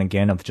impression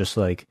again of just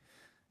like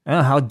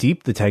how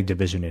deep the tag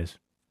division is.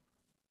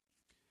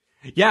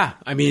 Yeah,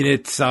 I mean,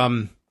 it's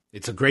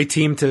a great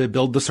team to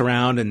build this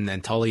around,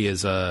 and Tully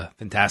is a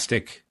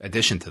fantastic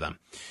addition to them.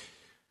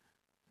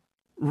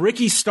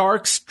 Ricky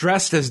Starks,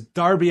 dressed as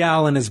Darby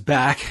Allin, is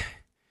back.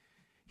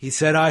 He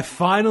said, "I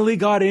finally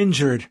got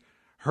injured,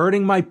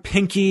 hurting my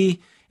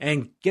pinky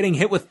and getting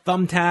hit with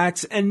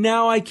thumbtacks, and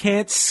now I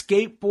can't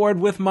skateboard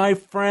with my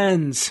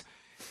friends."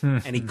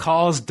 And he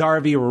calls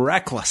Darby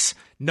reckless.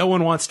 No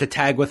one wants to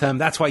tag with him.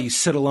 That's why you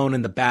sit alone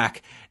in the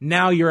back.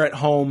 Now you're at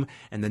home,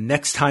 and the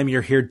next time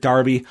you're here,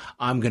 Darby,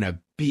 I'm going to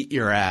beat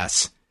your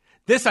ass.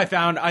 This I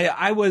found,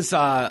 I was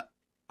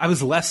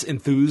less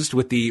enthused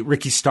with the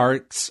Ricky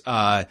Starks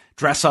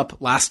dress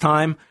up last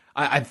time.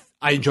 I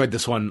enjoyed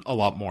this one a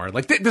lot more.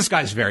 Like, this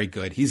guy's very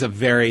good. He's a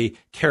very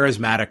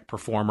charismatic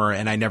performer,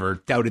 and I never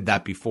doubted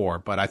that before.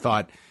 But I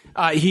thought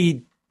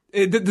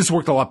this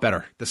worked a lot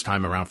better this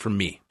time around for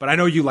me. But I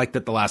know you liked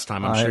it the last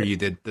time. I'm sure you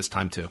did this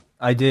time too.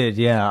 I did,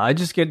 yeah. I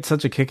just get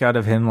such a kick out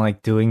of him,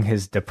 like, doing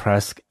his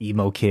depressed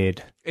emo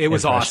kid. It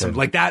was impression. awesome.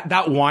 Like,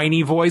 that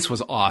whiny voice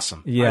was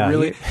awesome. Yeah, I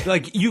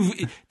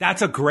really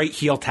that's a great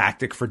heel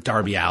tactic for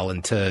Darby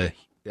Allin to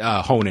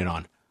hone in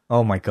on.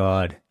 Oh my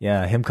god.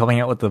 Yeah, him coming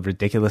out with the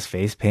ridiculous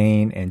face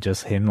paint and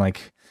just him,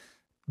 like,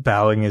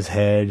 bowing his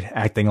head,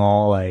 acting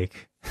all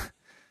like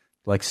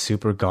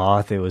super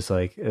goth. It was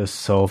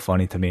so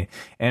funny to me.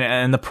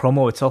 And the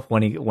promo itself,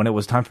 when it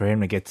was time for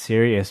him to get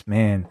serious,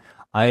 man,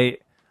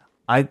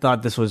 I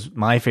thought this was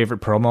my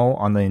favorite promo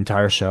on the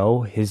entire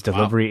show. His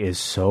delivery is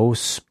so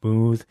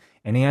smooth,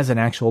 and he has an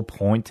actual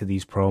point to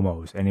these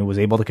promos, and he was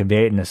able to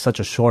convey it in such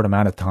a short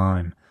amount of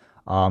time.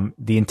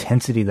 The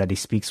intensity that he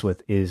speaks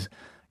with is,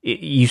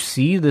 you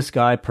see this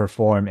guy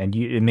perform, and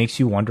it makes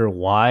you wonder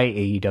why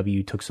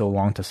AEW took so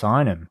long to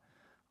sign him.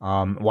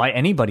 Why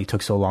anybody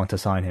took so long to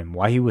sign him.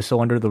 Why he was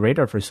so under the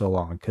radar for so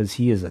long. Because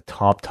he is a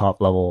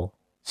top level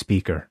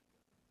speaker.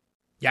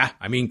 Yeah,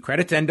 I mean,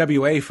 credit to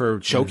NWA for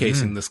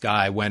showcasing this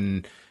guy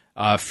when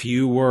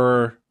few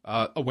were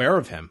aware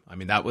of him. I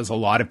mean, that was a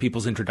lot of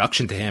people's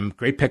introduction to him.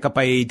 Great pickup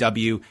by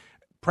AEW.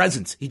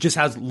 Presence. He just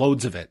has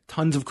loads of it.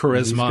 Tons of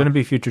charisma. He's going to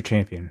be future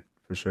champion,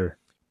 for sure.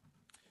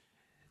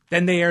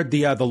 Then they aired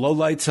the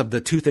lowlights of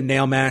the tooth and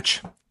nail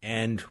match,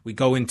 and we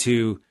go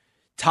into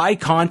Ty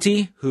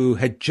Conti, who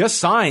had just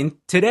signed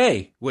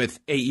today with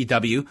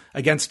AEW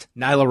against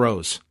Nyla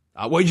Rose.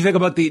 What did you think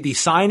about the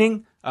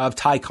signing of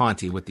Ty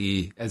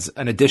Conti as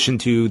an addition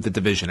to the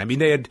division? I mean,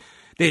 they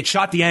had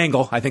shot the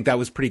angle. I think that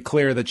was pretty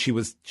clear that she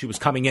was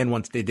coming in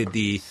once they did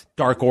the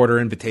Dark Order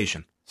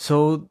invitation.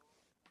 So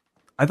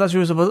I thought she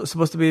was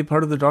supposed to be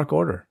part of the Dark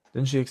Order.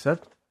 Didn't she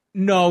accept?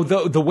 No,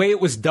 the way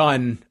it was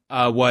done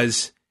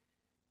was,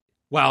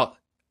 well,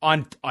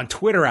 on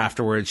Twitter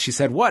afterwards, she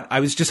said, "What? I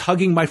was just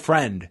hugging my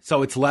friend."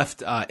 So it's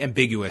left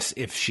ambiguous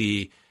if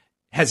she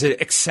has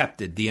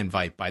accepted the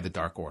invite by the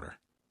Dark Order.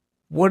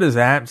 What is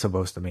that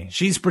supposed to mean?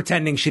 She's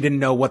pretending she didn't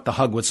know what the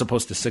hug was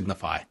supposed to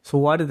signify. So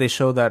why did they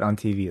show that on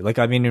TV? Like,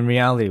 I mean, in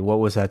reality, what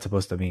was that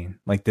supposed to mean?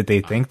 Like, did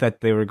they think that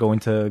they were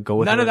going to go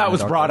with none of that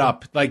was brought Order?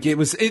 up. Like,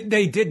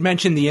 they did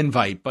mention the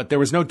invite, but there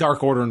was no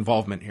Dark Order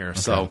involvement here. Okay.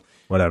 So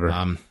whatever.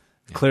 Yeah.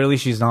 Clearly,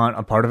 she's not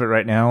a part of it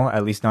right now.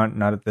 At least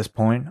not at this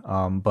point.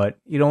 But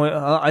you know,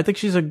 I think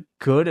she's a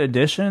good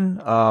addition.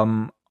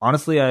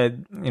 Honestly,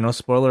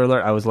 spoiler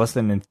alert, I was less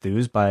than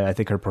enthused by, I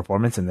think, her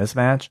performance in this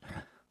match.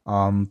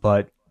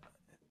 But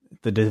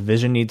the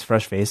division needs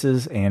fresh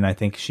faces, and I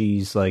think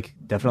she's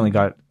definitely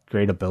got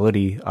great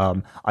ability.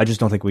 I just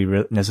don't think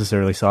we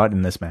necessarily saw it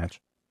in this match.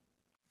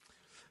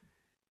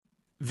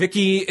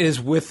 Vicky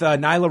is with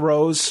Nyla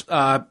Rose.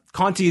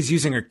 Conti is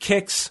using her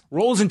kicks,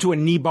 rolls into a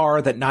knee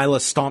bar that Nyla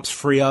stomps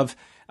free of.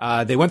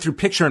 They went through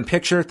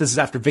picture-in-picture. This is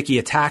after Vicky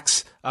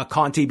attacks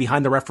Conti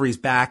behind the referee's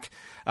back.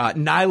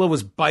 Nyla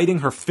was biting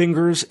her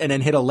fingers and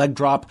then hit a leg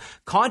drop.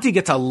 Conti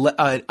gets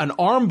an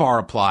arm bar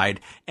applied,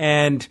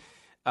 and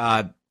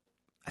I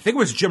think it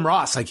was Jim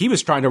Ross. He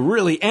was trying to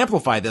really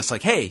amplify this.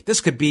 Hey, this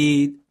could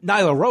be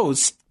Nyla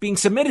Rose being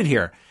submitted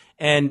here.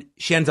 And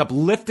she ends up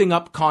lifting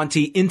up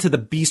Conti into the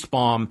Beast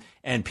Bomb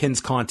and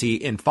pins Conti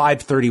in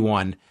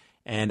 5:31.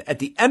 And at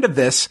the end of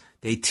this,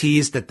 they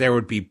teased that there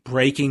would be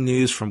breaking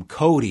news from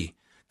Cody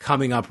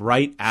coming up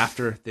right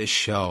after this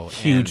show.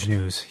 Huge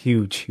news.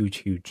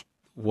 Huge.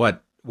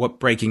 What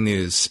breaking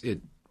news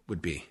it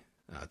would be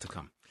to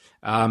come.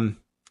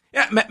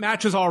 Yeah,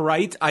 match was all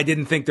right. I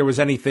didn't think there was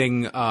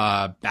anything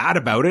bad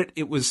about it.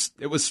 It was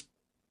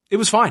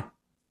fine.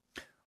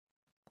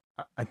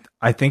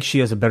 I think she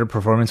has a better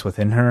performance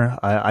within her.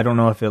 I don't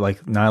know if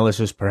Nyla's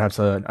just perhaps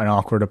an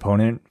awkward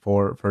opponent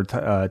for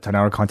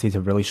Taynara Conti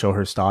to really show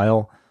her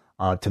style.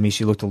 To me,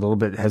 she looked a little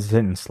bit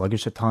hesitant and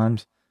sluggish at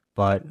times.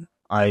 But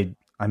I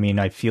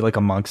feel like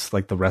amongst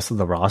like the rest of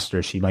the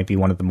roster, she might be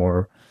one of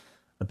the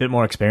a bit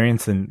more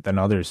experienced than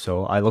others.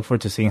 So I look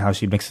forward to seeing how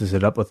she mixes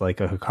it up with like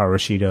a Hikaru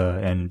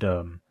Shida and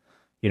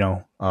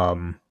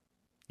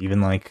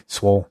even like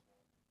Swole.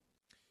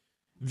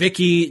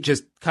 Vicky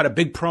just cut a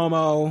big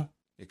promo.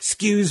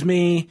 Excuse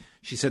me.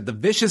 She said the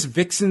Vicious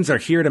Vixens are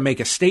here to make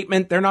a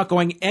statement. They're not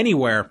going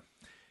anywhere.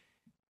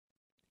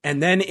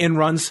 And then in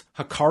runs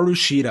Hikaru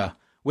Shida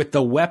with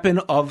the weapon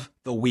of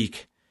the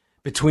week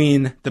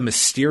between the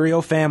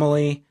Mysterio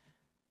family,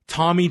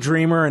 Tommy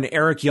Dreamer and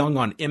Eric Young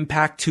on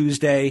Impact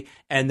Tuesday,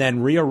 and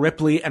then Rhea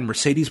Ripley and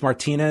Mercedes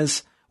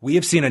Martinez. We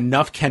have seen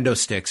enough kendo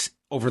sticks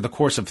over the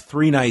course of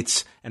 3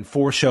 nights and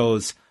 4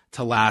 shows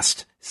to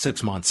last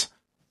 6 months.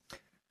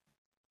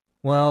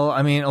 Well,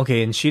 I mean,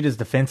 okay, in Shida's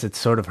defense, it's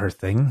sort of her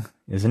thing,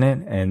 isn't it?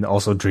 And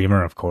also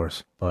Dreamer, of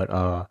course.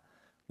 But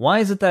why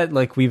is it that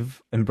like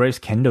we've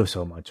embraced kendo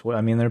so much? Well,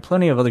 I mean, there are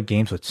plenty of other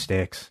games with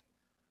sticks.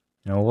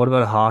 You know, what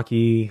about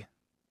hockey,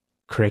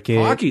 cricket?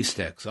 Hockey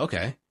sticks,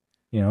 okay.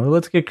 You know,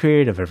 let's get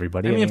creative,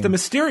 everybody. I mean, if the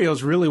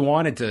Mysterios really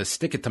wanted to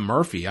stick it to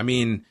Murphy, I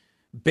mean,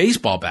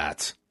 baseball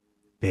bats.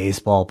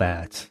 Baseball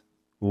bats.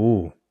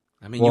 Ooh.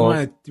 I mean,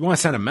 well, you want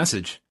to send a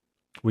message.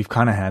 We've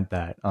kind of had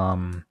that.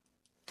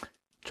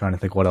 Trying to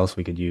think what else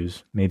we could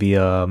use. Maybe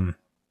badminton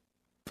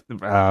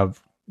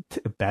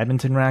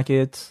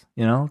rackets.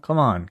 You know, come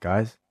on,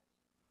 guys.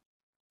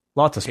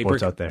 Lots of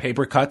sports out there.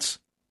 Paper cuts.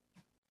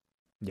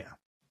 Yeah,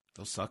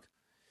 those suck.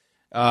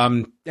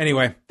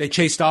 Anyway, they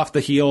chased off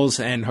the heels,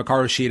 and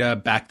Hikaru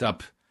Shida backed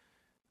up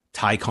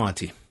Ty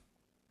Conti.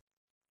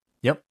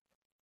 Yep.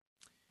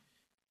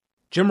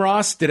 Jim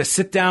Ross did a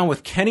sit down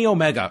with Kenny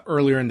Omega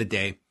earlier in the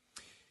day.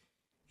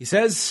 He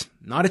says,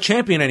 not a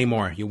champion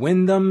anymore. You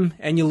win them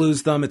and you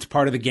lose them. It's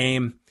part of the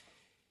game.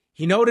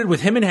 He noted with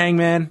him and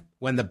Hangman,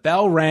 when the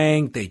bell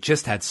rang, they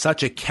just had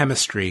such a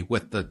chemistry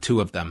with the two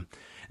of them.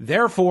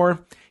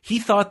 Therefore, he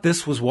thought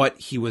this was what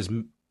he was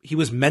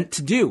meant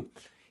to do.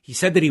 He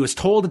said that he was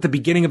told at the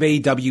beginning of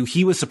AEW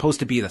he was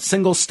supposed to be the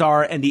single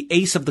star and the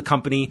ace of the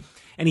company,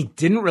 and he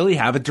didn't really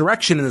have a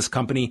direction in this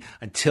company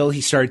until he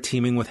started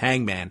teaming with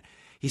Hangman.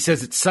 He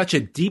says it's such a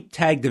deep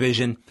tag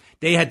division.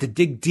 They had to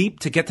dig deep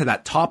to get to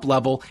that top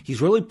level.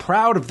 He's really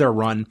proud of their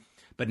run,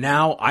 but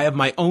now I have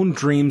my own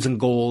dreams and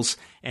goals,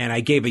 and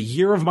I gave a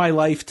year of my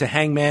life to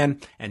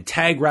Hangman and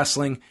tag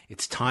wrestling.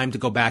 It's time to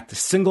go back to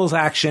singles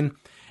action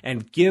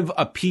and give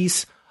a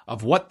piece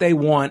of what they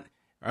want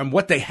and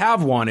what they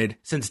have wanted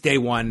since day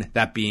one,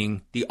 that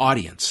being the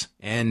audience.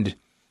 And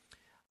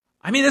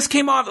I mean, this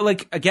came off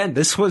like, again,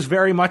 this was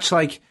very much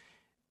like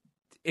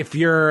if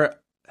you were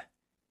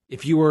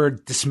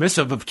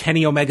dismissive of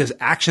Kenny Omega's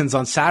actions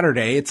on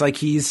Saturday, it's like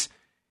he's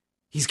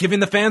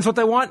giving the fans what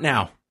they want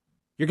now.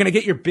 You're going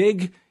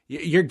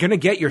to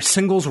get your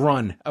singles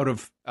run out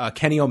of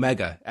Kenny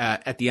Omega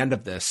at the end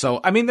of this. So,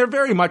 I mean, they're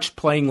very much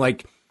playing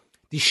like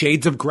the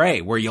shades of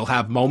gray, where you'll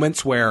have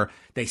moments where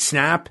they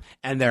snap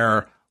and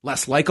they're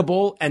less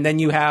likable, and then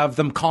you have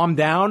them calm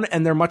down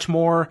and they're much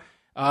more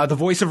the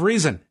voice of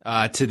reason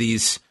to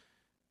this.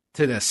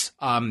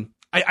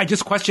 I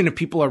just question if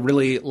people are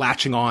really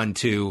latching on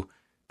to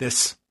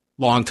this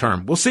long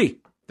term. We'll see.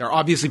 They're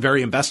obviously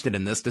very invested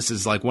in this. This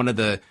is like one of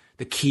the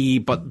key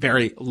but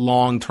very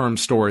long term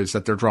stories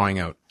that they're drawing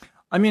out.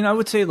 I mean, I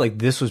would say like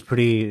this was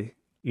pretty,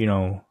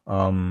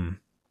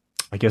 I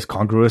guess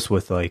congruous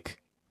with like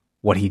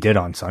what he did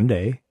on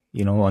Sunday.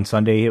 You know, on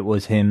Sunday it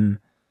was him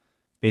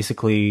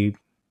basically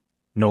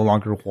no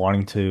longer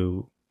wanting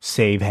to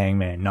save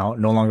Hangman, no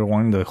longer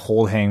wanting to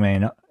hold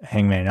Hangman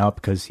up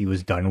because he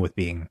was done with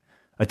being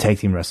a tag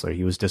team wrestler.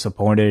 He was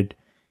disappointed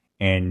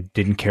and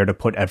didn't care to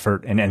put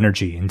effort and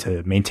energy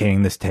into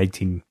maintaining this tag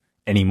team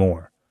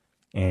anymore.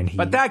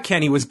 But that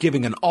Kenny was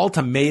giving an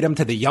ultimatum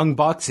to the Young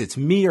Bucks. It's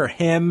me or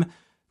him.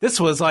 This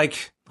was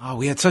like, oh,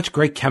 we had such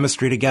great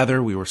chemistry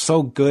together. We were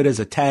so good as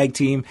a tag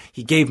team.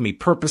 He gave me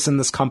purpose in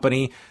this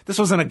company. This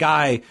wasn't a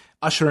guy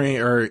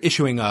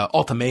issuing an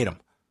ultimatum.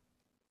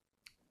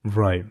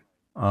 Right.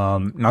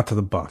 Not to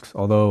the Bucks.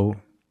 Although,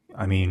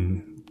 I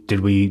mean,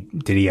 did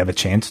he have a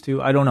chance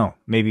to? I don't know.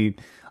 Maybe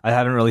I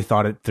haven't really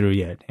thought it through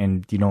yet.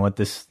 And you know what?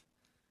 This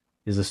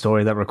is a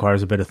story that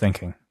requires a bit of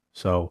thinking.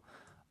 So,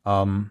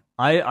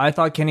 I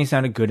thought Kenny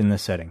sounded good in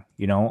this setting.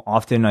 You know,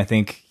 often I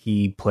think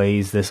he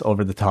plays this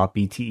over the top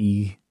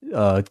BTE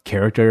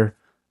character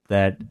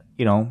that,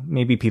 you know,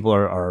 maybe people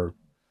are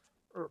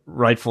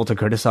rightful to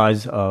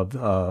criticize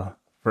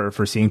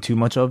for seeing too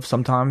much of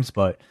sometimes,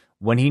 but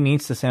when he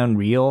needs to sound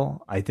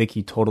real, I think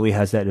he totally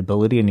has that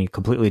ability, and he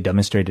completely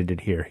demonstrated it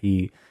here.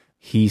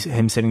 He's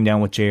him sitting down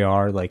with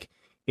JR, like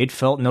it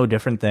felt no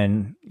different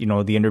than, you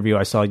know, the interview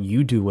I saw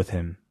you do with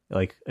him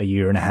like a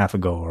year and a half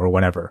ago or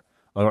whenever.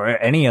 or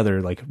any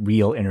other like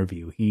real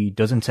interview. He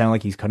doesn't sound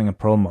like he's cutting a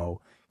promo.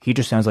 He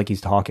just sounds like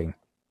he's talking.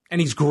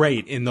 And he's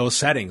great in those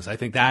settings. I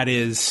think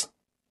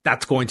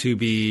that's going to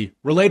be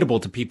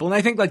relatable to people. And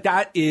I think like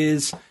that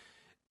is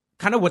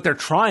kind of what they're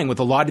trying with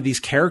a lot of these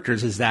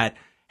characters, is that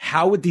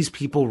how would these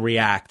people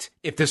react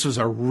if this was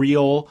a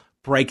real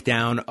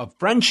breakdown of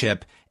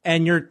friendship?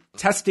 And you're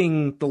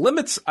testing the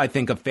limits, I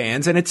think, of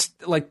fans. And it's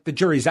like the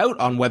jury's out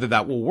on whether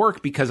that will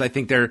work, because I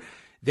think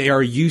they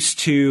are used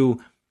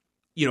to,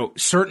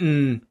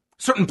 certain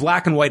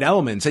black and white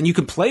elements, and you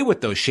can play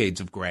with those shades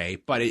of gray,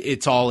 but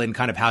it's all in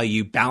kind of how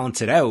you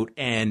balance it out.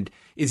 And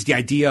is the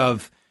idea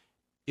of,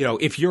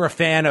 if you're a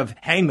fan of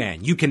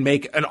Hangman, you can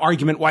make an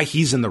argument why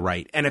he's in the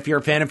right. And if you're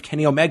a fan of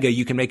Kenny Omega,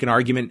 you can make an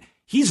argument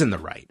he's in the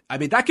right. I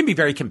mean, that can be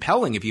very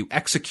compelling if you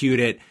execute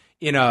it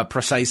in a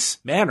precise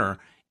manner.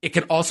 It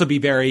can also be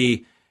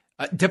very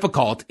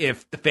difficult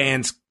if the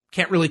fans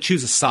can't really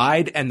choose a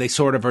side and they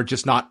sort of are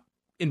just not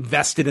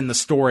invested in the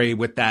story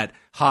with that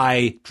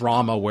high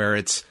drama where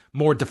it's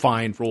more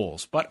defined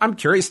roles. But I'm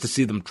curious to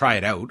see them try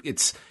it out.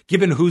 It's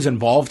given who's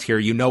involved here,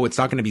 it's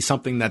not going to be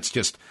something that's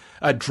just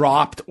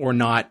dropped or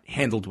not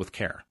handled with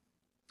care.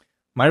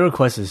 My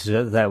request is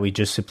that we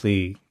just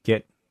simply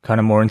get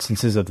kind of more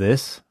instances of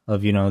this,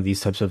 of,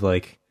 these types of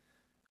like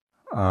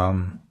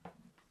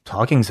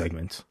talking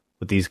segments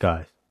with these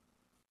guys.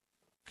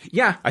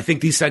 Yeah, I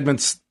think these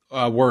segments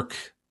work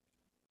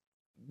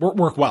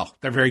well.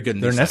 They're very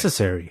good. They're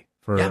necessary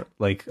for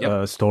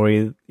a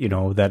story,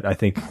 that I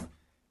think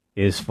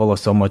is full of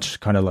so much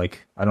kind of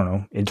like, I don't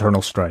know,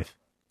 internal strife.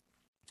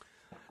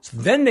 So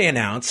then they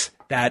announce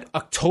that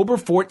October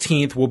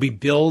 14th will be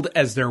billed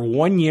as their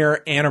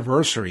 1-year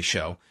anniversary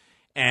show.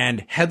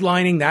 And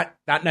headlining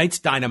that night's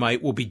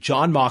Dynamite will be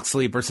Jon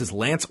Moxley versus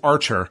Lance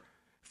Archer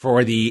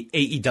for the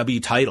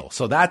AEW title.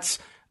 So that's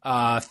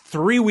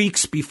 3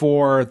 weeks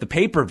before the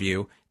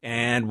pay-per-view.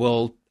 And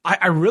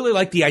I really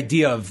like the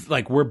idea of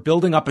like, we're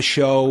building up a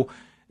show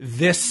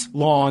this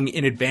long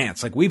in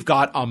advance. Like, we've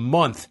got a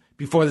month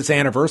before this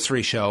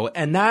anniversary show.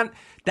 And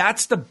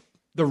that's the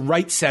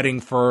right setting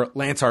for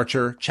Lance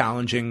Archer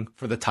challenging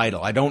for the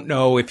title. I don't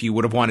know if you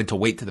would have wanted to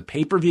wait to the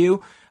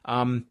pay-per-view.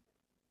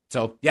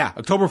 So yeah,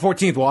 October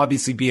 14th will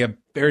obviously be a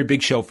very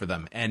big show for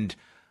them. And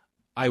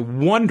I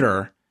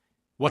wonder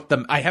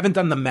I haven't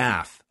done the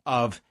math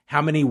of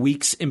how many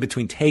weeks in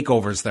between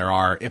takeovers there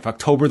are, if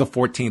October the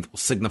 14th will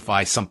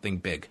signify something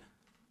big.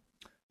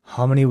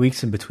 How many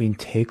weeks in between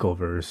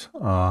takeovers?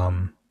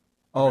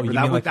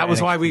 That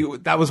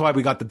was why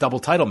we got the double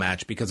title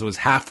match, because it was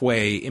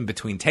halfway in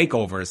between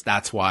takeovers.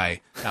 That's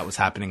why that was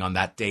happening on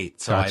that date.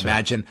 So gotcha. I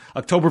imagine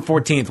October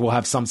 14th will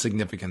have some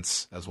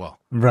significance as well.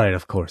 Right,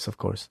 of course.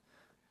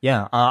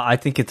 Yeah, I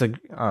think it's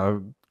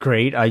a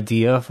great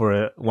idea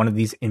for one of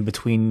these in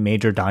between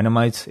major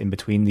Dynamites, in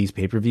between these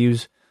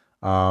pay-per-views.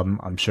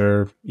 I'm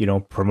sure,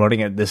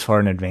 promoting it this far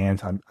in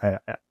advance, I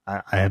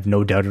have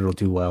no doubt it'll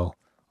do well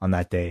on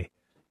that day.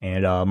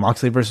 And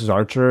Moxley versus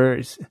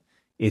Archer,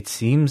 it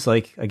seems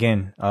like,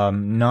 again,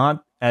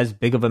 not as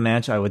big of a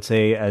match, I would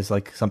say, as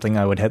like something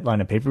I would headline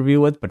a pay-per-view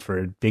with, but for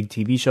a big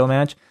TV show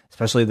match,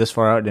 especially this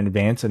far out in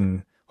advance,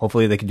 and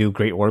hopefully they can do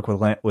great work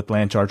with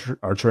Lance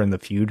Archer in the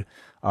feud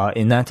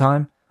in that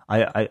time.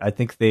 I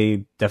think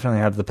they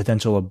definitely have the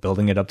potential of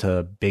building it up to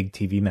a big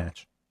TV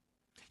match.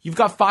 You've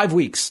got 5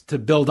 weeks to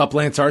build up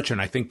Lance Archer,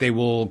 and I think they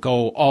will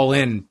go all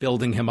in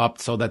building him up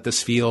so that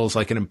this feels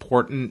like an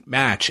important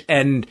match.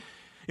 And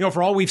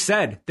for all we've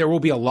said, there will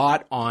be a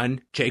lot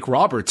on Jake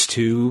Roberts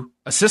to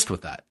assist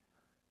with that.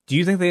 Do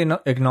you think they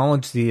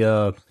acknowledge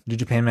the New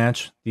Japan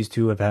match these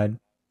two have had?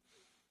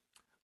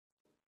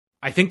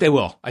 I think they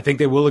will. I think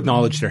they will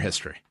acknowledge their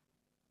history.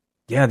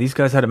 Yeah, these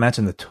guys had a match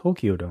in the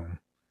Tokyo Dome.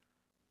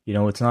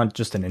 It's not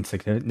just an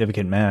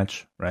insignificant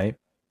match, right?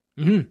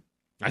 Mm-hmm.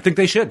 I think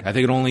they should. I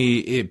think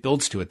it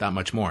builds to it that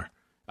much more.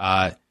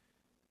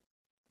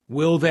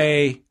 Will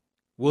they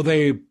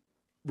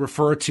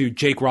refer to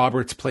Jake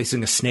Roberts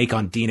placing a snake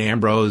on Dean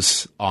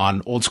Ambrose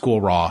on Old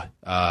School Raw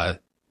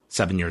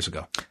 7 years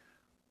ago?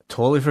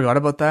 Totally forgot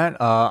about that.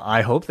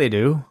 I hope they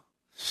do.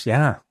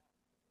 Yeah.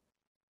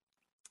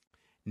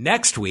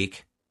 Next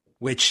week,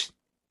 which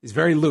is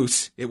very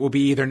loose, it will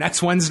be either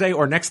next Wednesday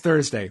or next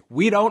Thursday.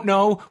 We don't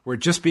know. We're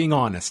just being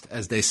honest,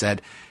 as they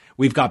said.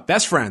 We've got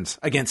Best Friends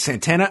against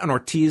Santana and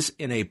Ortiz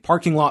in a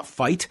parking lot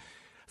fight.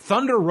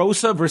 Thunder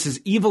Rosa versus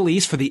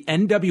Ivelisse for the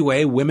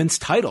NWA women's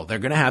title. They're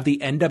going to have the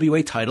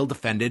NWA title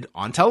defended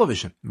on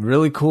television.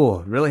 Really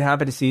cool. Really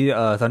happy to see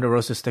Thunder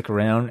Rosa stick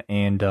around,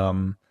 and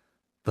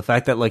the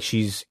fact that like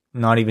she's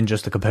not even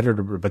just a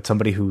competitor, but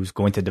somebody who's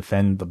going to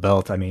defend the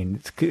belt. I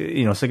mean,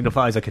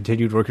 signifies a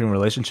continued working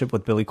relationship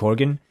with Billy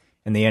Corgan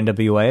and the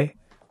NWA.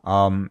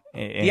 The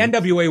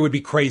NWA would be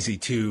crazy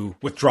to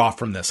withdraw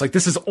from this. Like,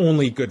 this is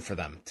only good for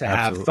them to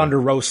have Thunder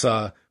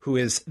Rosa, who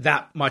is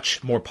that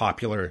much more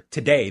popular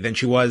today than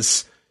she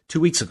was 2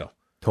 weeks ago.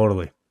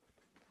 Totally.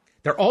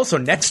 They're also,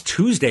 next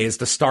Tuesday is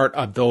the start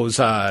of those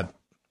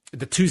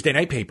the Tuesday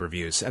night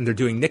pay-per-views, and they're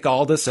doing Nick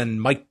Aldis and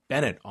Mike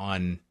Bennett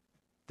on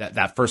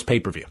that first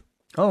pay-per-view.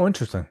 Oh,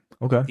 interesting.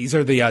 Okay. These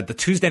are the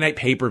Tuesday night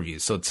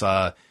pay-per-views. So it's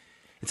like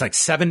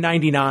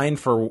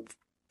 $7.99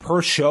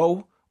 per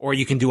show, or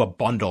you can do a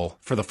bundle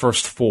for the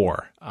first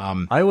 4.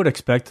 I would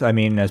expect,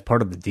 as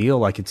part of the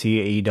deal, I could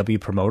see AEW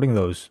promoting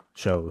those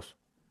shows,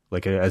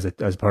 like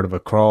as part of a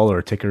crawl or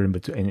a ticker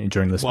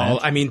during this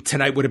match. Well,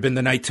 tonight would have been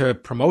the night to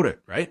promote it,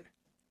 right?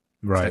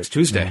 Right. It's next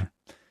Tuesday. Yeah.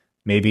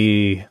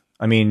 Maybe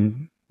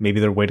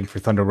they're waiting for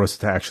Thunder Rosa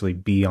to actually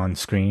be on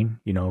screen,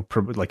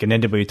 like an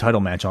NWA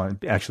title match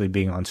actually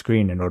being on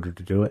screen in order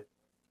to do it.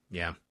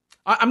 Yeah.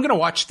 I'm going to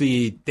watch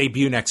the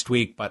debut next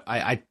week, but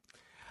I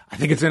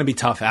think it's going to be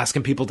tough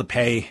asking people to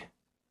pay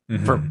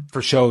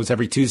for shows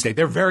every Tuesday.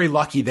 They're very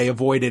lucky they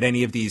avoided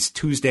any of these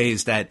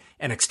Tuesdays that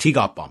NXT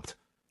got bumped.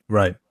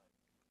 Right.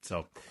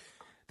 So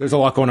there's a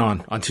lot going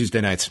on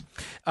Tuesday nights.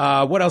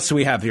 What else do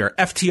we have here?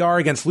 FTR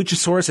against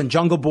Luchasaurus and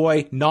Jungle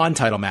Boy,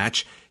 non-title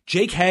match.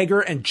 Jake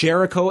Hager and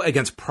Jericho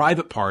against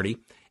Private Party.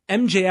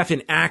 MJF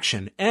in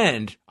action.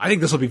 And I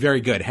think this will be very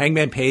good.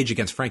 Hangman Page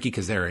against Frankie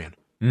Kazarian.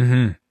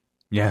 Mm-hmm.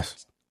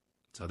 Yes.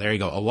 So there you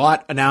go. A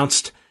lot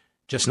announced,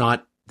 just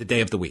not the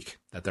day of the week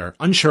that they're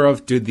unsure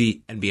of due to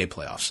the NBA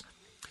playoffs.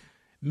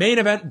 Main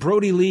event,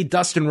 Brody Lee,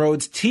 Dustin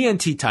Rhodes,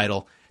 TNT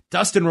title.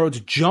 Dustin Rhodes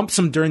jumps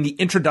him during the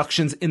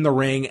introductions in the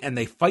ring, and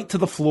they fight to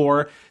the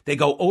floor. They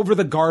go over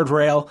the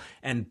guardrail,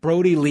 and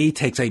Brody Lee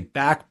takes a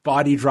back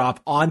body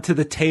drop onto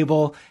the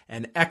table,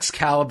 and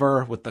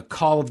Excalibur with the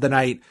call of the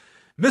night,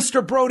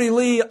 Mr. Brody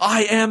Lee,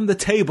 I am the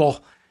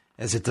table,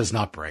 as it does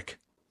not break.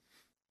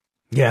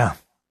 Yeah.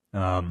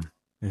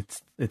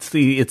 It's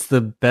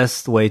the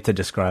best way to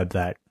describe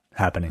that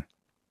happening.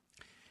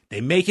 They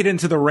make it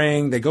into the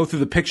ring. They go through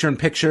the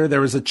picture-in-picture. There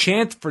was a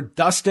chant for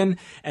Dustin,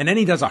 and then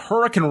he does a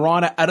Hurricane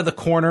Rana out of the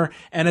corner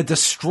and a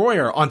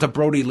destroyer onto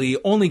Brody Lee.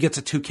 Only gets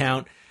a 2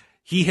 count.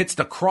 He hits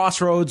the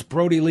crossroads.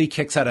 Brody Lee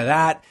kicks out of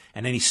that,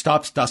 and then he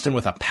stops Dustin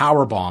with a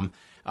power bomb.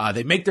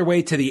 They make their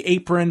way to the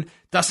apron.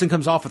 Dustin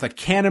comes off with a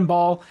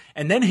cannonball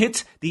and then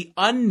hits the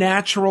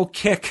unnatural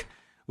kick,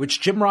 which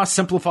Jim Ross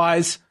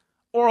simplifies,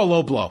 or a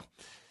low blow.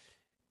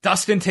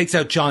 Dustin takes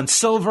out John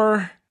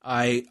Silver.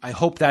 I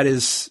hope that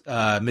is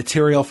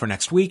material for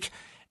next week.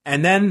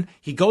 And then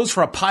he goes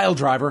for a pile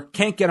driver,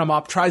 can't get him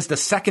up, tries the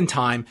second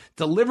time,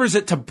 delivers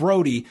it to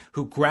Brody,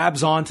 who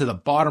grabs onto the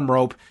bottom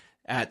rope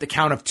at the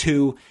count of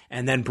 2.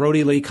 And then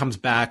Brody Lee comes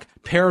back,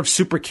 pair of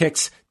super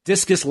kicks,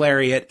 discus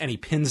lariat, and he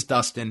pins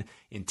Dustin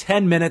in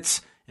 10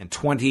 minutes and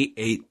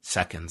 28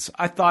 seconds.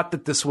 I thought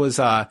that this was,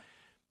 I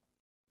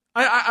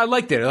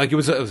liked it. Like it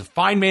was a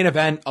fine main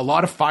event, a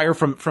lot of fire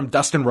from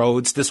Dustin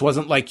Rhodes. This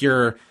wasn't like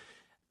your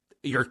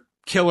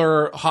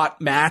killer hot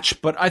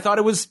match, but I thought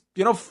it was,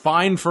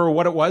 fine for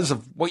what it was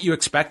of what you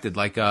expected,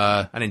 like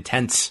an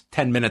intense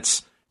 10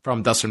 minutes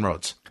from Dustin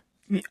Rhodes.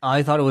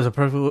 I thought it was a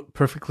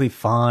perfectly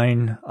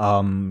fine,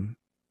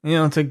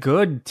 it's a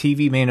good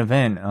TV main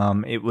event.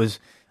 It was,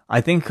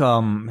 I think,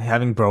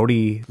 having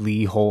Brody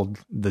Lee hold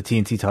the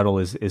TNT title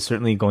is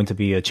certainly going to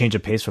be a change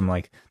of pace from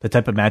like the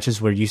type of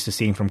matches we're used to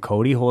seeing from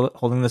Cody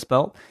holding this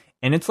belt.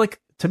 And it's like,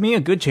 to me,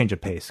 a good change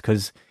of pace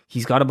because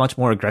he's got a much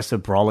more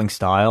aggressive brawling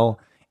style.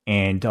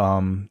 And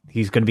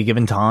he's going to be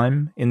given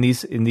time in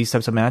these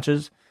types of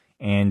matches,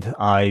 and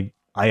I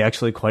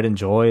actually quite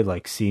enjoy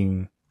like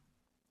seeing,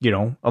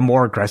 a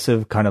more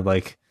aggressive kind of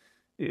like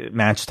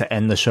match to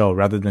end the show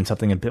rather than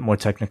something a bit more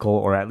technical,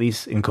 or at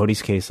least in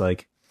Cody's case,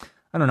 like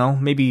I don't know,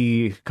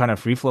 maybe kind of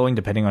free flowing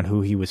depending on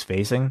who he was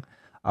facing.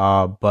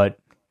 But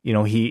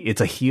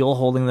it's a heel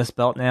holding this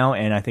belt now,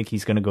 and I think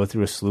he's going to go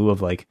through a slew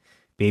of like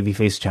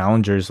babyface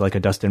challengers like a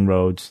Dustin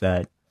Rhodes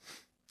that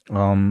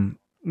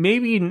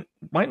maybe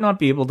might not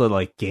be able to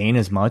like gain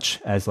as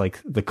much as like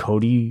the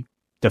Cody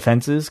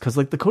defenses, because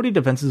like the Cody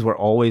defenses were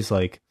always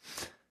like,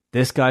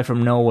 this guy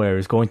from nowhere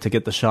is going to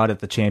get the shot at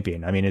the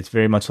champion. I mean, it's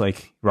very much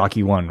like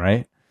Rocky 1,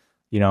 right?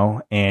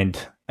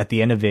 And at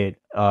the end of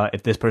it,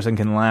 if this person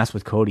can last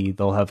with Cody,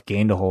 they'll have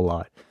gained a whole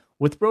lot.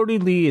 With Brody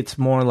Lee, it's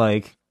more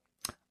like,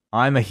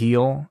 I'm a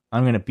heel,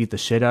 I'm going to beat the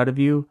shit out of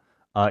you.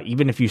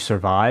 Even if you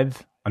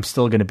survive, I'm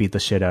still going to beat the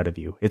shit out of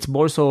you. It's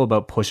more so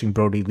about pushing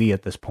Brody Lee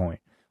at this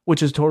point,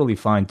 which is totally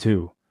fine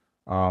too.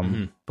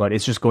 But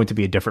it's just going to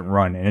be a different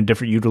run and a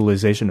different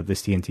utilization of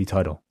this TNT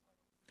title.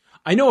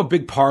 I know a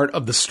big part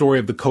of the story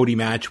of the Cody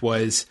match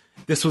was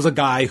this was a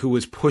guy who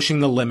was pushing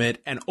the limit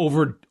and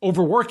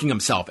overworking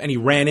himself, and he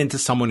ran into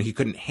someone he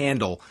couldn't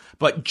handle.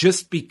 But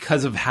just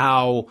because of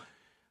how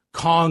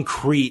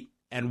concrete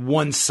and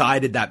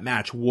one-sided that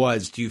match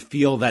was, do you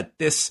feel that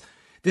this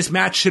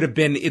match should have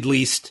been at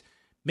least,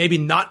 maybe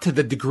not to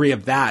the degree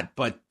of that,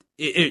 but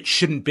it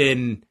shouldn't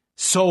been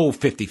so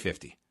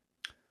 50-50?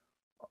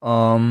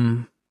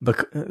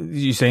 But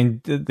you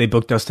saying they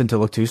booked Dustin to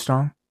look too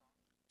strong?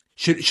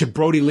 Should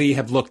Brody Lee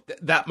have looked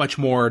that much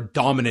more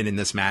dominant in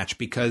this match?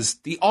 Because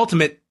the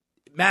ultimate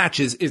match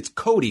is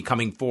Cody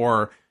coming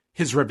for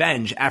his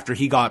revenge after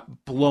he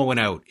got blown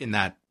out in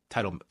that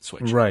title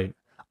switch. Right.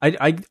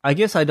 I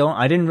guess I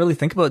didn't really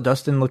think about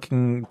Dustin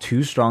looking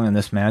too strong in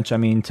this match. I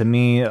mean, to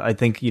me, I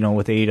think,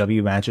 with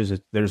AEW matches,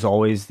 there's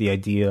always the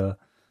idea,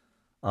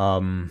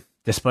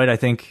 despite I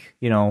think,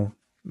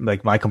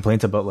 like my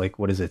complaints about like,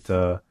 what is it?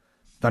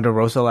 Thunder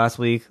Rosa last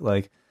week.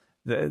 Like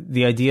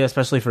the idea,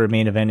 especially for a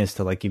main event, is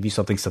to like give you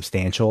something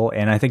substantial.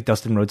 And I think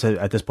Dustin Rhodes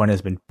at this point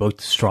has been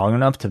booked strong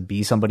enough to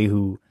be somebody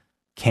who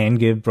can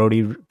give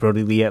Brody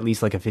Lee at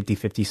least like a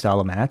 50-50 style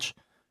of match.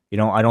 You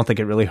know, I don't think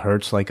it really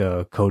hurts like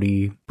a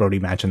Cody Brody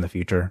match in the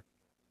future.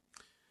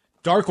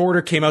 Dark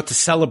Order came out to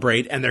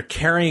celebrate, and they're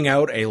carrying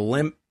out a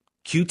limp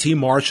QT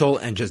Marshall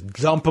and just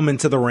dump him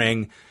into the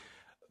ring.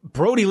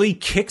 Brody Lee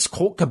kicks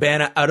Colt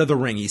Cabana out of the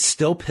ring. He's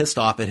still pissed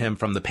off at him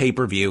from the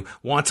pay-per-view,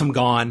 wants him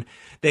gone.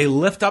 They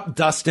lift up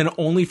Dustin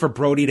only for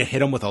Brody to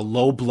hit him with a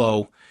low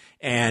blow,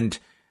 and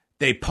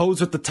they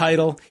pose with the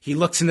title. He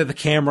looks into the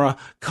camera,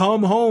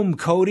 "Come home,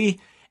 Cody."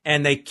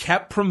 And they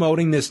kept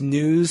promoting this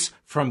news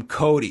from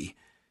Cody.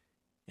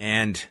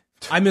 And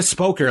I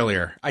misspoke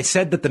earlier. I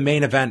said that the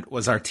main event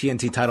was our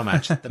TNT title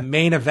match. The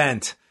main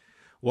event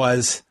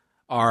was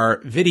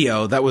our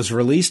video that was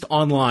released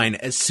online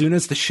as soon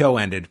as the show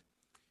ended.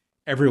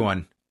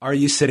 Everyone, are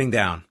you sitting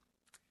down?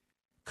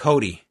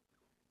 Cody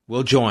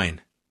will join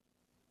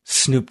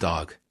Snoop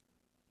Dogg,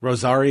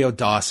 Rosario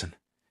Dawson,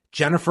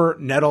 Jennifer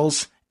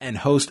Nettles, and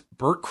host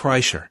Bert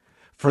Kreischer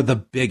for the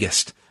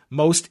biggest,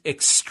 most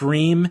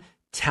extreme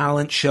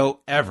talent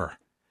show ever.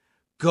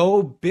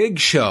 Go Big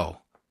Show.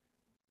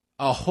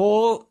 A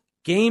whole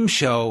game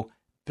show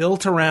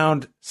built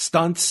around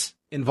stunts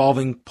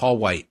involving Paul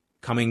White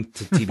coming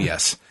to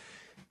TBS.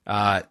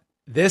 I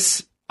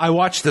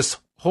watched this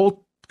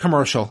whole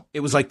commercial.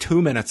 It was like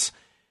 2 minutes.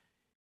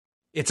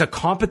 It's a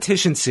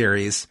competition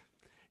series.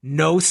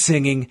 No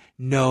singing,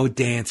 no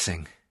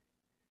dancing.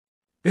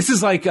 This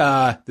is like,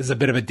 this is a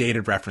bit of a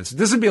dated reference.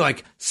 This would be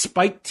like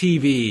Spike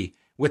TV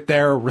with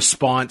their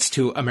response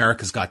to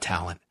America's Got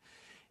Talent.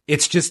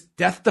 It's just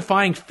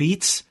death-defying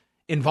feats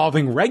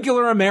involving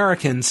regular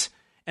Americans,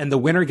 and the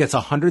winner gets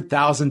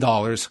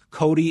 $100,000.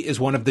 Cody is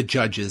one of the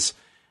judges.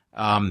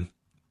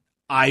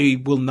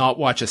 I will not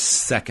watch a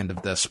second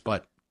of this,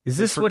 but is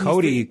this what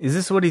Cody? Is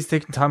this what he's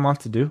taking time off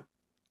to do?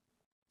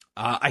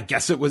 I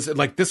guess it was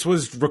like this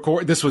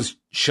was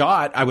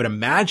shot. I would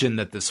imagine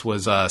that this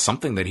was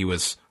something that he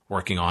was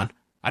working on.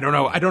 I don't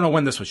know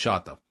when this was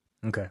shot though.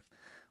 Okay.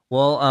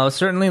 Well,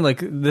 certainly,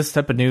 like this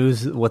type of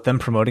news, with them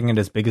promoting it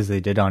as big as they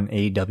did on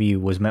AEW,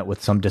 was met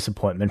with some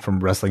disappointment from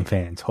wrestling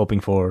fans,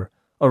 hoping for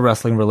a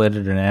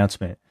wrestling-related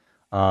announcement.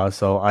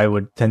 So I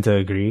would tend to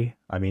agree.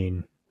 I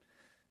mean,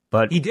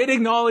 but he did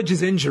acknowledge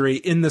his injury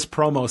in this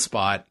promo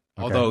spot,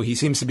 although he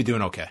seems to be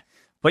doing okay.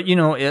 But you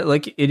know,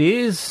 it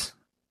is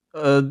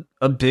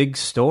a big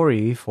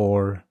story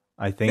for.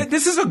 I think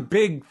this is a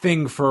big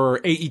thing for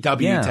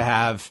AEW to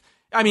have.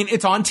 I mean,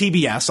 it's on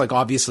TBS, like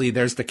obviously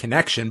there's the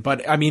connection,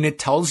 but I mean, it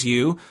tells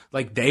you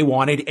like they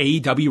wanted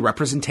AEW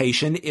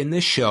representation in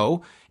this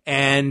show.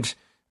 And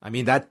I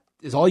mean, that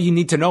is all you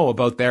need to know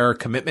about their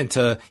commitment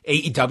to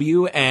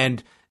AEW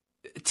and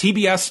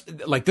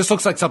TBS. Like this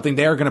looks like something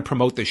they're going to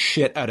promote the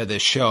shit out of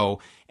this show.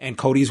 And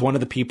Cody's one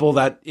of the people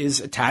that is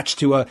attached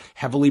to a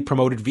heavily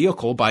promoted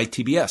vehicle by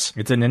TBS.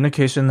 It's an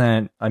indication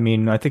that, I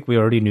mean, I think we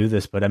already knew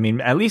this, but I mean,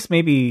 at least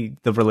maybe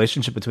the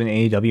relationship between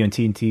AEW and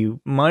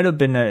TNT might have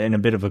been in a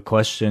bit of a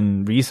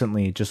question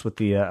recently, just with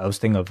the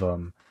ousting of,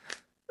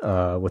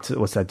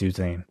 what's that dude's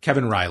name?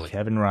 Kevin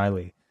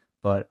Riley.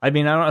 But I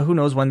mean, I don't know, who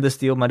knows when this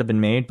deal might have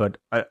been made, but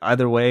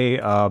either way,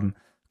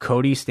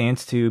 Cody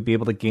stands to be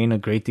able to gain a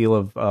great deal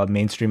of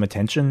mainstream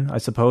attention, I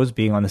suppose,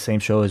 being on the same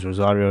show as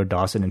Rosario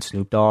Dawson and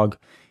Snoop Dogg.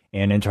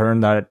 And in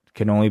turn, that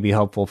can only be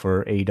helpful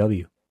for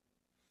AEW.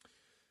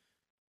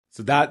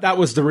 So that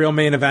was the real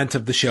main event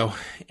of the show.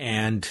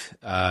 And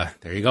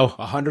there you go,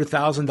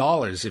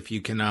 $100,000 if you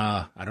can,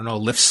 I don't know,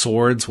 lift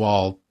swords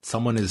while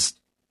someone is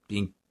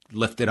being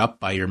lifted up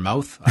by your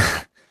mouth.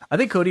 I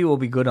think Cody will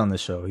be good on the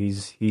show.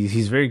 He's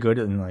very good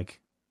and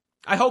like.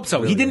 I hope so.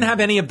 Really, he didn't have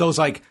any of those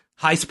like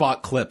high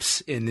spot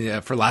clips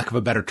in, for lack of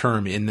a better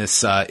term, in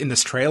this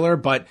trailer,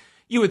 but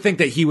you would think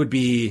that he would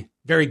be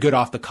very good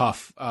off the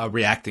cuff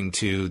reacting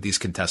to these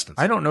contestants.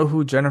 I don't know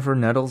who Jennifer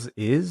Nettles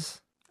is.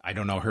 I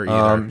don't know her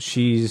either.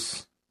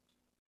 She's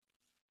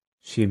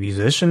a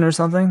musician or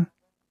something?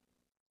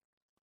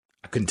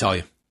 I couldn't tell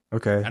you.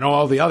 Okay. I know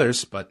all the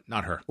others, but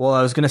not her. Well,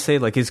 I was going to say,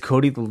 like, is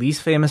Cody the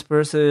least famous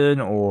person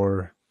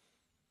or?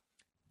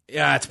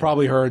 Yeah, it's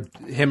probably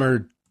him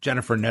or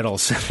Jennifer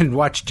Nettles. And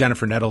watch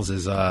Jennifer Nettles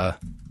is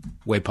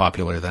way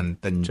popular than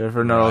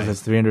Jennifer Nettles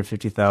has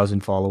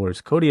 350,000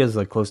 followers. Cody has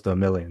like close to 1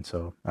 million,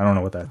 so I don't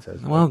know what that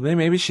says. Well,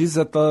 maybe she's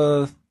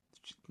the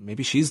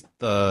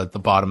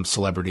bottom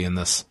celebrity in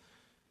this.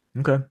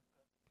 Okay.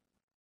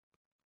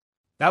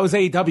 That was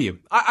AEW.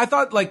 I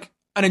thought like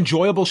an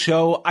enjoyable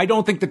show. I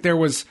don't think that there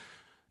was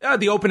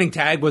the opening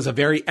tag was a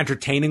very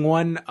entertaining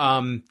one.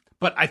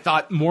 But I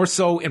thought more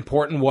so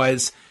important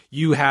was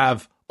you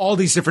have all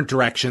these different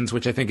directions,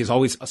 which I think is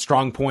always a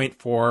strong point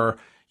for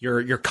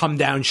your come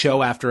down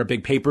show after a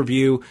big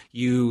pay-per-view.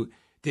 You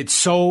did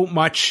so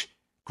much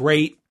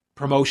great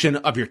promotion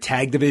of your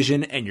tag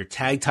division and your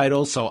tag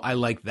title. So I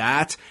like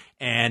that.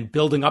 And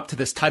building up to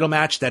this title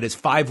match that is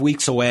 5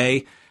 weeks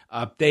away,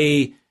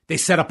 they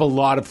set up a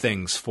lot of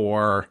things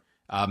for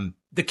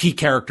the key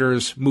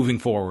characters moving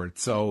forward.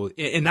 So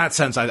in that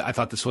sense, I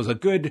thought this was a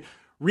good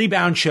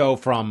rebound show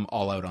from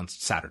All Out on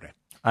Saturday.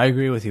 I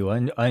agree with you.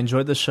 I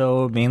enjoyed the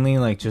show mainly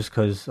like just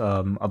because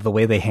of the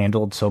way they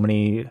handled so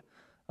many,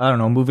 I don't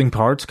know, moving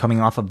parts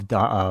coming off of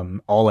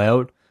All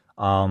Out.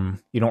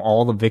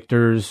 All the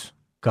victors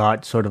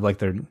got sort of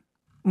like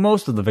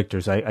most of the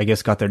victors, I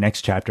guess, got their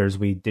next chapters.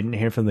 We didn't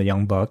hear from the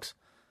Young Bucks.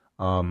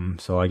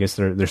 So I guess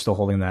they're still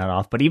holding that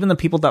off. But even the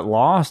people that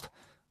lost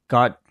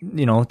got,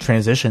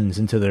 transitions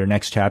into their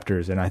next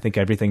chapters. And I think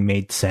everything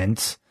made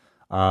sense.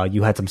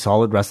 You had some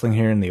solid wrestling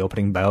here in the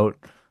opening bout.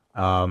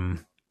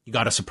 You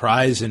got a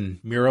surprise in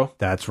Miro.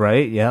 That's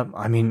right. Yeah.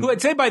 I mean, who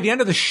I'd say by the end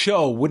of the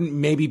show wouldn't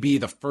maybe be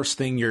the first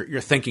thing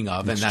you're thinking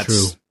of. And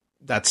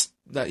that's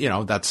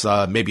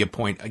maybe a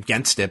point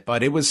against it,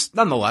 but it was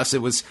nonetheless,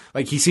 it was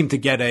like he seemed to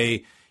get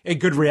a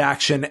good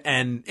reaction,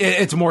 and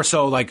it's more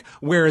so like,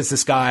 where is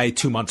this guy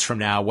 2 months from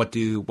now? What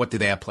do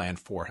they have planned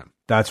for him?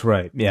 That's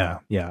right. Yeah.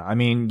 Yeah. I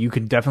mean, you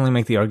could definitely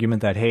make the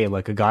argument that, hey,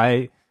 like a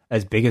guy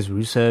as big as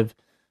Rusev,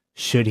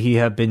 should he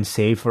have been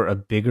saved for a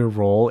bigger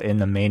role in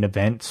the main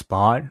event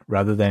spot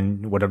rather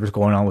than whatever's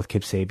going on with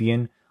Kip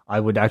Sabian? I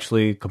would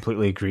actually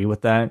completely agree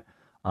with that.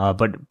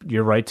 But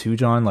you're right too,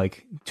 John.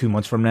 Like 2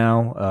 months from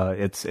now,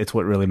 it's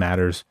what really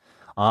matters.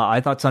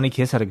 I thought Sonny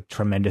Kiss had a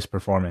tremendous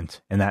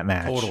performance in that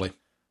match. Totally.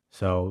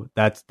 So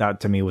that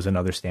to me was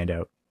another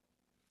standout.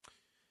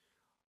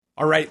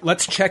 All right,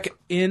 let's check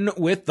in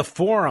with the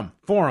forum.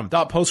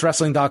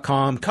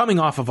 Forum.postwrestling.com. Coming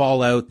off of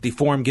All Out, the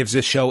forum gives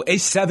this show a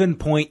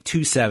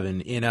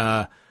 7.27 in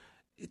a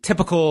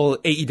typical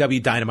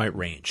AEW Dynamite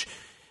range.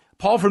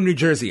 Paul from New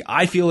Jersey,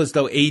 I feel as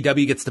though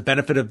AEW gets the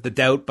benefit of the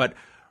doubt, but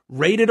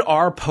Rated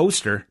R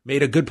Poster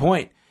made a good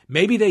point.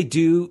 Maybe they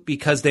do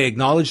because they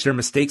acknowledge their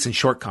mistakes and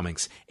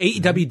shortcomings.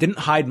 AEW didn't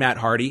hide Matt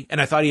Hardy,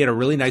 and I thought he had a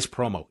really nice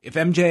promo. If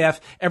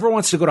MJF ever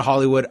wants to go to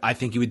Hollywood, I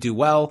think he would do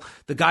well.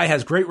 The guy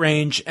has great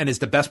range and is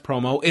the best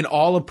promo in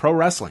all of pro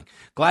wrestling.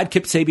 Glad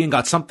Kip Sabian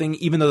got something,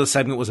 even though the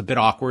segment was a bit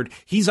awkward.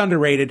 He's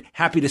underrated.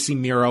 Happy to see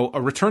Miro. A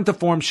return to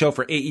form show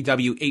for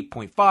AEW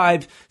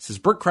 8.5. Says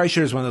Bert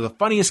Kreischer is one of the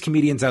funniest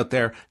comedians out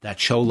there. That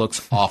show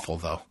looks awful,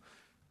 though.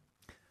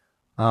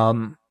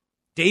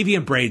 Davey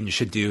and Braden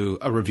should do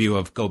a review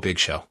of Go Big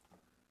Show.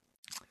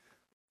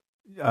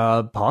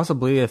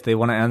 Possibly, if they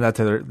want to add that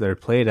to their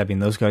plate. I mean,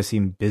 those guys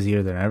seem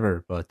busier than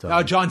ever. But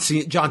John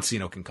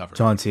Cena can cover it.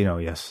 John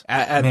Cena, yes.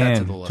 Add that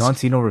to the list. John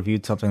Cena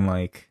reviewed something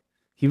like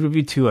he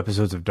reviewed 2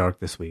 episodes of Dark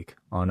this week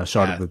on A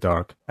Shot of the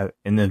Dark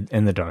in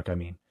the Dark. I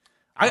mean,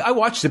 I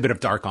watched a bit of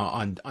Dark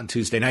on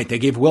Tuesday night. They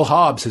gave Will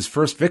Hobbs his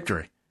first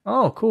victory.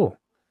 Oh, cool.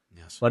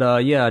 Yes. But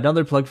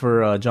another plug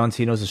for John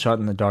Cena's A Shot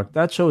in the Dark.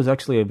 That show is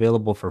actually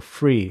available for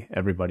free,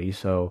 everybody.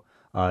 So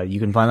you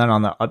can find that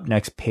on the Up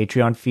Next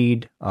Patreon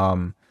feed.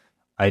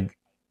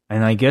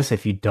 I guess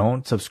if you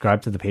don't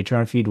subscribe to the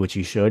Patreon feed, which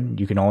you should,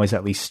 you can always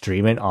at least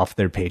stream it off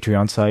their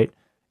Patreon site.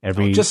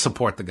 Just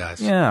support the guys.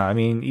 Yeah, I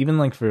mean, even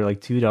like for like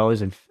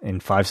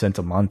 $2.05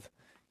 a month,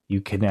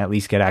 you can at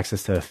least get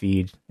access to a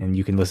feed, and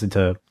you can listen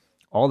to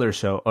all their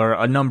show or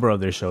a number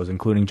of their shows,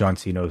 including John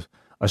Cena's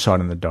A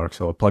Shot in the Dark.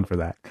 So a plug for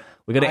that.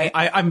 We got.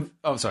 I'm.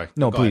 Oh, sorry.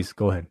 No, please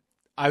go ahead.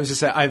 I was just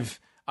saying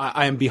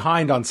I am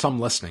behind on some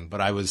listening,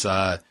 but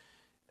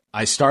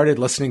I started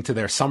listening to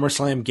their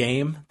SummerSlam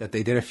game that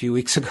they did a few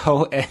weeks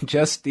ago, and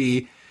just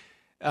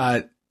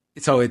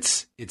so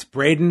it's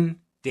Braden,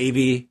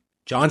 Davey,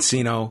 John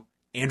Cena,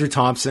 Andrew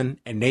Thompson,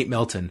 and Nate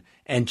Milton,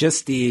 and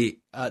just the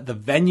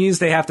venues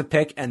they have to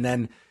pick, and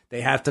then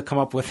they have to come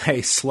up with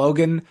a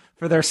slogan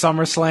for their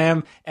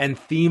SummerSlam and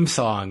theme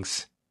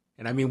songs.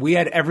 And I mean, we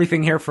had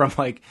everything here from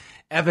like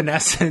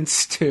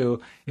Evanescence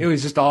to, it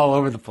was just all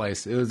over the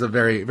place. It was a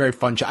very, very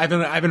fun show. I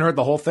haven't heard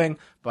the whole thing,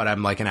 but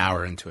I'm like an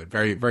hour into it.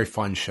 Very, very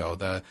fun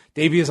show.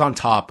 Davey is on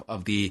top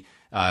of the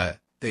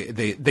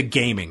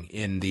gaming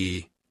in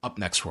the Up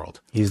Next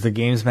world. He's the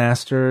games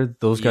master.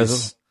 Those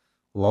guys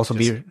will also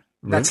be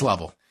next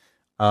level.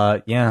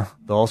 They'll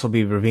also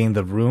be reviewing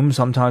The Room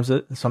sometime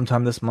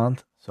this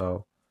month.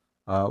 So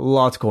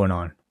lots going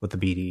on with the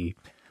BDE.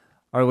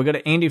 All right, we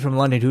got Andy from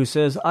London who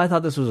says, I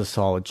thought this was a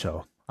solid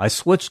show. I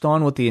switched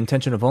on with the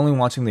intention of only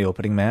watching the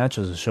opening match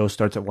as the show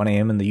starts at 1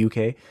 a.m. in the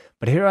UK,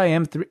 but here I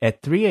am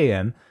at 3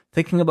 a.m.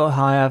 thinking about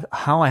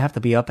how I have to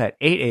be up at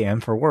 8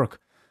 a.m. for work.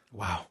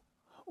 Wow.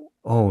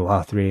 Oh,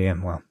 wow, 3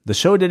 a.m. Wow. The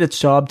show did its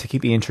job to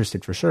keep me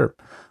interested for sure.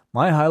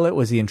 My highlight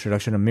was the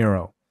introduction of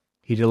Miro.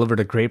 He delivered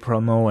a great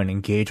promo and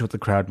engaged with the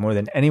crowd more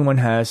than anyone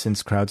has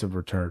since crowds have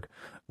returned.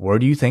 Where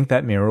do you think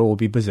that Miro will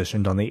be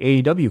positioned on the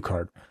AEW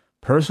card?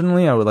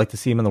 Personally, I would like to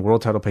see him in the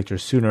world title picture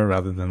sooner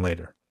rather than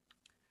later.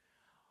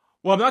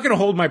 Well, I'm not going to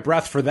hold my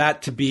breath for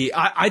that to be...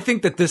 I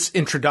think that this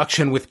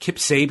introduction with Kip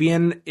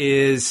Sabian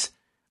is...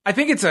 I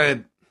think it's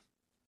a...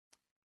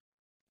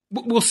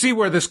 We'll see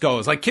where this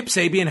goes. Like, Kip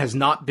Sabian has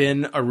not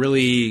been a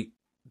really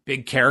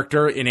big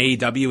character in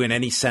AEW in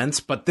any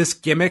sense, but this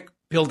gimmick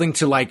building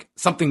to, like,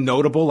 something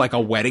notable, like a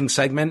wedding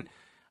segment,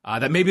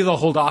 that maybe they'll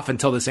hold off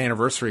until this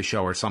anniversary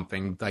show or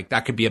something. Like,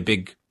 that could be a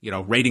big,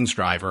 ratings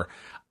driver.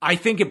 I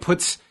think it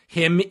puts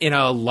him in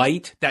a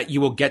light that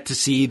you will get to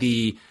see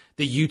the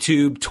the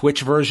YouTube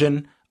Twitch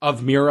version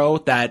of Miro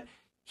that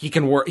he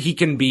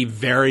can be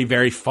very,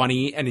 very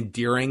funny and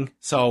endearing.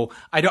 So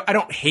I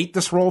don't hate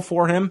this role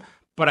for him,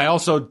 but I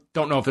also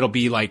don't know if it'll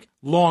be like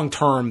long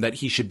term that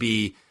he should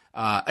be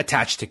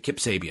attached to Kip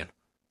Sabian.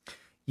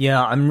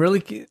 Yeah, I'm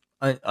really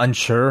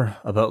unsure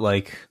about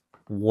like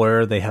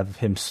where they have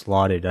him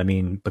slotted. I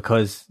mean,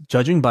 because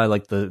judging by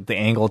like the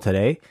angle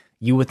today,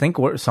 you would think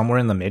we're somewhere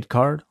in the mid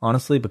card,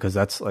 honestly, because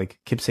that's like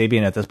Kip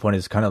Sabian at this point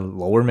is kind of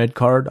lower mid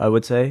card, I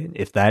would say,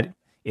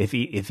 if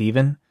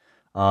even.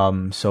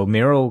 So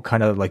Miro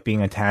kind of like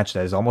being attached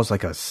as almost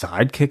like a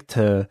sidekick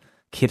to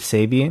Kip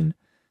Sabian,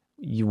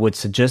 you would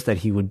suggest that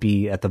he would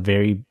be at the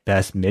very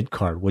best mid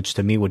card, which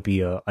to me would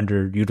be a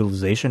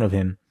underutilization of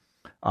him.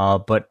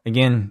 But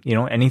again,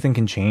 anything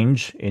can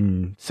change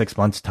in 6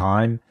 months'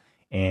 time,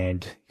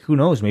 and who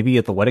knows? Maybe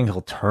at the wedding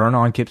he'll turn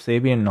on Kip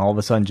Sabian and all of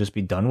a sudden just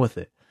be done with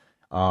it.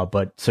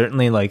 But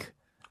certainly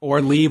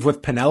or leave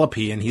with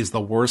Penelope and he's the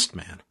worst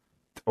man.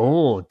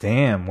 Oh,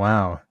 damn!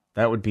 Wow.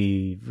 That would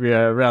be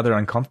rather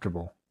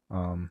uncomfortable.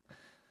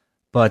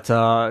 But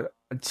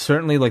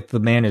certainly, like, the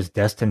man is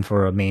destined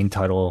for a main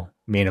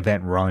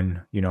event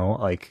run,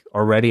 like,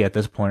 already at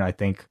this point, I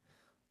think,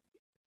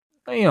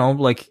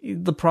 like,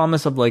 the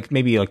promise of, like,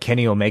 maybe a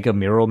Kenny Omega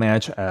Miro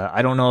match,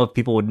 I don't know if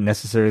people would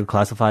necessarily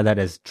classify that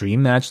as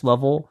dream match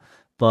level,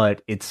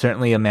 but it's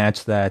certainly a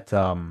match that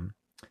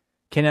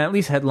can at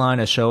least headline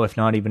a show, if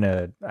not even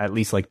at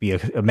least, like, be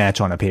a match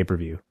on a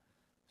pay-per-view.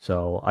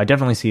 So I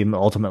definitely see him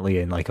ultimately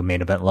in like a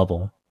main event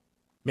level.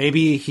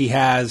 Maybe he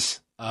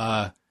has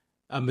a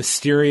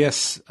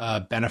mysterious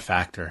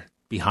benefactor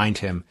behind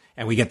him,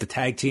 and we get the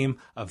tag team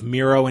of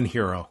Miro and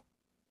Hero.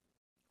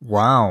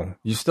 Wow,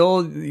 do you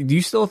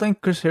still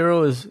think Chris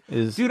Hero is?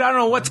 Dude, I don't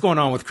know what's going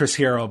on with Chris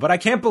Hero, but I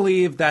can't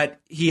believe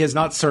that he has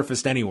not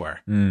surfaced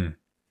anywhere.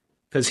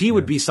 Because he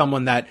would be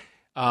someone that,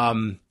 I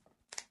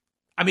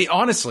mean,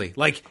 honestly,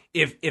 like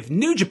if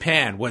New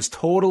Japan was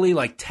totally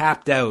like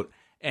tapped out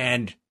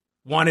and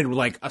wanted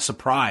like a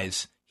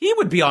surprise, he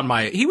would be on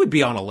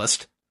a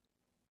list.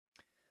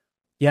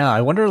 Yeah,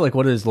 I wonder like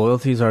what his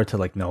loyalties are to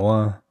like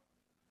Noah,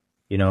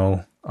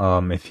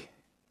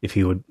 if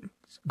he would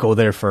go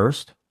there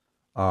first.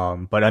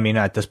 But I mean,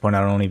 at this point,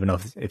 I don't even know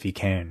if he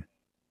can.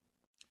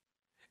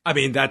 I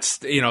mean, that's,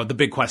 the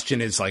big question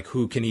is like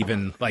who can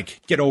even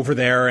like get over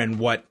there, and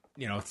what,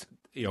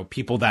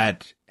 people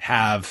that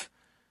have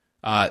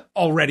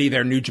already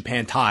their New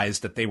Japan ties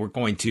that they were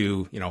going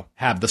to,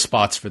 have the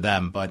spots for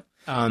them. But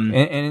again,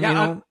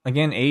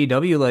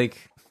 AEW,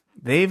 like,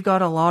 they've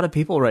got a lot of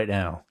people right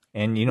now,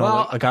 and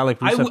a guy like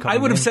Rusev I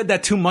would have said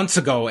that 2 months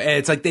ago.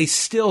 It's like they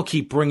still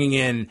keep bringing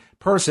in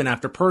person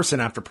after person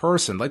after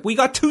person. Like, we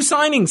got 2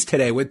 signings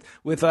today with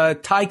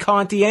Ty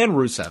Conti and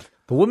Rusev.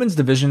 The women's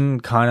division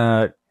kind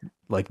of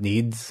like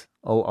needs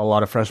a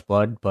lot of fresh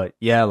blood, but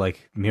yeah,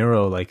 like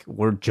Miro, like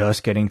we're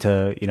just getting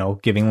to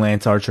giving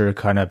Lance Archer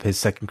kind of his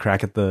second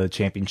crack at the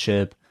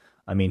championship.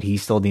 I mean, he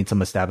still needs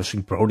some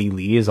establishing. Brody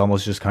Lee is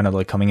almost just kind of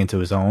like coming into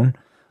his own.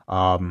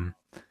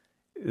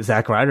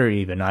 Zack Ryder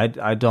even.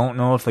 I don't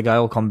know if the guy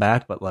will come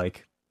back, but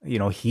like,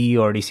 he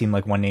already seemed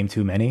like one name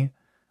too many.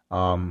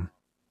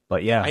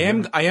 But yeah.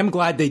 I am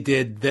glad they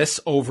did this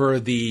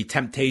over the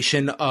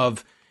temptation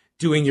of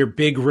doing your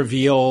big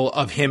reveal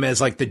of him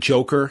as like the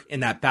Joker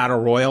in that battle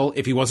royal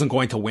if he wasn't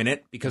going to win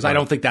it, because I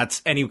don't think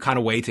that's any kind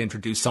of way to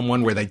introduce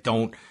someone where they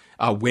don't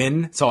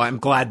win. So I'm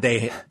glad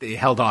they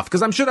held off,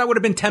 because I'm sure that would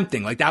have been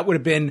tempting. Like, that would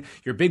have been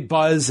your big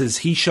buzz as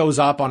he shows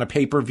up on a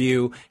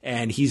pay-per-view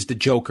and he's the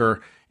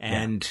Joker,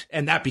 and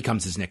that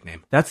becomes his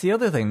nickname. That's the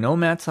other thing. No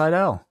Matt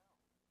Sydal.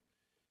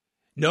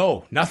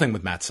 No, nothing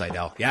with Matt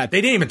Sydal. Yeah,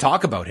 they didn't even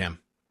talk about him.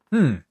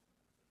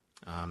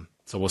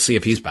 So we'll see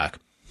if he's back.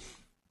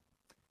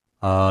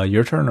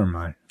 Your turn or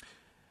mine?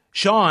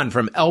 Sean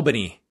from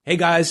Albany. Hey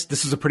guys,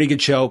 this is a pretty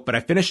good show, but I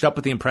finished up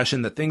with the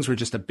impression that things were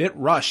just a bit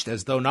rushed,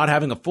 as though not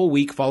having a full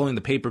week following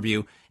the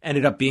pay-per-view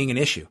ended up being an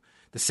issue.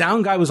 The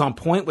sound guy was on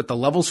point with the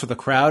levels for the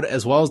crowd,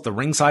 as well as the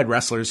ringside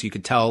wrestlers. You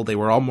could tell they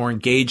were all more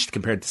engaged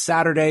compared to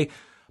Saturday.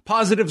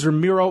 Positives were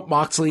Miro,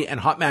 Moxley, and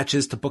hot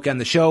matches to bookend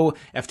the show.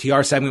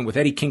 FTR segment with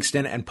Eddie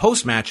Kingston and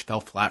post-match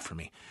fell flat for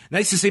me.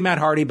 Nice to see Matt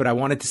Hardy, but I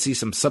wanted to see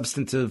some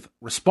substantive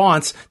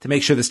response to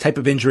make sure this type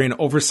of injury and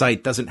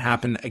oversight doesn't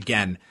happen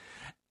again.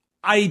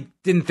 I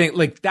didn't think,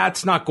 like,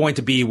 that's not going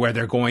to be where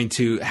they're going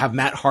to have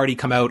Matt Hardy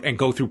come out and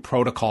go through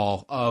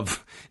protocol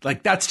of,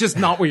 like, that's just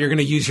not where you're going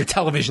to use your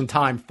television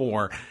time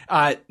for.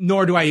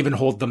 Nor do I even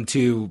hold them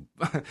to,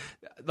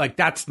 like,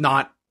 that's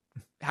not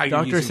how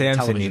you're using television time.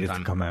 Dr. Samson needed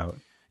to come out.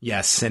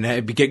 Yes,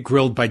 and get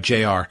grilled by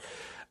JR.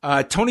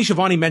 Tony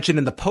Schiavone mentioned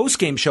in the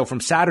post-game show from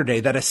Saturday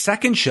that a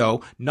second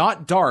show,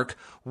 Not Dark,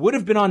 would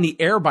have been on the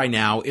air by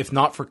now if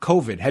not for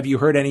COVID. Have you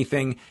heard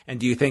anything? And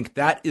do you think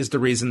that is the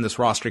reason this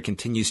roster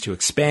continues to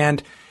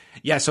expand?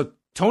 Yeah, so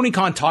Tony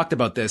Khan talked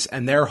about this,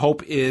 and their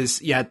hope is,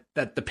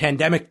 that the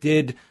pandemic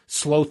did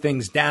slow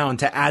things down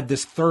to add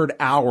this third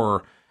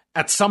hour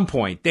at some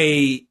point.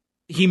 He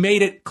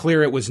made it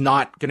clear it was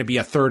not going to be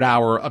a third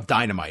hour of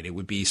Dynamite. It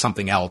would be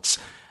something else.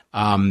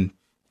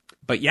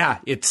 But yeah,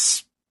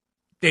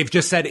 they've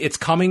just said it's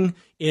coming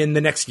in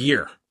the next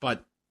year.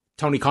 But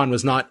Tony Khan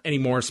was not any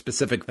more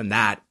specific than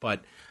that.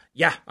 But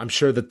yeah, I'm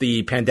sure that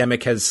the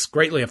pandemic has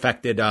greatly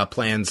affected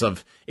plans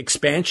of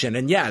expansion.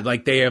 And yeah,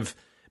 like they have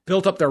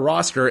built up their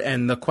roster,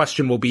 and the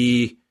question will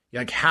be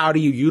like, how do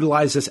you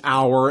utilize this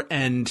hour,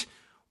 and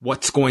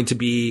what's going to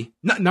be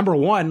number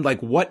one?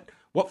 Like what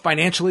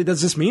financially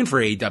does this mean for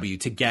AEW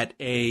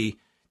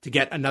to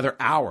get another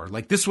hour?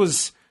 Like this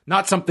was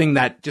not something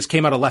that just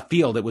came out of left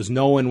field. It was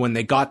known when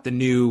they got the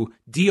new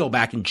deal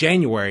back in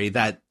January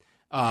that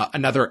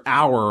another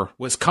hour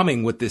was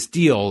coming with this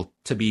deal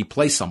to be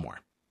placed somewhere.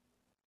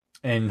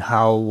 And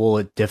how will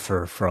it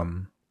differ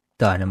from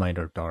Dynamite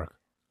or Dark?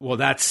 Well,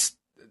 that's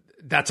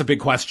a big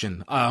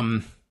question.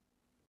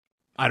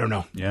 I don't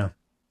know. Yeah.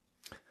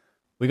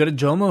 We got a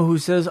Jomo who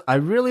says, I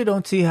really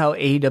don't see how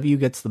AEW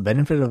gets the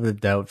benefit of the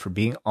doubt for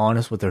being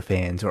honest with their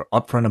fans or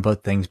upfront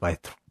about things by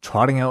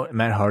trotting out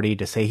Matt Hardy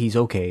to say he's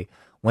okay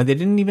when they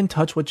didn't even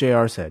touch what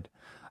JR said.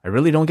 I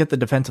really don't get the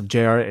defense of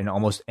JR in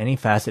almost any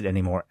facet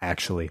anymore,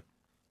 actually.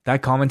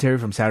 That commentary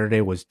from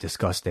Saturday was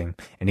disgusting,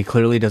 and he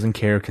clearly doesn't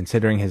care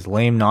considering his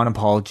lame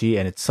non-apology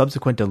and its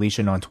subsequent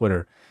deletion on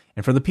Twitter.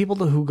 And for the people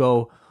who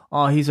go,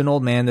 oh, he's an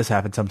old man, this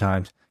happens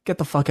sometimes, get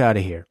the fuck out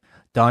of here.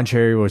 Don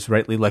Cherry was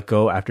rightly let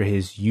go after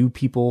his "you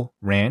people"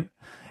 rant,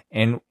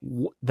 and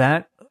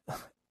that,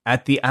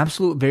 at the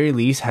absolute very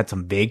least, had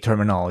some vague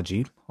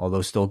terminology,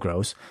 although still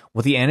gross.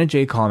 With the Anna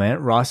Jay comment,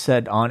 Ross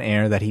said on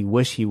air that he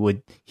wished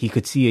he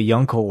could see a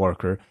young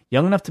coworker,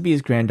 young enough to be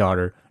his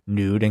granddaughter,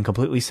 nude and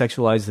completely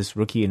sexualize this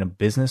rookie in a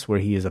business where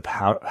he is a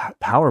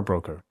power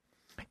broker.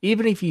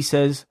 Even if she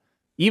says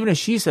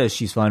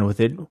she's fine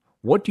with it,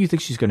 what do you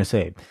think she's going to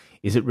say?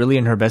 Is it really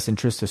in her best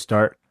interest to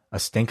start a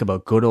stink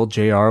about good old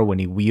JR when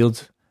he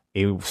wields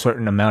a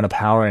certain amount of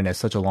power and has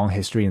such a long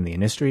history in the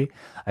industry?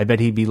 I bet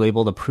he'd be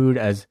labeled a prude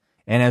as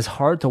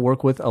hard to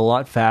work with a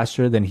lot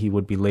faster than he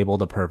would be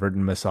labeled a pervert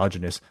and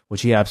misogynist,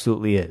 which he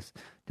absolutely is.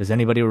 Does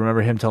anybody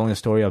remember him telling a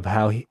story of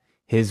how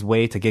his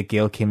way to get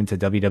Gail Kim into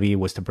WWE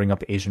was to bring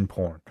up Asian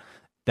porn?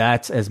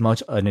 That's as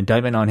much an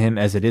indictment on him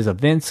as it is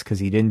of Vince, because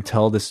he didn't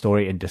tell this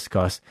story in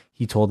disgust.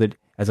 He told it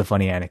as a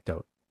funny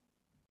anecdote.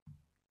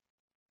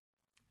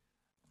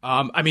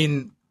 I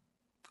mean,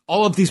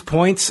 all of these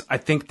points, I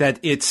think that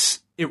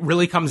it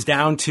really comes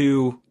down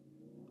to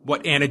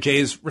what Anna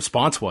Jay's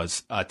response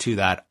was to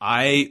that.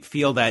 I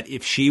feel that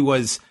if she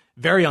was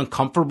very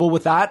uncomfortable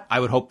with that, I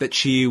would hope that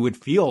she would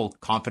feel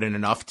confident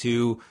enough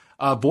to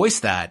voice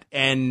that.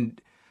 And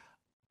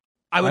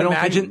I would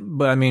imagine.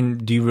 But I mean,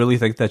 do you really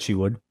think that she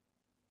would?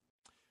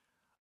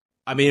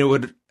 I mean, it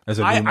would. As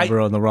a new member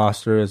on the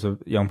roster, as a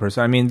young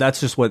person. I mean, that's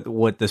just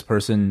what this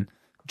person,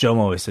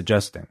 Jomo, is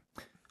suggesting.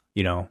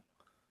 You know,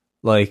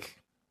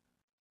 like,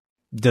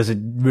 does it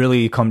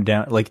really come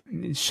down? Like,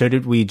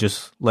 should we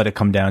just let it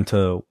come down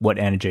to what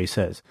Anna Jay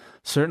says?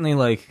 Certainly,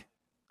 like,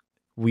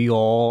 we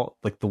all,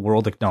 like, the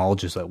world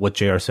acknowledges that what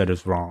JR said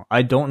is wrong.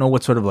 I don't know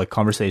what sort of, like,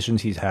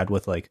 conversations he's had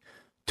with, like,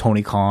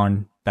 Tony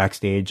Khan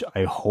backstage.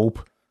 I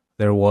hope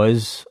there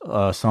was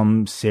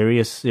some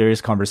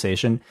serious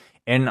conversation.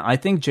 And I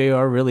think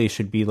JR really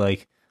should be,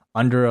 like,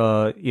 under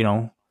a,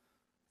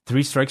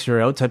 3 strikes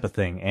you're out type of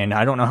thing. And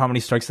I don't know how many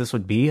strikes this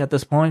would be at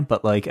this point,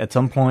 but, like, at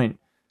some point,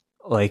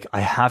 like, I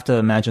have to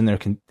imagine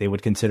they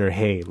would consider,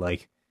 hey,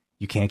 like,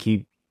 you can't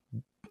keep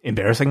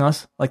embarrassing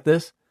us like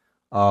this.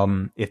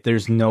 If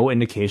there's no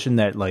indication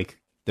that, like,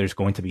 there's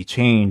going to be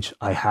change,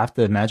 I have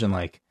to imagine,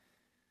 like,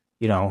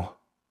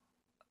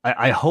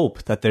 I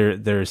hope that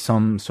there's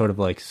some sort of,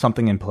 like,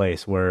 something in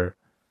place where,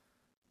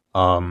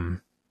 no,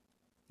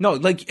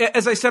 like,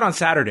 as I said on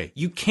Saturday,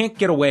 you can't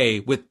get away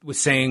with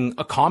saying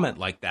a comment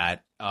like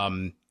that,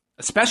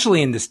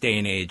 especially in this day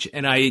and age.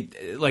 And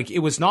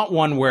it was not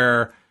one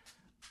where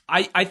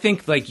I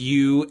think, like,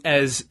 you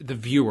as the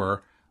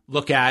viewer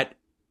look at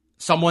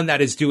someone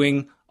that is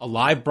doing a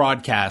live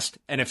broadcast,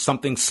 and if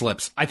something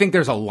slips, I think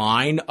there's a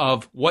line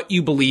of what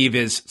you believe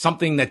is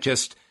something that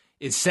just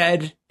is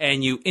said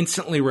and you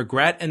instantly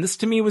regret. And this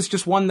to me was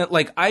just one that,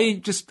 like,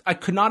 I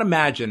could not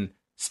imagine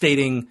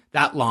stating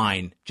that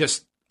line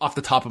just off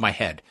the top of my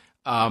head.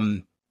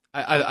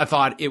 I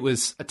thought it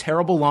was a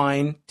terrible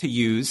line to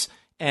use.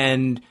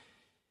 And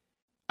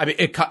I mean,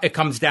 it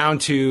comes down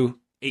to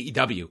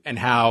AEW and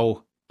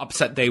how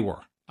upset they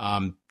were.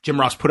 Jim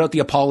Ross put out the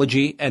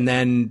apology, and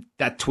then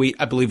that tweet,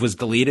 I believe, was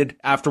deleted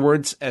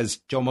afterwards,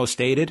 as Jomo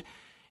stated,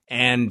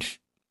 and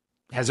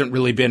hasn't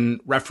really been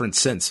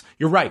referenced since.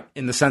 You're right,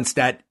 in the sense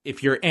that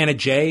if you're Anna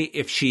Jay,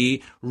 if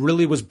she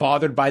really was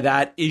bothered by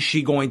that, is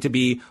she going to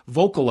be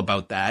vocal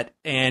about that?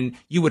 And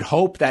you would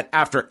hope that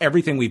after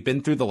everything we've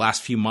been through the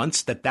last few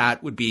months,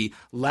 that would be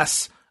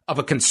less of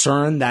a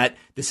concern, that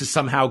this is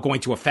somehow going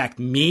to affect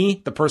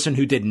me, the person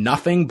who did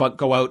nothing but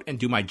go out and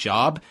do my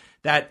job.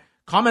 That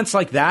comments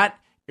like that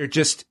are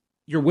just,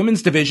 your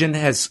women's division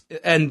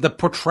and the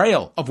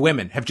portrayal of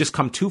women have just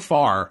come too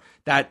far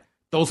that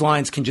those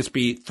lines can just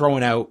be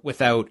thrown out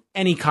without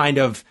any kind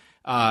of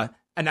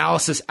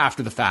analysis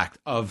after the fact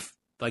of,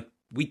 like,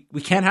 we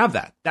can't have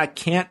that. That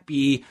can't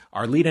be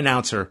our lead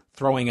announcer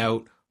throwing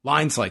out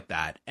lines like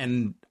that.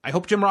 And I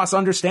hope Jim Ross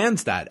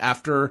understands that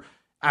after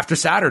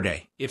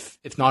Saturday, if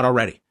not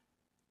already.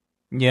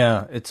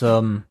 Yeah, it's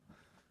the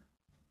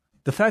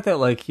fact that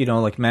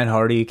like Matt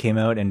Hardy came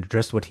out and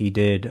addressed what he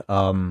did,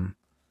 and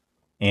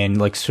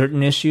like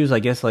certain issues, I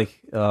guess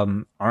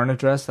aren't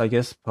addressed, I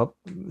guess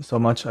so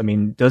much. I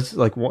mean, does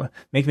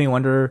make me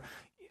wonder,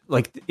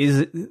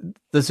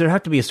 does there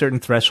have to be a certain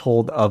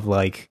threshold of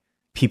like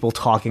people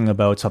talking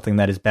about something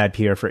that is bad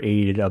PR for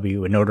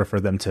AEW in order for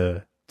them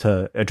to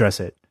address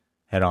it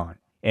head on?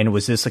 And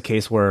was this a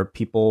case where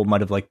people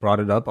might have like brought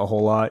it up a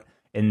whole lot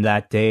in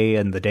that day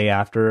and the day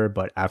after,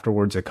 but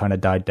afterwards it kind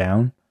of died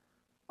down?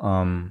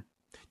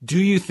 Do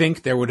you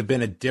think there would have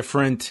been a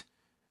different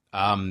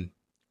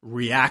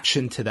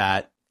reaction to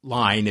that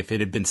line if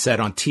it had been said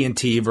on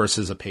TNT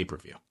versus a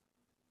pay-per-view,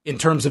 in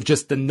terms of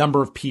just the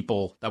number of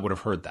people that would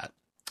have heard that?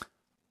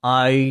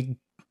 I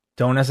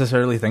don't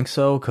necessarily think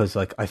so, because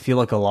like I feel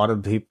like a lot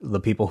of the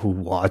people who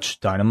watch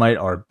Dynamite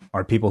are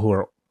people who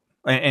are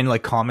and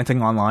like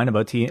commenting online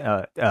about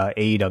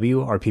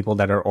AEW are people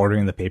that are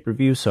ordering the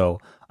pay-per-view. So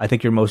I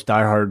think your most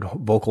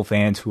diehard vocal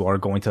fans who are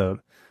going to,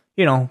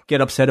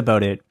 get upset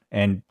about it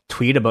and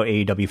tweet about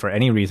AEW for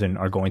any reason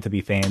are going to be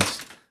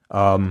fans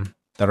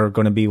that are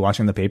going to be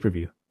watching the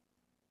pay-per-view.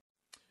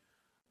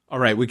 All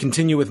right, we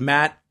continue with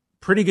Matt.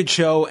 Pretty good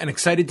show, and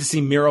excited to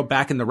see Miro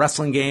back in the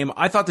wrestling game.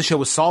 I thought the show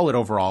was solid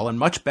overall and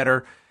much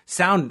better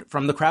sound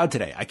from the crowd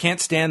today. I can't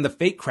stand the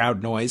fake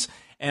crowd noise,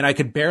 and I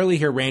could barely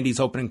hear Randy's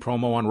opening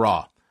promo on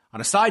Raw.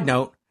 On a side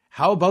note,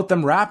 how about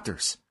them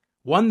Raptors?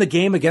 Won the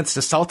game against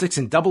the Celtics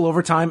in double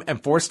overtime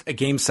and forced a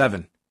Game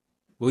 7.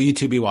 Will you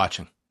two be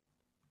watching?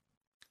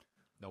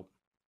 Nope.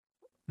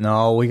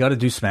 No, we got to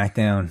do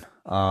SmackDown.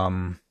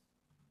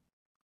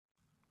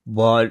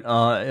 But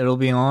it'll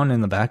be on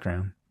in the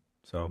background.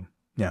 So,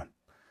 yeah.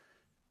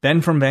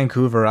 Ben from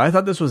Vancouver. I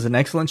thought this was an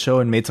excellent show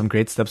and made some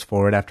great steps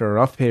forward after a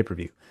rough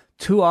pay-per-view.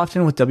 Too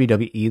often with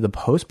WWE, the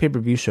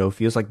post-pay-per-view show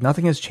feels like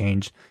nothing has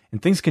changed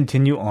and things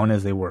continue on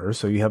as they were,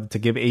 so you have to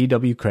give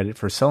AEW credit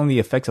for selling the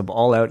effects of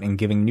All Out and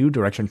giving new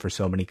direction for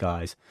so many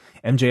guys.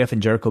 MJF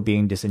and Jericho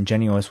being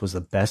disingenuous was the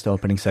best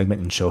opening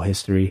segment in show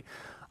history.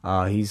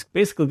 He's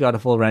basically got a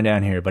full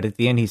rundown here, but at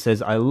the end he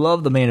says, I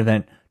love the main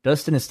event.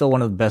 Dustin is still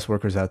one of the best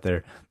workers out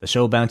there. The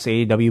show bounced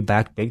AEW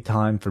back big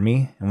time for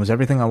me and was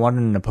everything I wanted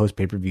in a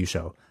post-pay-per-view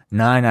show.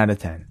 9 out of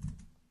 10.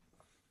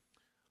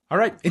 All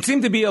right. It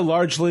seemed to be a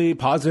largely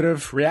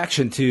positive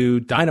reaction to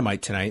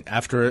Dynamite tonight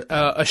after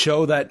a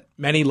show that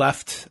many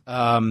left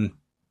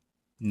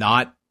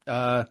not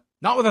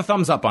with a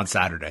thumbs up on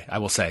Saturday, I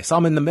will say.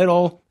 Some in the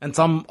middle and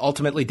some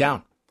ultimately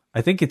down.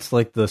 I think it's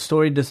like the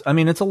story. I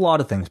mean, it's a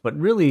lot of things, but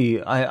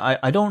really,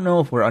 I don't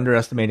know if we're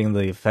underestimating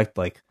the effect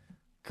like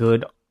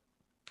good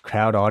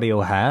crowd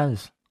audio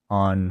has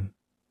on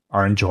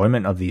our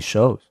enjoyment of these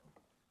shows.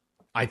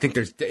 I think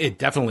it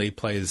definitely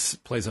plays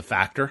a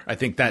factor. I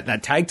think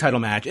that tag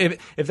title match, if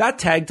that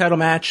tag title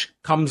match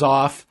comes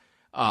off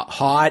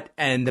hot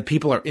and the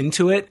people are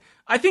into it,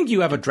 I think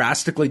you have a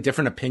drastically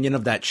different opinion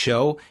of that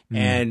show.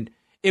 And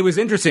it was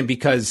interesting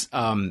because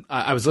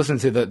I was listening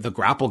to the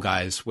Grapple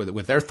guys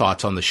with their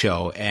thoughts on the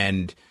show,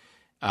 and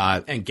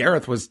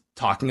Gareth was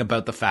talking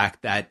about the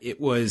fact that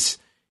it was,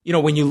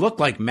 when you look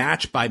like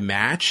match by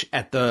match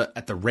at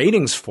the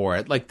ratings for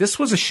it, like this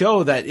was a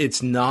show that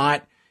it's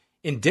not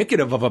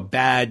indicative of a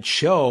bad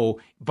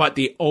show, but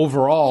the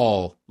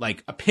overall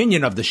like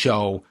opinion of the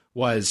show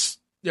was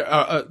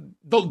the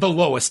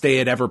lowest they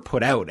had ever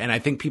put out. And I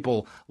think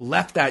people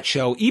left that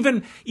show,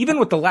 even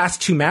with the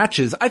last two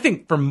matches, I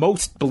think for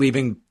most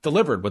believing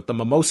delivered with the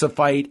Mimosa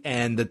fight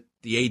and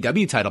the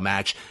AEW title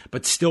match,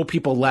 but still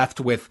people left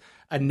with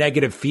a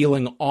negative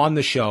feeling on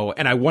the show.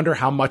 And I wonder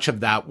how much of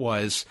that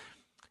was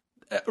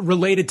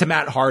related to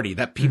Matt Hardy,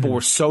 that people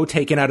were so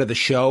taken out of the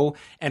show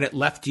and it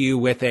left you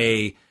with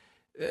a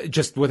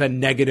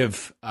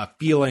negative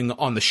feeling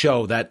on the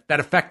show that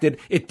affected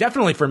it.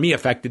 Definitely for me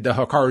affected the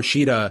Hikaru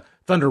Shida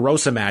Thunder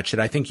Rosa match. That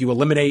I think you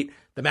eliminate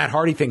the Matt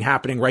Hardy thing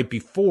happening right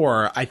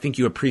before, I think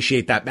you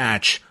appreciate that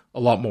match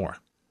a lot more.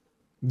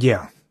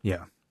 Yeah.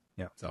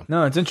 So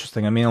no, it's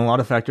interesting. I mean, a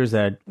lot of factors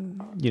that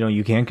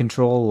you can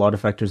control, a lot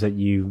of factors that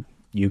you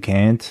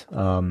can't.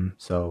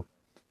 So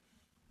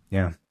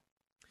yeah.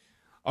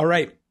 All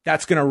right,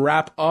 that's gonna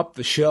wrap up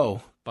the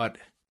show, but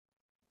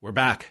we're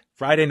back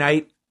Friday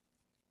night.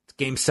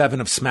 Game 7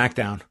 of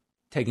SmackDown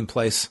taking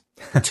place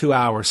in 2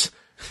 hours.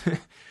 What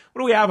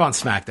do we have on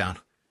SmackDown?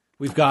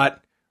 We've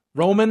got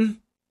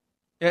Roman.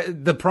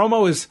 The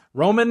promo is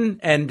Roman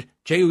and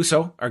Jey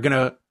Uso are going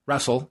to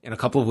wrestle in a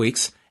couple of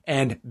weeks.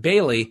 And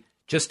Bayley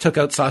just took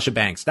out Sasha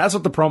Banks. That's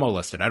what the promo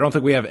listed. I don't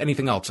think we have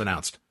anything else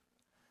announced.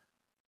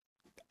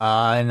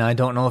 And I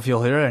don't know if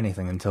you'll hear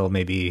anything until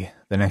maybe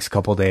the next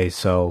couple days.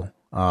 So,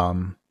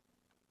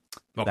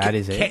 that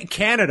is it.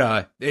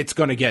 Canada, it's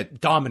going to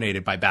get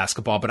dominated by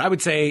basketball, but I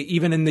would say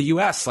even in the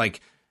U.S.,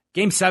 like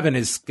Game 7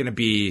 is going to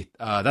be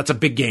that's a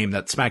big game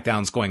that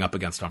SmackDown's going up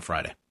against on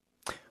Friday.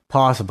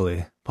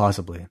 Possibly,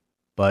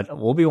 but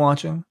we'll be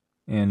watching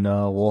and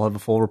we'll have a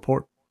full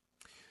report.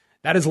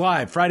 That is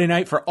live Friday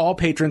night for all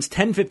patrons,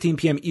 10:15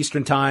 p.m.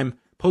 Eastern Time.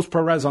 Post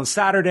Pro Res on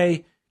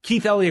Saturday,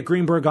 Keith Elliott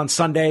Greenberg on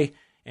Sunday,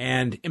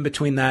 and in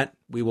between that,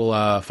 we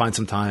will find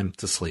some time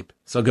to sleep.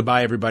 So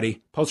goodbye,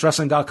 everybody.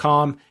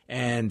 Postwrestling.com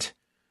and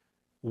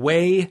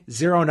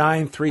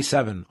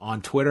Way0937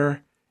 on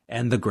Twitter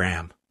and the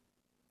Gram.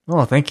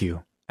 Oh, thank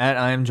you. At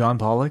I am John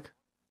Pollock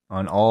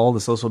on all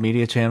the social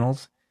media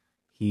channels.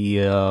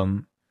 He's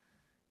a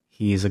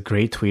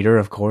great tweeter,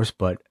 of course,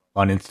 but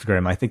on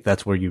Instagram, I think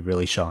that's where you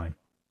really shine.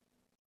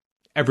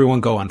 Everyone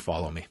go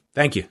unfollow me.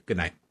 Thank you. Good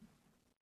night.